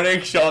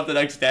 a.m, show up the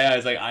next day. I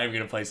was I'm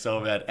gonna play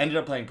so bad. Ended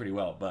up playing pretty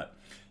well, but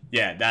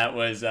yeah, that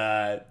was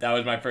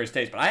my first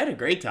taste. But I had a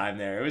great time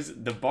there. It was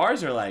the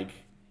bars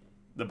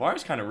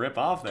kind of rip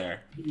off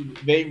there.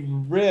 They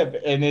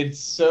rip, and it's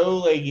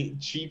so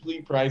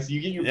cheaply priced. You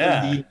get your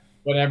per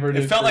whatever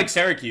it felt like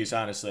Syracuse,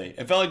 honestly.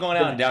 It felt like going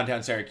out in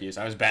downtown Syracuse.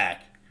 I was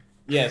back.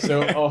 Yeah,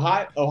 so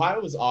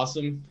Ohio was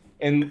awesome.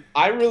 And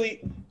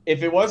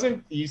if it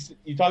wasn't, you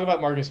talk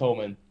about Marcus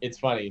Holman, it's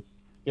funny.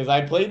 Because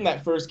I played in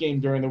that first game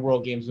during the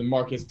World Games when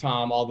Marcus,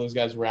 Tom, all those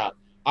guys were out.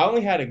 I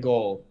only had a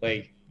goal.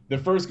 The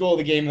first goal of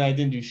the game, and I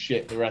didn't do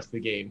shit the rest of the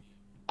game.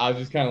 I was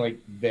just kind of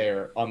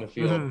there on the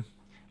field. Mm-hmm.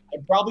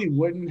 I probably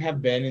wouldn't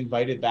have been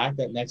invited back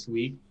that next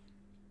week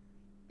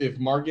if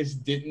Marcus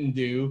didn't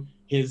do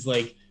his,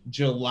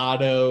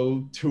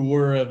 gelato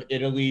tour of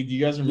Italy. Do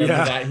you guys remember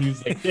that? He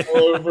was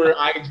all over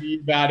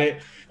IG about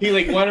it. He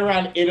went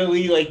around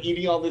Italy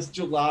eating all this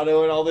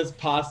gelato and all this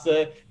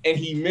pasta, and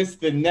he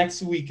missed the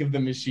next week of the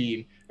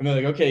machine. And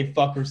they're okay,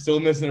 fuck, we're still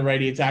missing a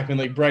righty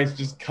attackman. Bryce,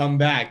 just come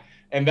back.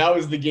 And that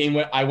was the game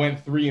when I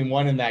went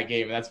 3-1 in that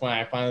game. And that's when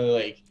I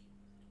finally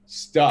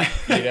stuck.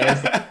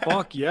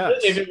 Fuck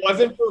yes. If it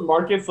wasn't for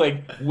Marcus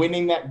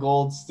winning that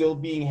gold, still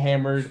being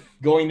hammered,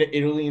 going to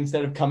Italy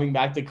instead of coming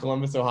back to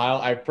Columbus,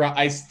 Ohio,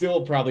 I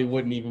still probably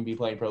wouldn't even be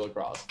playing pro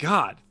lacrosse.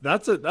 God,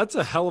 that's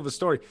a hell of a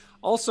story.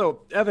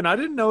 Also, Evan, I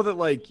didn't know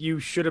that you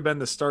should have been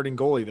the starting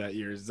goalie that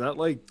year. Is that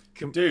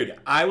Dude,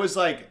 I was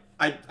I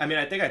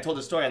think I told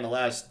the story on the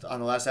last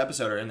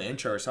episode or in the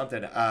intro or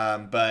something.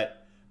 But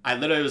I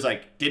literally was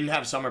didn't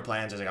have summer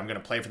plans. I was I'm going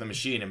to play for the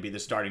machine and be the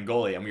starting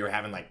goalie. And we were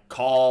having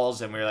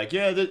calls, and we were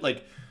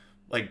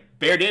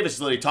Bear Davis is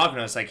literally talking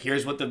to us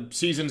here's what the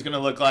season's going to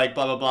look like,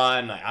 blah, blah, blah.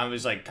 And I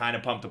was kind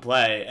of pumped to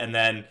play. And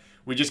then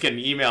we just get an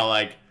email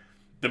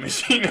the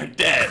machine are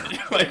dead.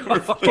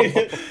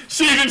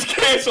 Season's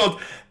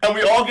canceled. And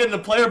we all get in the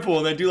player pool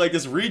and they do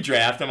this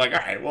redraft. I'm all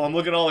right, well, I'm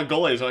looking at all the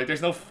goalies. I'm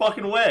there's no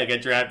fucking way I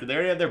get drafted. They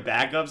already have their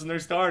backups and their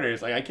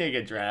starters. I can't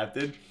get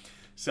drafted.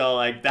 So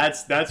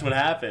that's what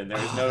happened. There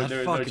was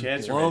no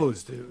chance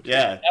blows, for me. Dude.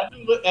 Yeah.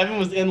 Evan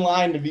was in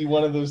line to be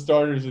one of those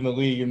starters in the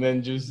league, and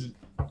then just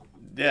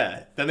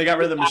Then they got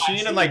rid of the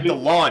machine and the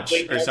launch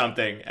or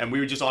something, and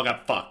we just all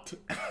got fucked.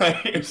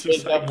 It was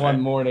just up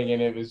one morning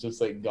and it was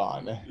just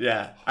gone.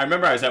 Yeah, I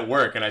remember I was at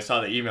work and I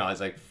saw the email. I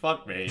was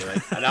fuck me.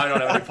 Now I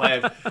don't have any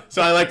plans.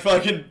 So I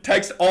fucking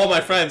text all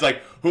my friends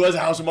who has a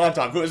house in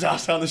Montauk? Who has a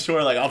house on the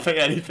shore? I'll pay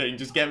anything.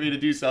 Just get me to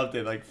do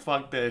something.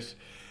 Fuck this.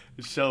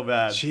 It's so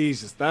bad.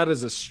 Jesus, that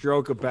is a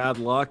stroke of bad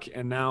luck,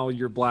 and now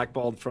you're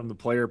blackballed from the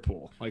player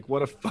pool.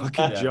 What a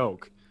fucking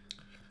joke.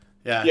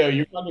 Yeah. Yo,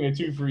 you're talking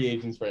to 2 free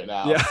agents right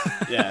now.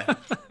 Yeah.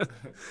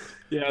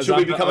 Yeah. Should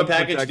we become a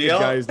package deal?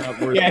 Guy's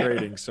not worth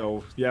trading.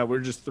 So yeah, we're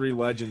just 3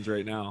 legends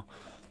right now.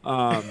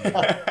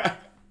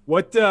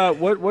 What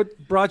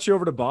brought you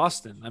over to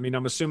Boston?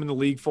 I'm assuming the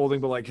league folding,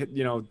 but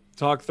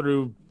talk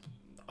through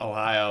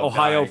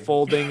Ohio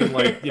folding,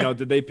 and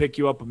did they pick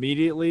you up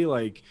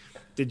immediately?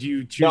 Did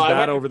you choose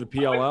that over the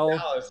PLL?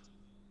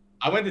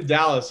 I went to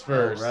Dallas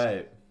first. Oh,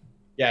 right.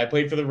 Yeah, I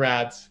played for the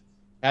Rats.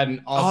 Had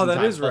an awesome time.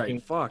 Oh, that is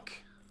right. Fuck.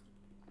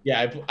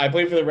 Yeah, I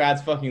played for the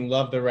Rats. Fucking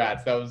loved the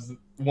Rats. That was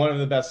one of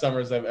the best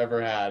summers I've ever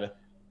had.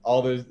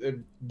 all those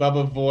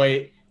Bubba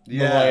Voigt,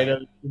 Yeah.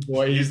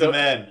 Voigt. He's the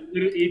man.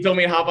 He told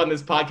me to hop on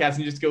this podcast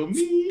and just go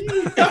me.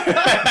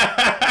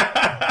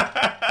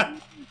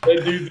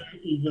 That dude's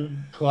he's a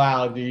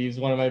clown, dude. He's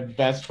one of my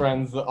best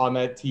friends on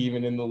that team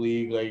and in the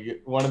league.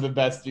 Like one of the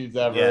best dudes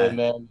ever. Yeah. And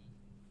then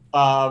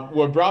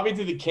what brought me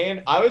to the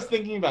can, I was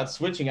thinking about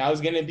switching. I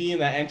was gonna be in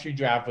that entry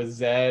draft with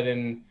Zed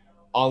and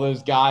all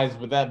those guys,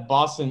 but that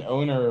Boston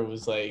owner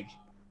was like,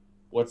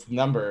 "What's the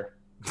number?"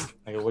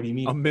 I go, "What do you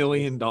mean?" $1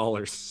 million.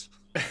 He's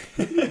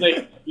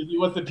like,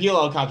 "What's the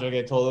PLL contract?"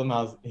 I told him.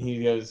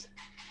 He goes,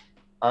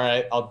 "All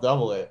right, I'll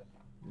double it."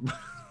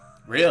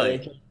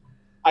 Really?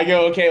 I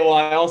go, "Okay, well,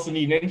 I also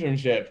need an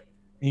internship."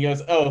 He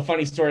goes, "Oh,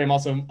 funny story. I'm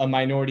also a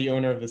minority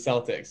owner of the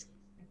Celtics."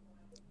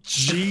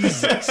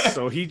 Jesus.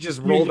 So he just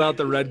rolled out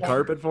the red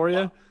carpet for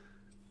you?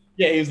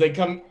 Yeah, he was like,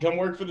 "Come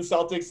work for the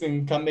Celtics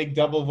and come make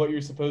double of what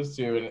you're supposed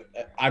to." And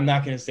I'm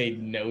not gonna say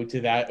no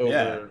to that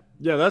over.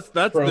 Yeah, that's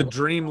the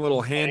dream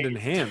little hand in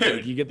hand.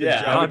 Like you get the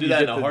job, I would do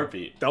that you in get a the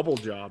heartbeat. double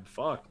job.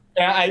 Fuck.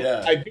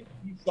 I think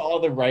he saw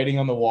the writing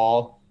on the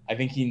wall. I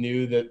think he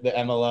knew that the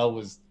MLL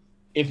was,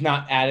 if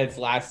not at its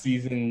last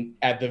season,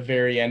 at the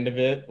very end of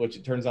it, which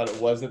it turns out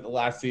it was at the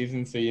last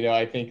season. So,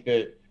 I think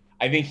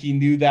he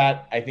knew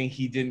that. I think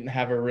he didn't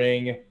have a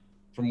ring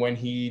from when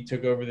he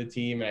took over the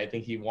team, and I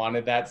think he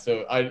wanted that.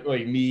 So,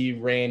 me,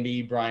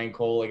 Randy, Brian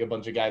Cole, like a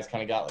bunch of guys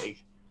kind of got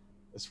like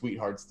a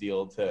sweetheart's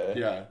deal to.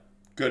 Yeah.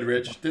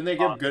 Goodrich. Didn't they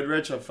give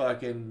Goodrich a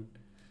fucking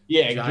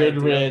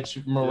Goodrich,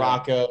 deal?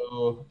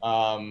 Morocco.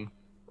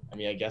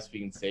 I guess we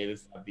can say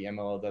this, that the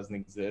MLL doesn't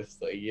exist.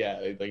 Pretty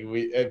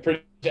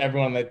much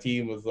everyone on that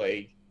team was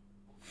like,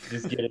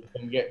 just get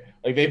it.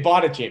 They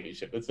bought a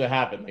championship. That's what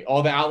happened. Like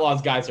all the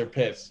Outlaws guys are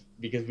pissed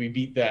because we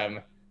beat them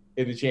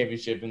in the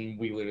championship, and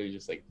we literally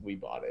just we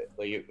bought it.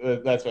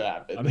 That's what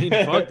happened. I mean,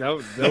 fuck,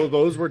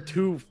 those were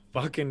two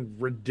fucking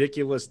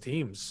ridiculous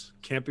teams.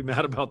 Can't be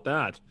mad about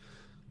that.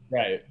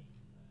 Right.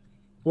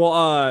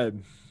 Well,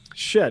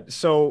 shit.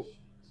 So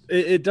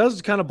it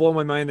does kind of blow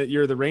my mind that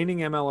you're the reigning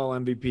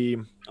MLL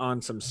MVP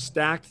on some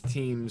stacked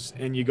teams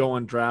and you go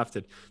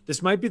undrafted.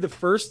 This might be the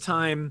first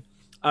time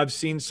I've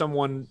seen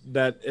someone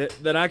that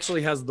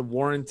actually has the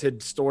warranted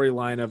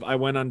storyline of I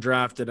went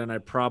undrafted and I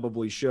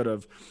probably should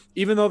have,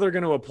 even though they're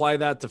going to apply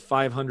that to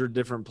 500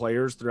 different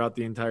players throughout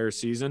the entire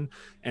season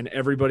and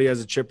everybody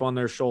has a chip on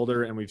their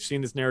shoulder. And we've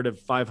seen this narrative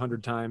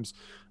 500 times.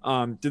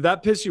 Did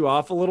that piss you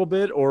off a little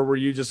bit, or were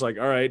you just like,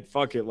 all right,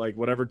 fuck it. Like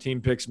whatever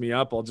team picks me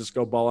up, I'll just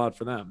go ball out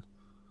for them.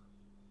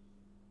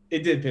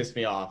 It did piss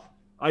me off.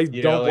 I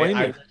don't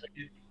blame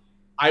you.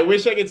 I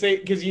wish I could say,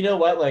 because you know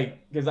what,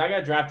 because I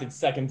got drafted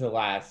second to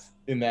last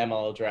in the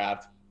MLL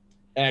draft,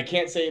 and I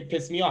can't say it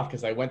pissed me off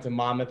because I went to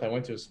Monmouth. I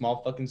went to a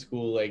small fucking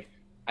school.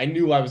 I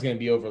knew I was going to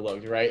be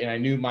overlooked, right? And I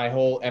knew my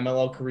whole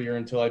MLL career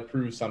until I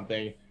proved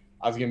something,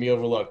 I was going to be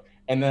overlooked.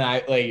 And then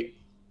I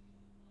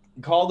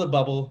call the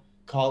bubble,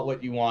 call it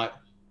what you want,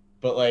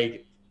 but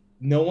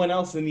no one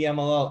else in the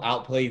MLL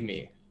outplayed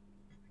me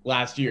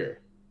last year.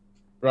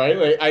 Right?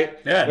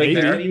 Does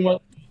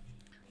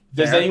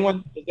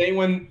anyone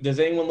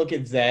look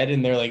at Zed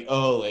and they're like,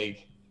 oh,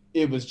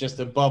 it was just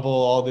a bubble,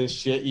 all this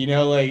shit,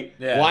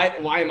 why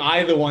am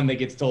I the one that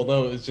gets told,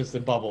 oh, it was just a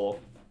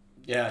bubble?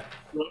 Yeah.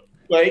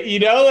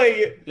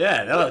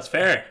 Yeah, no, that's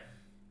fair.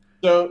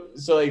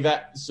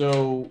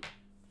 So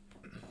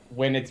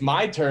when it's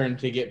my turn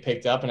to get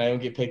picked up and I don't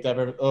get picked up,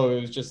 it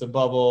was just a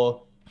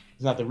bubble.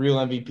 It's not the real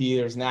MVP.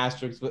 There's an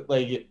asterisk, but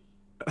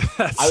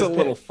that's a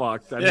little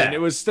fucked. I mean, it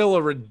was still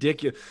a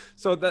ridiculous.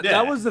 So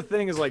that was the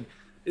thing is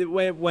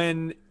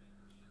when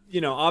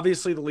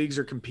obviously the leagues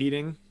are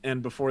competing,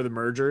 and before the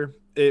merger,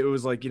 it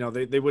was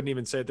they wouldn't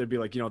even say it. They'd be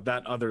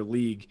that other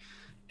league,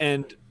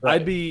 and right.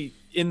 I'd be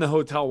in the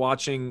hotel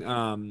watching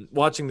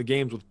the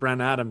games with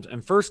Brent Adams.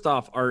 And first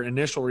off, our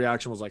initial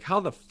reaction was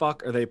how the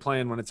fuck are they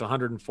playing when it's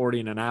 140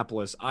 in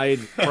Annapolis? I'd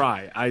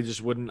cry. I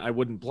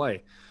wouldn't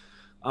play.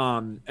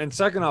 And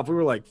second off, we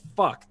were like,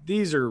 fuck,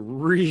 these are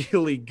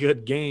really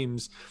good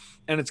games.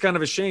 And it's kind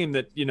of a shame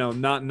that,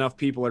 not enough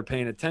people are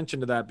paying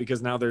attention to that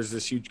because now there's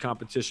this huge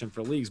competition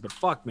for leagues. But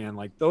fuck, man,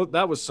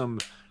 that was some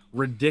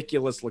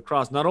ridiculous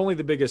lacrosse. Not only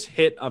the biggest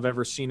hit I've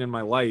ever seen in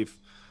my life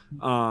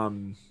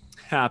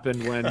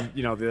happened when,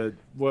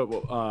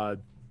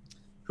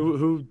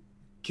 who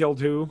killed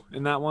who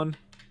in that one?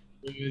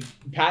 It was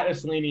Pat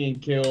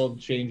Aslanian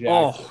killed Shane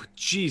Jackson. Oh,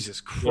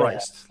 Jesus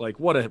Christ. Yeah.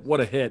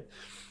 What a hit.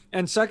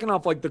 And second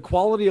off, the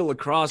quality of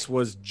lacrosse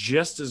was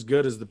just as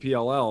good as the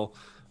PLL,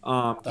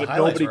 but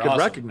nobody could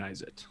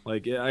recognize it.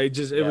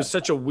 It was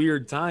such a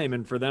weird time.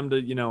 And for them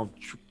to,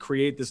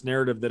 create this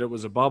narrative that it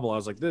was a bubble, I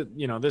was like,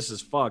 this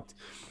is fucked.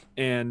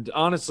 And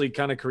honestly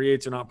kind of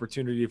creates an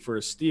opportunity for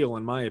a steal,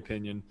 in my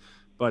opinion.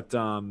 But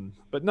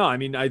no, I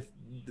mean,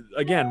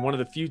 again, one of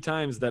the few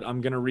times that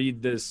I'm going to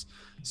read this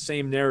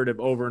same narrative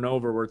over and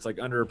over where it's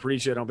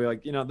underappreciated. I'll be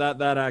like,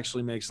 that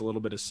actually makes a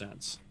little bit of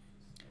sense.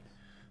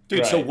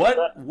 Dude, right. So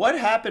what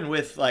happened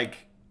with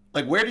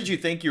where did you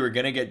think you were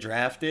gonna get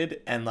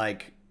drafted, and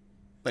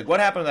what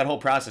happened to that whole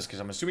process?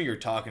 Because I'm assuming you're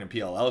talking to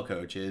PLL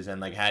coaches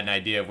and had an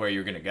idea of where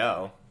you're gonna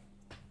go.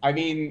 I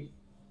mean,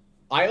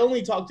 I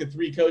only talked to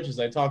 3 coaches.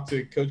 I talked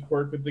to Coach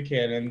Quirk with the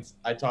Cannons.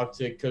 I talked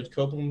to Coach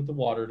Copeland with the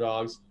Water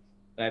Dogs.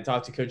 And I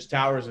talked to Coach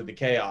Towers with the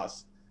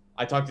Chaos.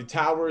 I talked to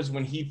Towers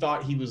when he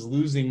thought he was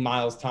losing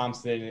Miles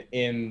Thompson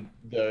in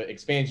the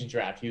expansion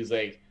draft. He was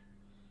like,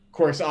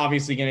 Quirk's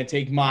obviously going to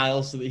take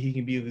Miles so that he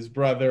can be with his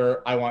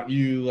brother. I want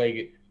you,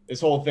 like, this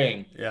whole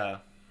thing. Yeah.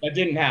 That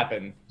didn't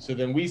happen. So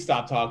then we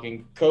stopped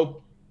talking.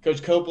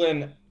 Coach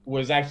Copeland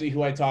was actually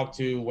who I talked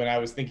to when I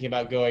was thinking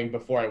about going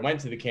before I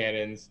went to the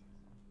Cannons.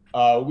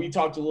 We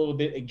talked a little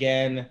bit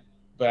again,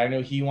 but I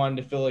know he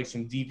wanted to fill like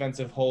some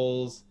defensive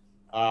holes.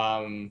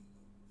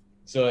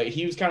 So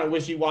he was kind of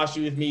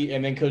wishy-washy with me.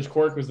 And then Coach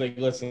Quirk was like,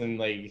 listen,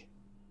 like,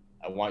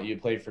 I want you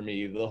to play for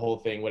me, the whole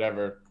thing,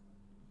 whatever.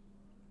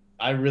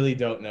 I really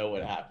don't know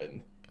what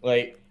happened.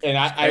 Like, and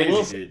I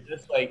will say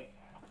this, like,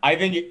 I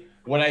think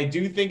what I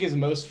do think is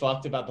most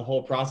fucked about the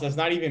whole process,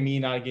 not even me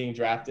not getting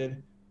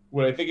drafted,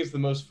 what I think is the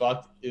most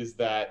fucked is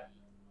that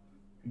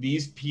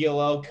these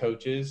PLL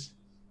coaches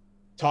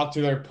talk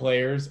to their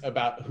players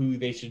about who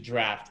they should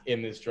draft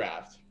in this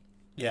draft.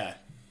 Yeah.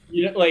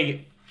 You know,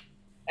 like,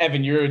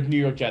 Evan, you're a New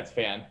York Jets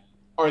fan.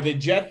 Are the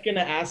Jets going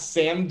to ask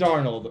Sam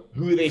Darnold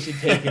who they should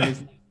take in this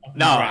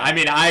No, draft? I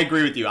mean, I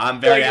agree with you. I'm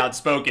very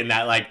outspoken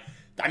that, like,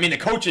 I mean, the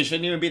coaches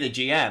shouldn't even be the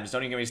GMs.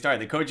 Don't even get me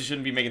started. The coaches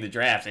shouldn't be making the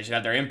drafts. They should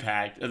have their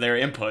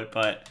input,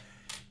 but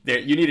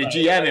you need a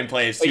GM in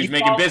place who's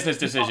making business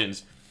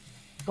decisions.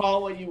 Call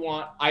it what you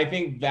want. I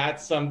think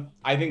that's something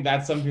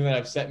that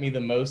upset me the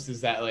most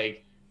is that,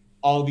 like,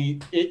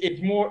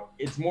 it's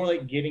more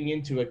like getting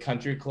into a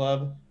country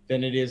club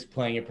than it is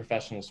playing a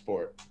professional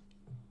sport.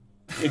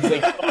 It's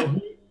like,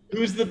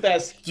 who's the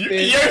best? You're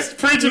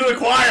preaching to the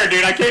choir,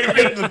 dude. I can't even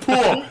get into the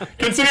pool.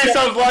 Consider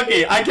yourselves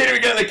lucky. I can't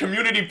even get in the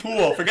community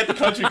pool. Forget the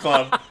country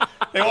club.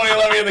 They won't even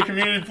let me in the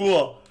community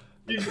pool.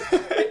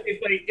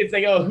 It's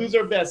like, oh, who's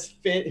our best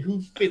fit?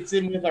 Who fits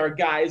in with our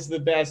guys the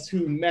best?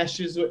 Who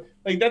meshes with?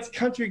 Like, that's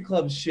country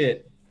club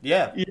shit.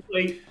 Yeah.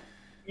 Like,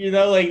 you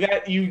know, like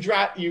that.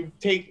 You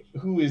take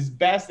who is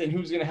best and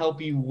who's gonna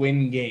help you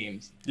win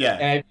games. Yeah.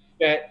 And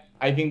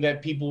I think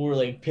that people were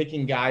like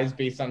picking guys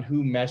based on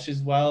who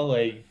meshes well.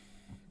 Like,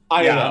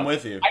 I don't know. I'm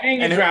with you. I didn't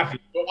get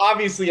drafted, so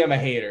obviously I'm a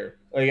hater.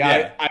 Like,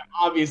 yeah. I'm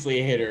obviously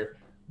a hater.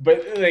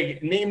 But,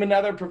 like, name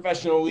another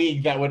professional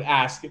league that would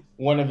ask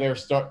one of their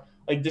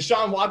like,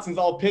 Deshaun Watson's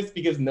all pissed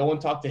because no one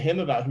talked to him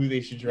about who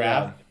they should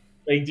draft.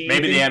 Yeah. Like,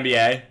 maybe the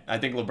NBA. I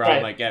think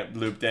LeBron might get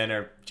looped in,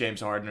 or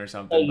James Harden or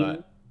something.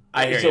 But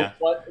I hear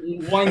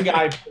you. One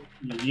guy,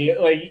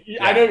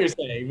 I know what you're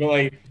saying,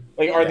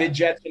 but are the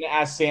Jets going to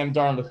ask Sam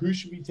Darnold who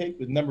should we take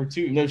with number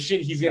 2? No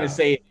shit, he's going to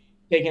say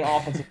take an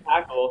offensive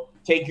tackle,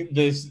 take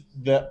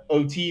the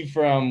OT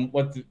from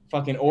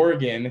fucking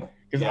Oregon,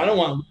 because I don't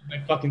want to lose my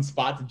fucking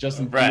spot to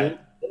Justin Fields.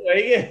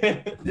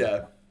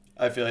 Yeah,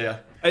 I feel you.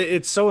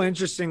 It's so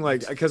interesting,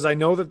 like, because I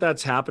know that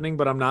that's happening,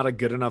 but I'm not a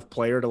good enough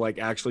player to, like,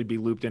 actually be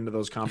looped into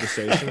those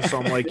conversations. So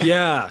I'm like,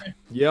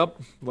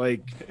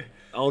 like,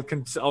 I'll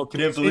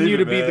continue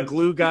to be the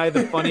glue guy,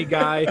 the funny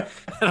guy.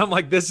 And I'm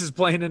like, this is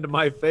playing into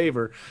my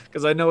favor,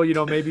 because I know,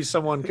 maybe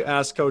someone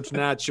asked Coach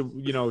Nat,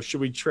 should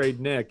we trade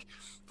Nick?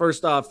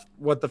 First off,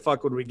 what the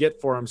fuck would we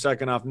get for him?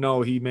 Second off,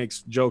 no, he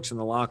makes jokes in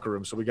the locker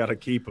room, so we got to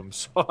keep him.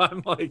 So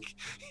I'm like,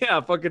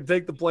 fucking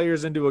take the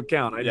players into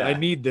account. I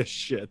need this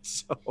shit.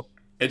 So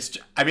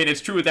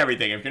it's true with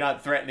everything. If you're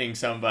not threatening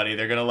somebody,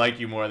 they're gonna like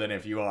you more than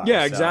if you are.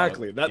 Yeah,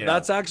 exactly.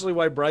 That's actually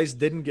why Bryce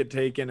didn't get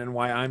taken and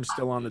why I'm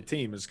still on the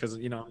team, is because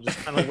I'm just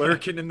kind of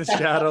lurking in the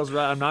shadows.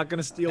 I'm not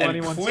gonna steal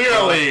anyone's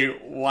clearly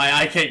spot. Why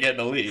I can't get in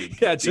the league.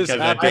 Yeah, just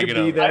happy to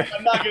be there.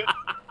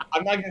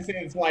 I'm not gonna say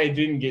that's why I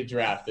didn't get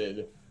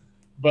drafted,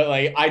 but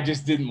like I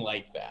just didn't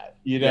like that,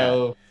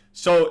 Yeah.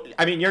 So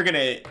I don't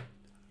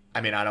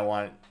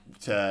want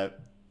to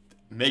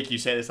make you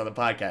say this on the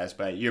podcast,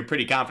 but you're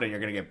pretty confident you're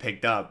gonna get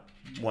picked up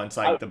once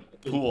the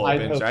pool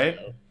opens, right?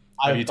 So.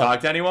 Have you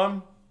talked to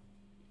anyone?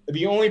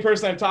 The only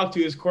person I've talked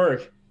to is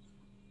Quirk.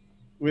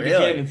 With the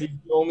Cannons, he's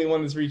the only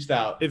one that's reached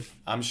out.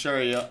 I'm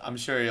sure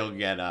you'll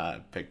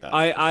get picked up.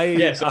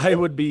 I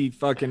would be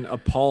fucking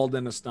appalled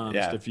and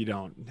astonished if you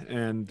don't.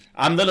 And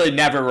I'm literally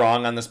never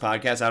wrong on this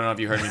podcast. I don't know if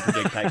you heard me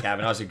predict Pat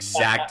Kavanaugh's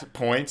exact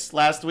points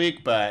last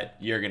week, but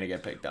you're gonna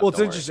get picked up. Well, it's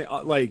interesting.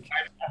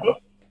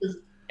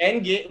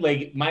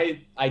 My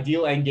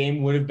ideal end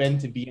game would have been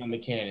to be on the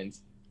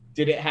Cannons.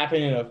 Did it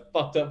happen in a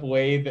fucked up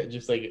way that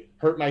just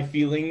hurt my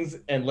feelings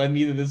and led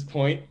me to this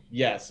point?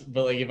 Yes,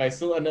 but if I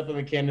still end up in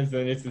the Cannons,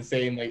 then it's the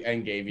same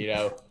end game,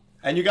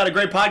 And you got a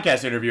great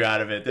podcast interview out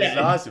of it. This is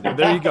awesome.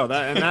 There you go.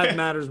 That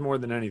matters more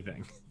than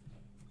anything.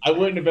 I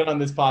wouldn't have been on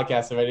this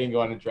podcast if I didn't go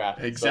on a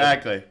draft.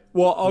 Exactly. So.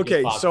 Well,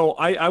 okay, so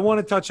I want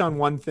to touch on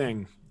one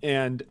thing,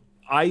 and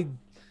I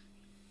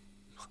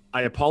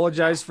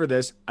apologize for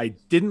this. I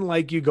didn't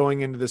like you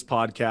going into this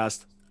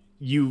podcast.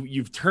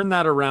 You've turned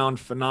that around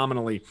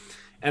phenomenally.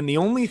 And the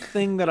only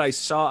thing that I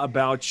saw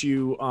about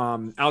you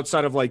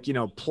outside of like,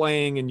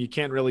 playing, and you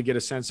can't really get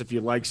a sense if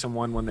you like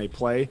someone when they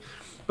play,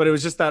 but it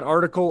was just that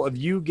article of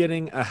you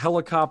getting a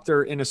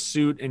helicopter in a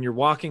suit and you're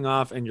walking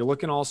off and you're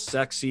looking all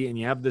sexy and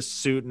you have this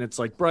suit and it's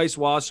like Bryce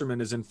Wasserman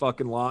is in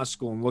fucking law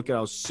school and look at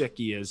how sick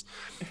he is.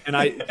 And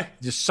I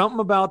just something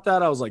about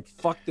that. I was like,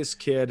 fuck this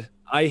kid.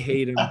 I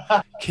hate him.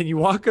 Can you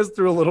walk us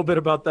through a little bit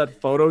about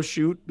that photo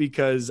shoot?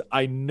 Because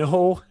I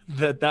know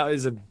that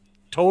is a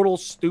total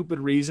stupid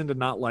reason to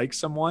not like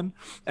someone.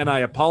 And I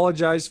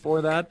apologize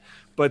for that.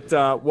 But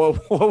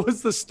what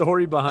was the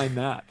story behind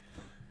that?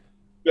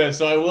 Yeah,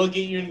 so I will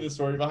get you into the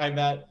story behind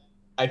that.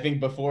 I think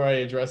before I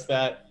address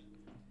that,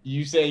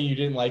 you saying you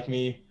didn't like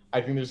me,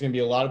 I think there's going to be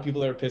a lot of people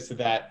that are pissed at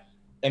that.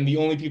 And the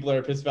only people that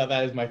are pissed about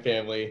that is my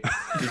family.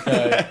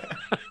 Because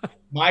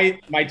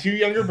my two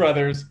younger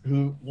brothers,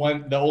 the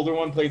older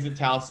one plays at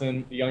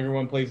Towson, the younger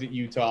one plays at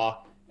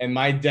Utah, and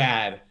my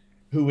dad,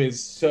 who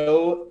is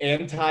so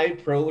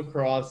anti-pro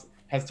lacrosse,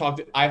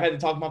 I've had to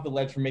talk him off the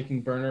ledge for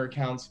making burner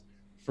accounts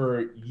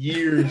for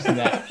years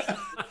now.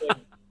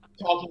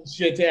 Talking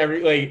shit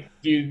to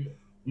dude,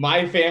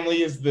 my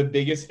family is the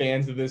biggest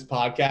fans of this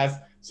podcast,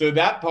 so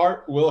that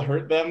part will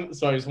hurt them.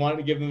 So I just wanted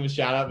to give them a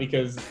shout out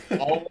because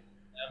all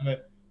of them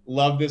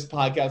love this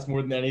podcast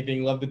more than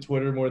anything, love the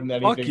Twitter more than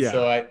anything. Yeah.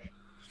 So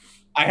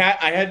I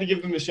had to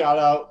give them a shout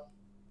out.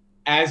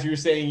 As you're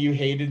saying, you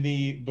hated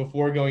me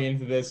before going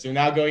into this, so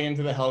now going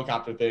into the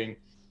helicopter thing.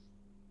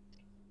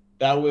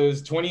 That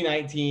was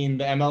 2019.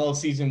 The MLL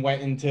season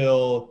went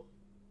until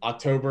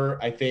October,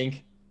 I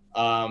think.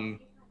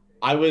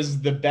 I was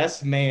the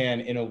best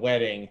man in a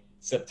wedding,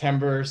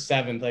 September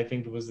 7th, I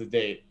think was the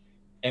date.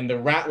 And the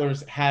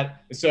Rattlers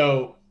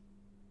so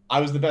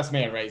I was the best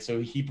man, right? So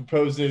he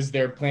proposes,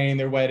 they're planning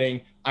their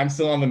wedding. I'm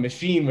still on the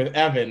machine with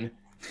Evan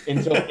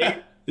until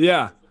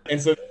Yeah. And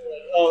so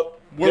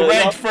we're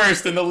ranked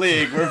first in the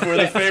league. We're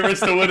the favorites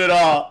to win it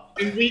all.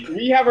 And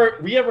we have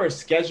our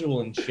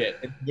schedule and shit.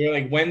 And they're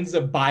like, when's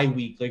a bye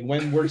week? Like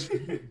when works for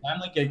you?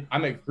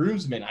 I'm a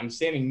groomsman. I'm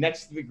standing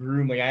next to the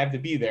groom, like I have to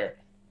be there.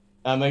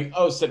 I'm like,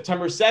 oh,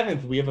 September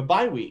 7th, we have a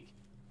bye week.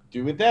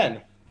 Do it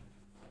then.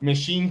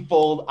 Machine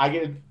fold. I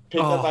get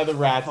picked up by the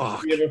Rats.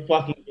 Fuck. We have a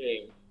fucking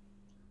game.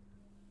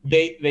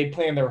 They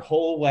plan their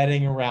whole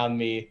wedding around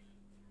me,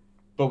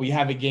 but we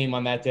have a game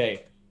on that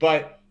day.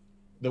 But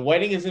the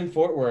wedding is in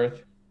Fort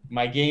Worth.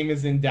 My game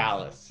is in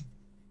Dallas.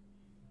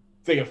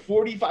 It's like a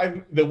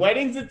 45. The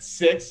wedding's at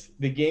 6.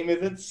 The game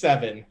is at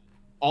 7.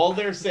 All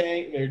they're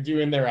saying, they're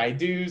doing their I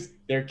do's,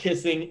 they're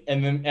kissing,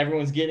 and then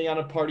everyone's getting on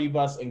a party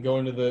bus and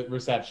going to the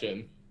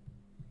reception.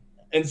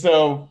 And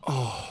so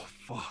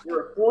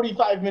we're a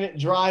 45-minute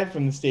drive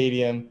from the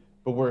stadium,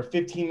 but we're a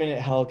 15-minute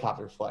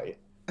helicopter flight.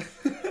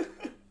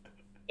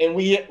 And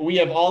we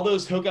have all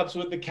those hookups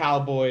with the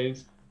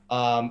Cowboys.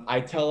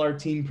 I tell our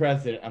team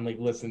president, I'm like,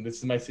 listen, this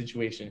is my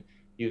situation.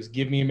 He goes,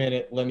 give me a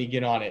minute, let me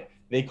get on it.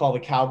 They call the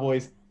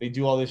Cowboys, they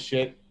do all this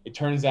shit. It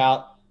turns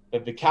out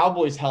that the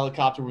Cowboys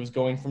helicopter was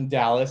going from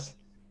Dallas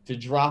to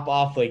drop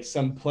off like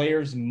some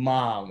player's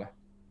mom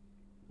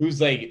who's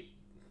like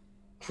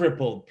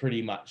crippled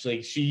pretty much.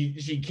 Like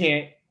she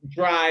can't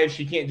drive,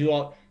 she can't do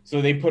all.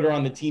 So they put her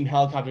on the team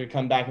helicopter to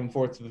come back and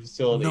forth to the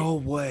facility. No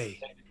way.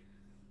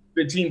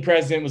 The team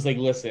president was like,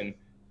 listen,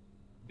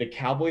 the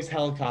Cowboys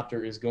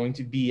helicopter is going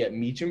to be at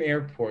Meacham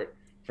Airport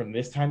from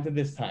this time to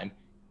this time.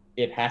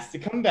 It has to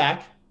come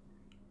back.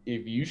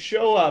 If you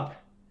show up,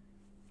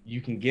 you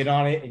can get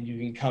on it and you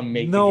can come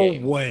make the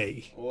game. No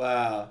way.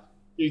 Wow.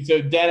 Dude, so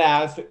dead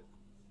ass,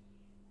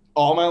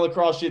 all my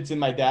lacrosse shit's in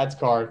my dad's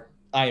car.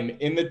 I am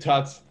in the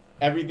tux.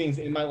 Everything's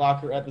in my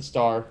locker at the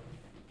Star.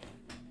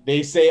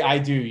 They say I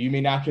do. You may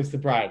not kiss the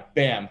bride.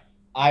 Bam.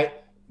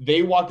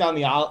 They walk down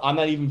the aisle. I'm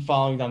not even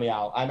following down the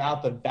aisle. I'm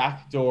out the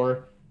back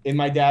door in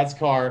my dad's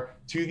car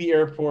to the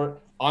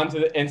airport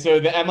and so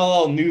the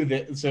MLL knew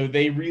that. So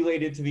they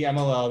relayed it to the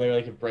MLL. They're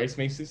like, if Bryce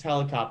makes this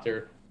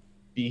helicopter,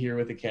 be here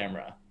with the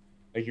camera.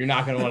 Like, you're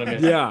not going to want to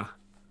miss it. Yeah.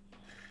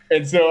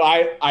 And so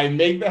I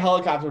make the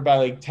helicopter by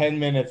like 10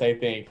 minutes, I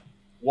think.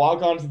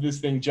 Walk onto this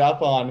thing,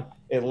 jump on.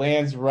 It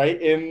lands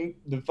right in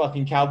the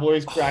fucking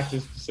Cowboys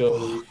practice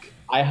facility.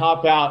 I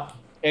hop out.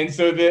 And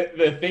so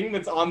the thing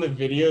that's on the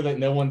video that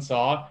no one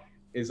saw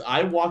is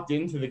I walked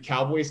into the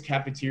Cowboys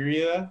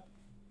cafeteria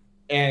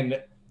and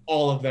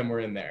all of them were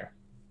in there.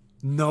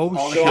 No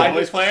all shit. the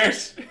Cowboys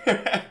players?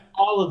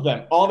 All of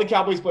them. All the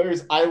Cowboys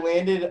players. I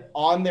landed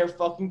on their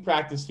fucking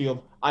practice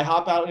field. I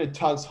hop out in a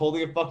tux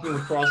holding a fucking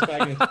lacrosse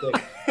bag and a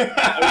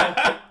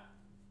stick.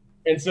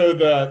 And so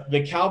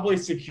the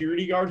Cowboys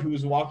security guard who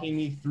was walking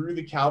me through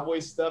the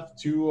Cowboys stuff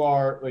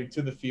to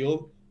the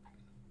field,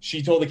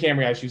 she told the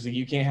camera guy, she was like,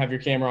 you can't have your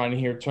camera on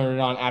here. Turn it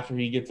on after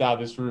he gets out of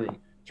this room.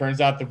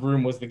 Turns out the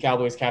room was the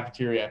Cowboys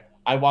cafeteria.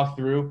 I walked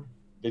through.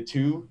 The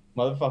two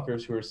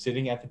motherfuckers who were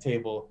sitting at the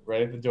table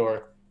right at the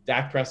door,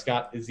 Dak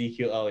Prescott,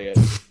 Ezekiel Elliott.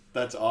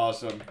 That's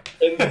awesome.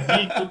 And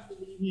Zeke,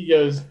 he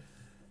goes,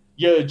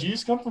 yo, did you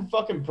just come from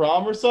fucking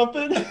prom or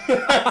something?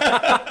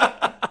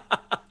 I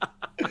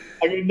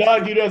go,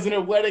 like, no, dude, I was in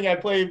a wedding. I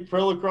played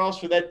pro lacrosse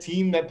for that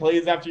team that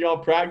plays after y'all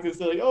practice.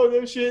 They're like, oh,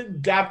 no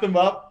shit. Dap them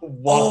up,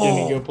 walk in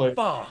and go play.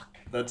 Fuck.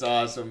 That's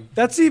awesome.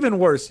 That's even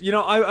worse.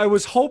 I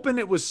was hoping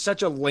it was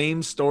such a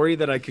lame story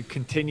that I could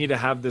continue to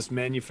have this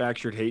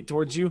manufactured hate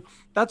towards you.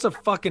 That's a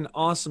fucking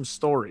awesome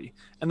story.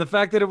 And the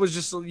fact that it was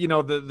just,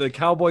 the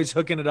Cowboys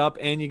hooking it up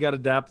and you got to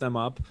dap them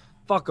up.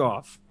 Fuck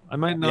off. I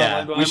might not. Yeah,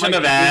 I we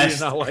shouldn't might have continue to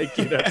asked. not like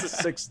you. That's a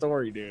sick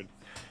story, dude.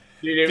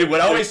 Dude, what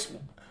always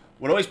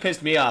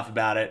pissed me off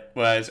about it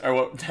was, or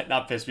what,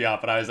 not pissed me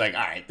off, but I was like,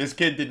 all right, this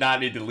kid did not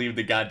need to leave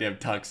the goddamn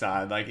tux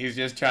on. Like, he's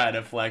just trying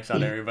to flex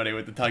on everybody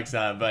with the tux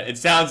on. But it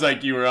sounds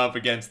like you were up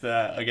against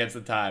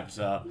the time.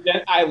 So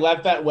I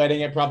left that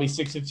wedding at probably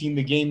 6:15.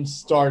 The game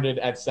started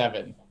at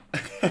 7.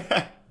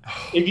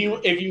 If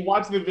you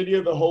watch the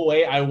video the whole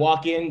way, I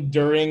walk in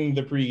during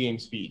the pregame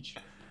speech.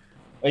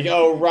 Like,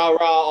 oh, rah, rah,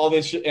 all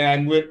this shit.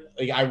 And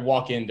I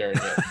walk in during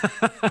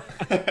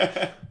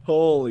it.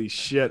 Holy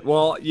shit.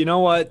 Well, you know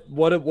what?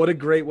 What a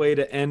great way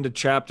to end a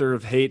chapter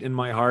of hate in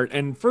my heart.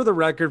 And for the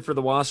record, for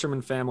the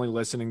Wasserman family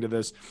listening to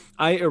this,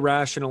 I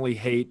irrationally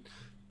hate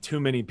too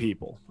many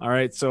people. All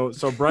right. So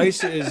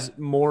Bryce is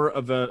more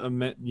of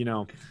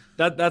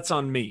that's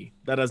on me.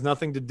 That has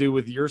nothing to do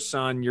with your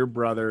son, your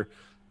brother.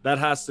 That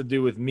has to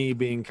do with me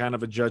being kind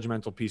of a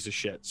judgmental piece of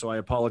shit. So I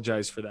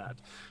apologize for that.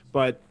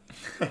 But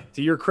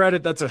to your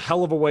credit, that's a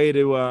hell of a way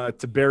to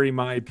bury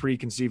my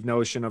preconceived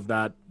notion of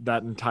that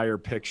entire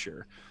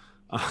picture.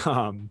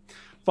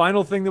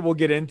 Final thing that we'll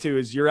get into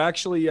is you're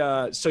actually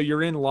so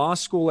you're in law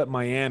school at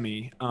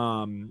Miami.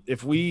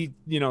 If we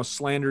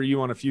slander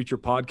you on a future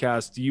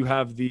podcast, do you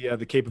have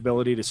the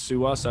capability to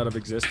sue us out of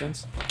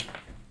existence?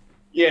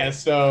 Yeah.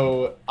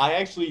 So I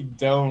actually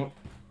don't.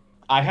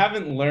 I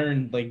haven't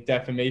learned like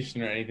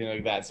defamation or anything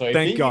like that. So I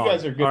think God. You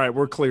guys are good. All right,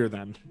 we're clear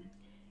then.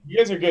 You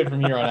guys are good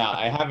from here on out.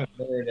 I haven't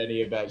learned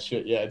any of that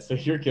shit yet, so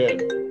you're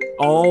good.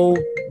 Oh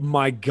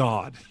my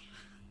God.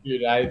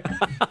 Dude, I'm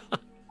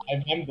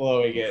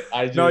blowing it.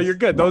 No, you're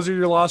good. Those are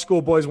your law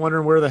school boys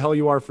wondering where the hell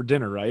you are for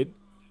dinner, right?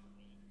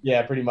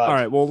 Yeah, pretty much. All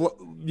right. Well,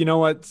 you know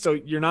what? So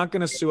you're not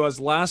going to sue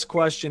us. Last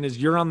question is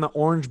you're on the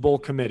Orange Bowl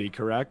committee,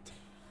 correct?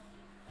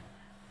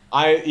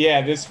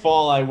 This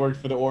fall I worked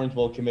for the Orange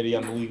Bowl committee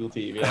on the legal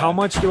team. Yeah. How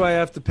much do I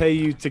have to pay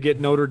you to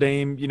get Notre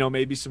Dame,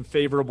 maybe some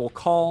favorable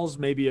calls,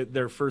 maybe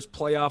their first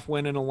playoff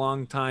win in a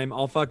long time?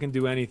 I'll fucking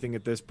do anything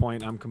at this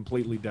point. I'm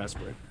completely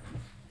desperate.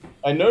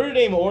 A Notre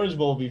Dame Orange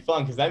Bowl will be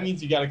fun because that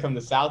means you got to come to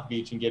South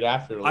Beach and get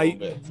after it a little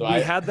bit. So we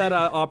had that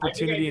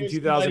opportunity in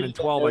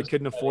 2012. I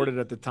couldn't afford it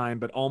at the time,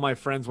 but all my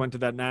friends went to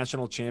that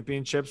national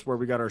championships where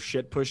we got our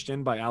shit pushed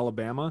in by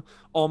Alabama.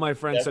 All my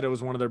friends said it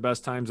was one of their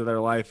best times of their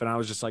life, and I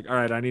was just like, all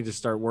right, I need to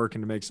start working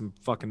to make some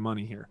fucking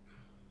money here.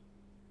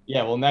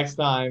 Yeah, well, next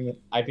time,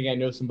 I think I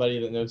know somebody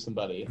that knows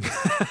somebody.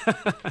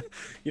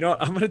 You know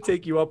what? I'm going to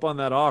take you up on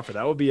that offer.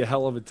 That would be a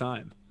hell of a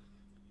time.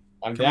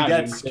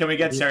 Can we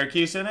get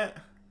Syracuse in it?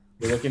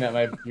 You're looking at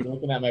my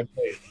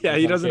plate. Yeah,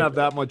 he doesn't have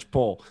that much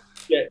pull.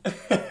 Yeah.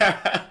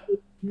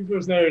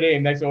 Who's Notre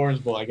Dame next to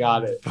Orange Bowl? I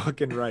got it.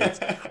 Fucking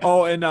right.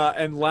 Oh,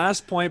 and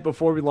last point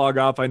before we log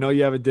off, I know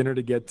you have a dinner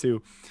to get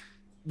to.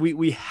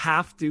 We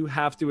have to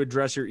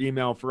address your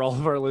email for all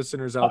of our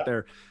listeners out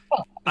there.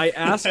 I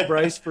asked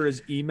Bryce for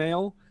his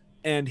email,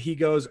 and he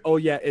goes, "Oh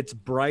yeah, it's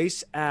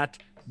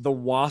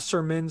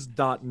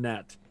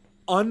Bryce@thewassermans.net."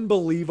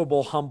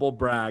 Unbelievable humble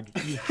brag.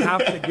 You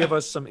have to give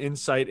us some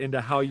insight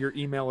into how your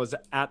email is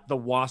at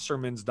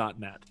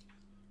thewassermans.net.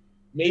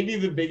 Maybe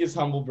the biggest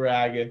humble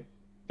brag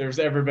there's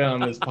ever been on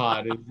this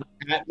pod is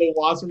at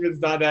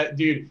thewassermans.net.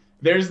 Dude,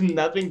 there's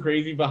nothing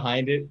crazy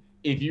behind it.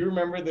 If you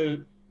remember those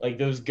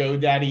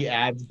GoDaddy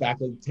ads back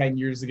like 10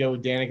 years ago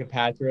with Danica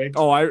Patrick.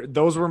 Oh,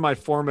 those were my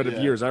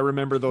formative years. I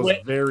remember those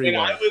very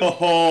well.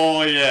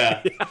 Oh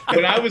yeah.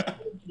 When I was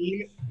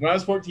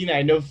 14, I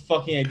had no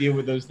fucking idea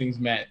what those things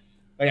meant.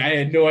 Like I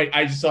had no idea.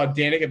 I just saw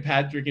Danica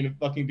Patrick in a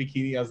fucking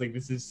bikini. I was like,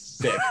 this is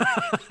sick.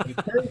 It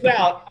turns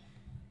out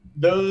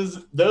those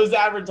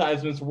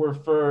advertisements were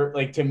for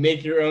like to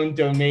make your own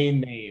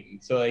domain name.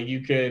 So like you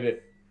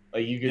could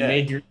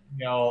make your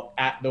email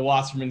at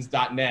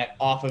thewassermans.net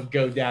off of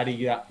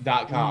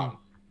GoDaddy.com.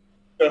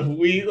 So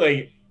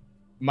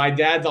my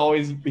dad's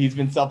he's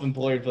been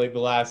self-employed for like the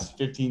last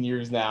 15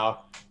 years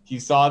now. He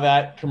saw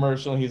that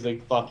commercial and he's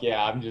like, fuck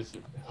yeah, I'm just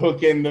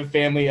hooking the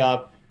family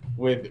up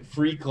with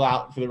free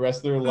clout for the rest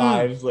of their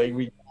lives. Like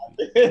we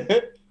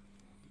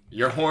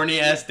Your horny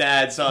ass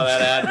dad saw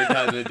that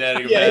advertisement.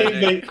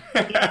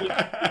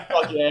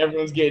 Fuck yeah,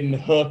 everyone's getting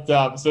hooked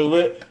up.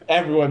 So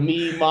everyone,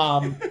 me,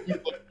 mom,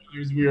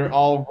 we were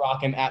all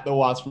rocking at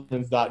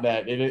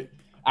thewassermans.net. And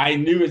I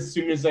knew as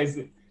soon as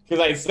because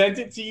I sent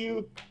it to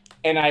you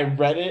and I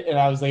read it and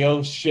I was like,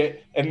 oh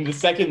shit. And the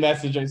second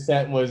message I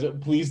sent was,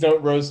 please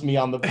don't roast me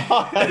on the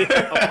pod.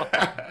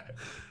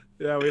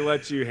 Yeah, we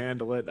let you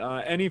handle it.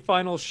 Any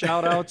final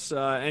shout outs,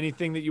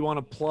 anything that you want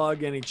to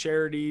plug, any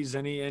charities,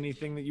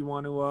 anything that you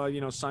want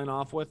to, sign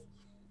off with?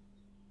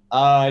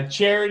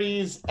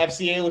 Charities,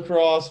 FCA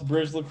lacrosse,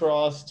 bridge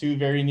lacrosse, two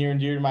very near and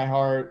dear to my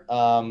heart.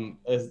 A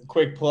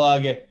quick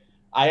plug.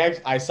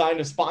 I signed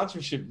a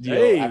sponsorship deal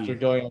Hey. after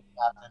going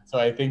undrafted. So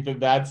I think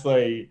that's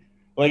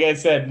like I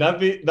said,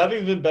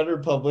 nothing's been better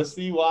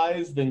publicity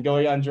wise than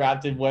going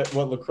undrafted. What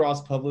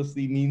lacrosse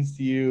publicity means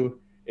to you,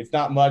 it's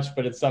not much,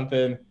 but it's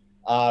something.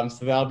 So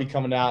that'll be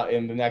coming out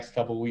in the next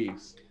couple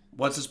weeks.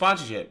 What's the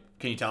sponsorship?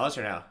 Can you tell us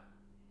or no?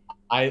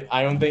 I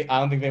don't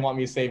think they want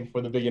me to say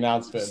before the big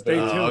announcement. Stay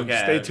but, tuned. okay,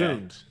 Stay okay.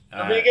 tuned.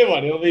 It'll be a good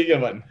one. It'll be a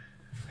good one.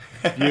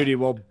 Beauty.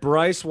 Well,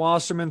 Bryce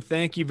Wasserman,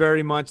 thank you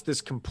very much.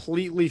 This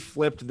completely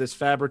flipped this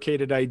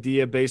fabricated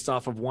idea based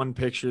off of one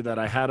picture that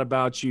I had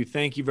about you.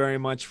 Thank you very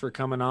much for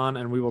coming on,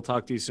 and we will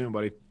talk to you soon,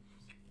 buddy.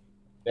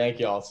 Thank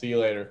you. I'll see you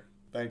later.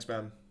 Thanks,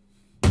 man.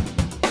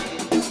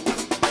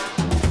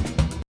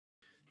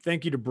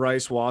 Thank you to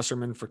Bryce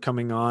Wasserman for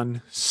coming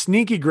on.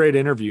 Sneaky great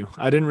interview.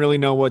 I didn't really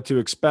know what to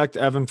expect.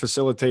 Evan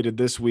facilitated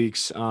this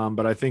week's,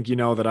 but I think you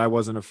know that I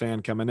wasn't a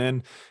fan coming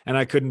in, and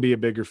I couldn't be a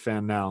bigger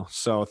fan now.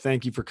 So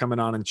thank you for coming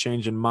on and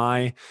changing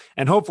my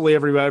and hopefully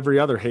every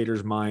other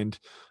hater's mind.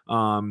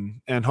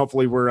 And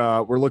hopefully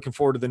we're looking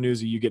forward to the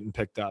news of you getting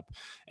picked up.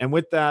 And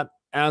with that,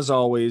 as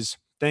always,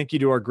 thank you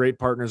to our great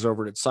partners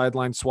over at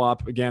Sideline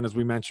Swap. Again, as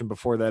we mentioned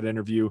before that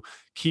interview,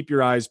 keep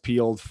your eyes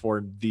peeled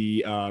for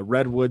the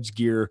Redwoods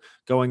gear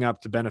going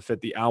up to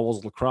benefit the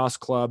Owls Lacrosse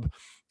Club.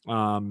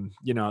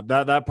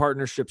 That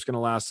partnership's going to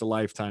last a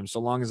lifetime. So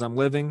long as I'm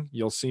living,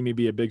 you'll see me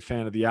be a big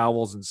fan of the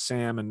Owls and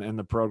Sam and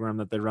the program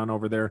that they run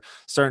over there.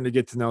 Starting to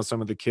get to know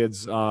some of the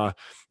kids, on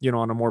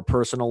a more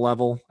personal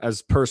level,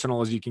 as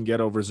personal as you can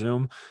get over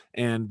Zoom.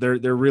 And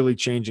they're really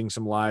changing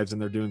some lives,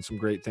 and they're doing some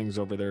great things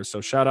over there. So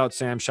shout out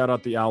Sam, shout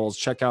out the Owls.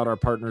 Check out our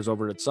partners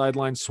over at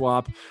Sideline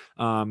Swap.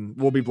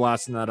 We'll be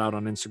blasting that out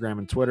on Instagram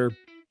and Twitter.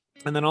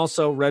 And then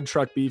also Red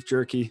Truck Beef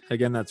Jerky.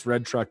 Again, that's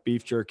Red Truck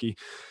Beef Jerky.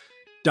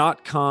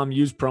 .com.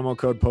 Use promo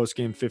code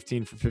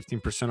postgame15 for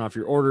 15% off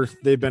your order.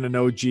 They've been an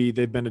OG.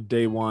 They've been a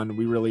day one.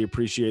 We really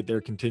appreciate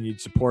their continued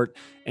support,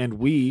 and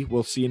we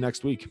will see you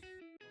next week.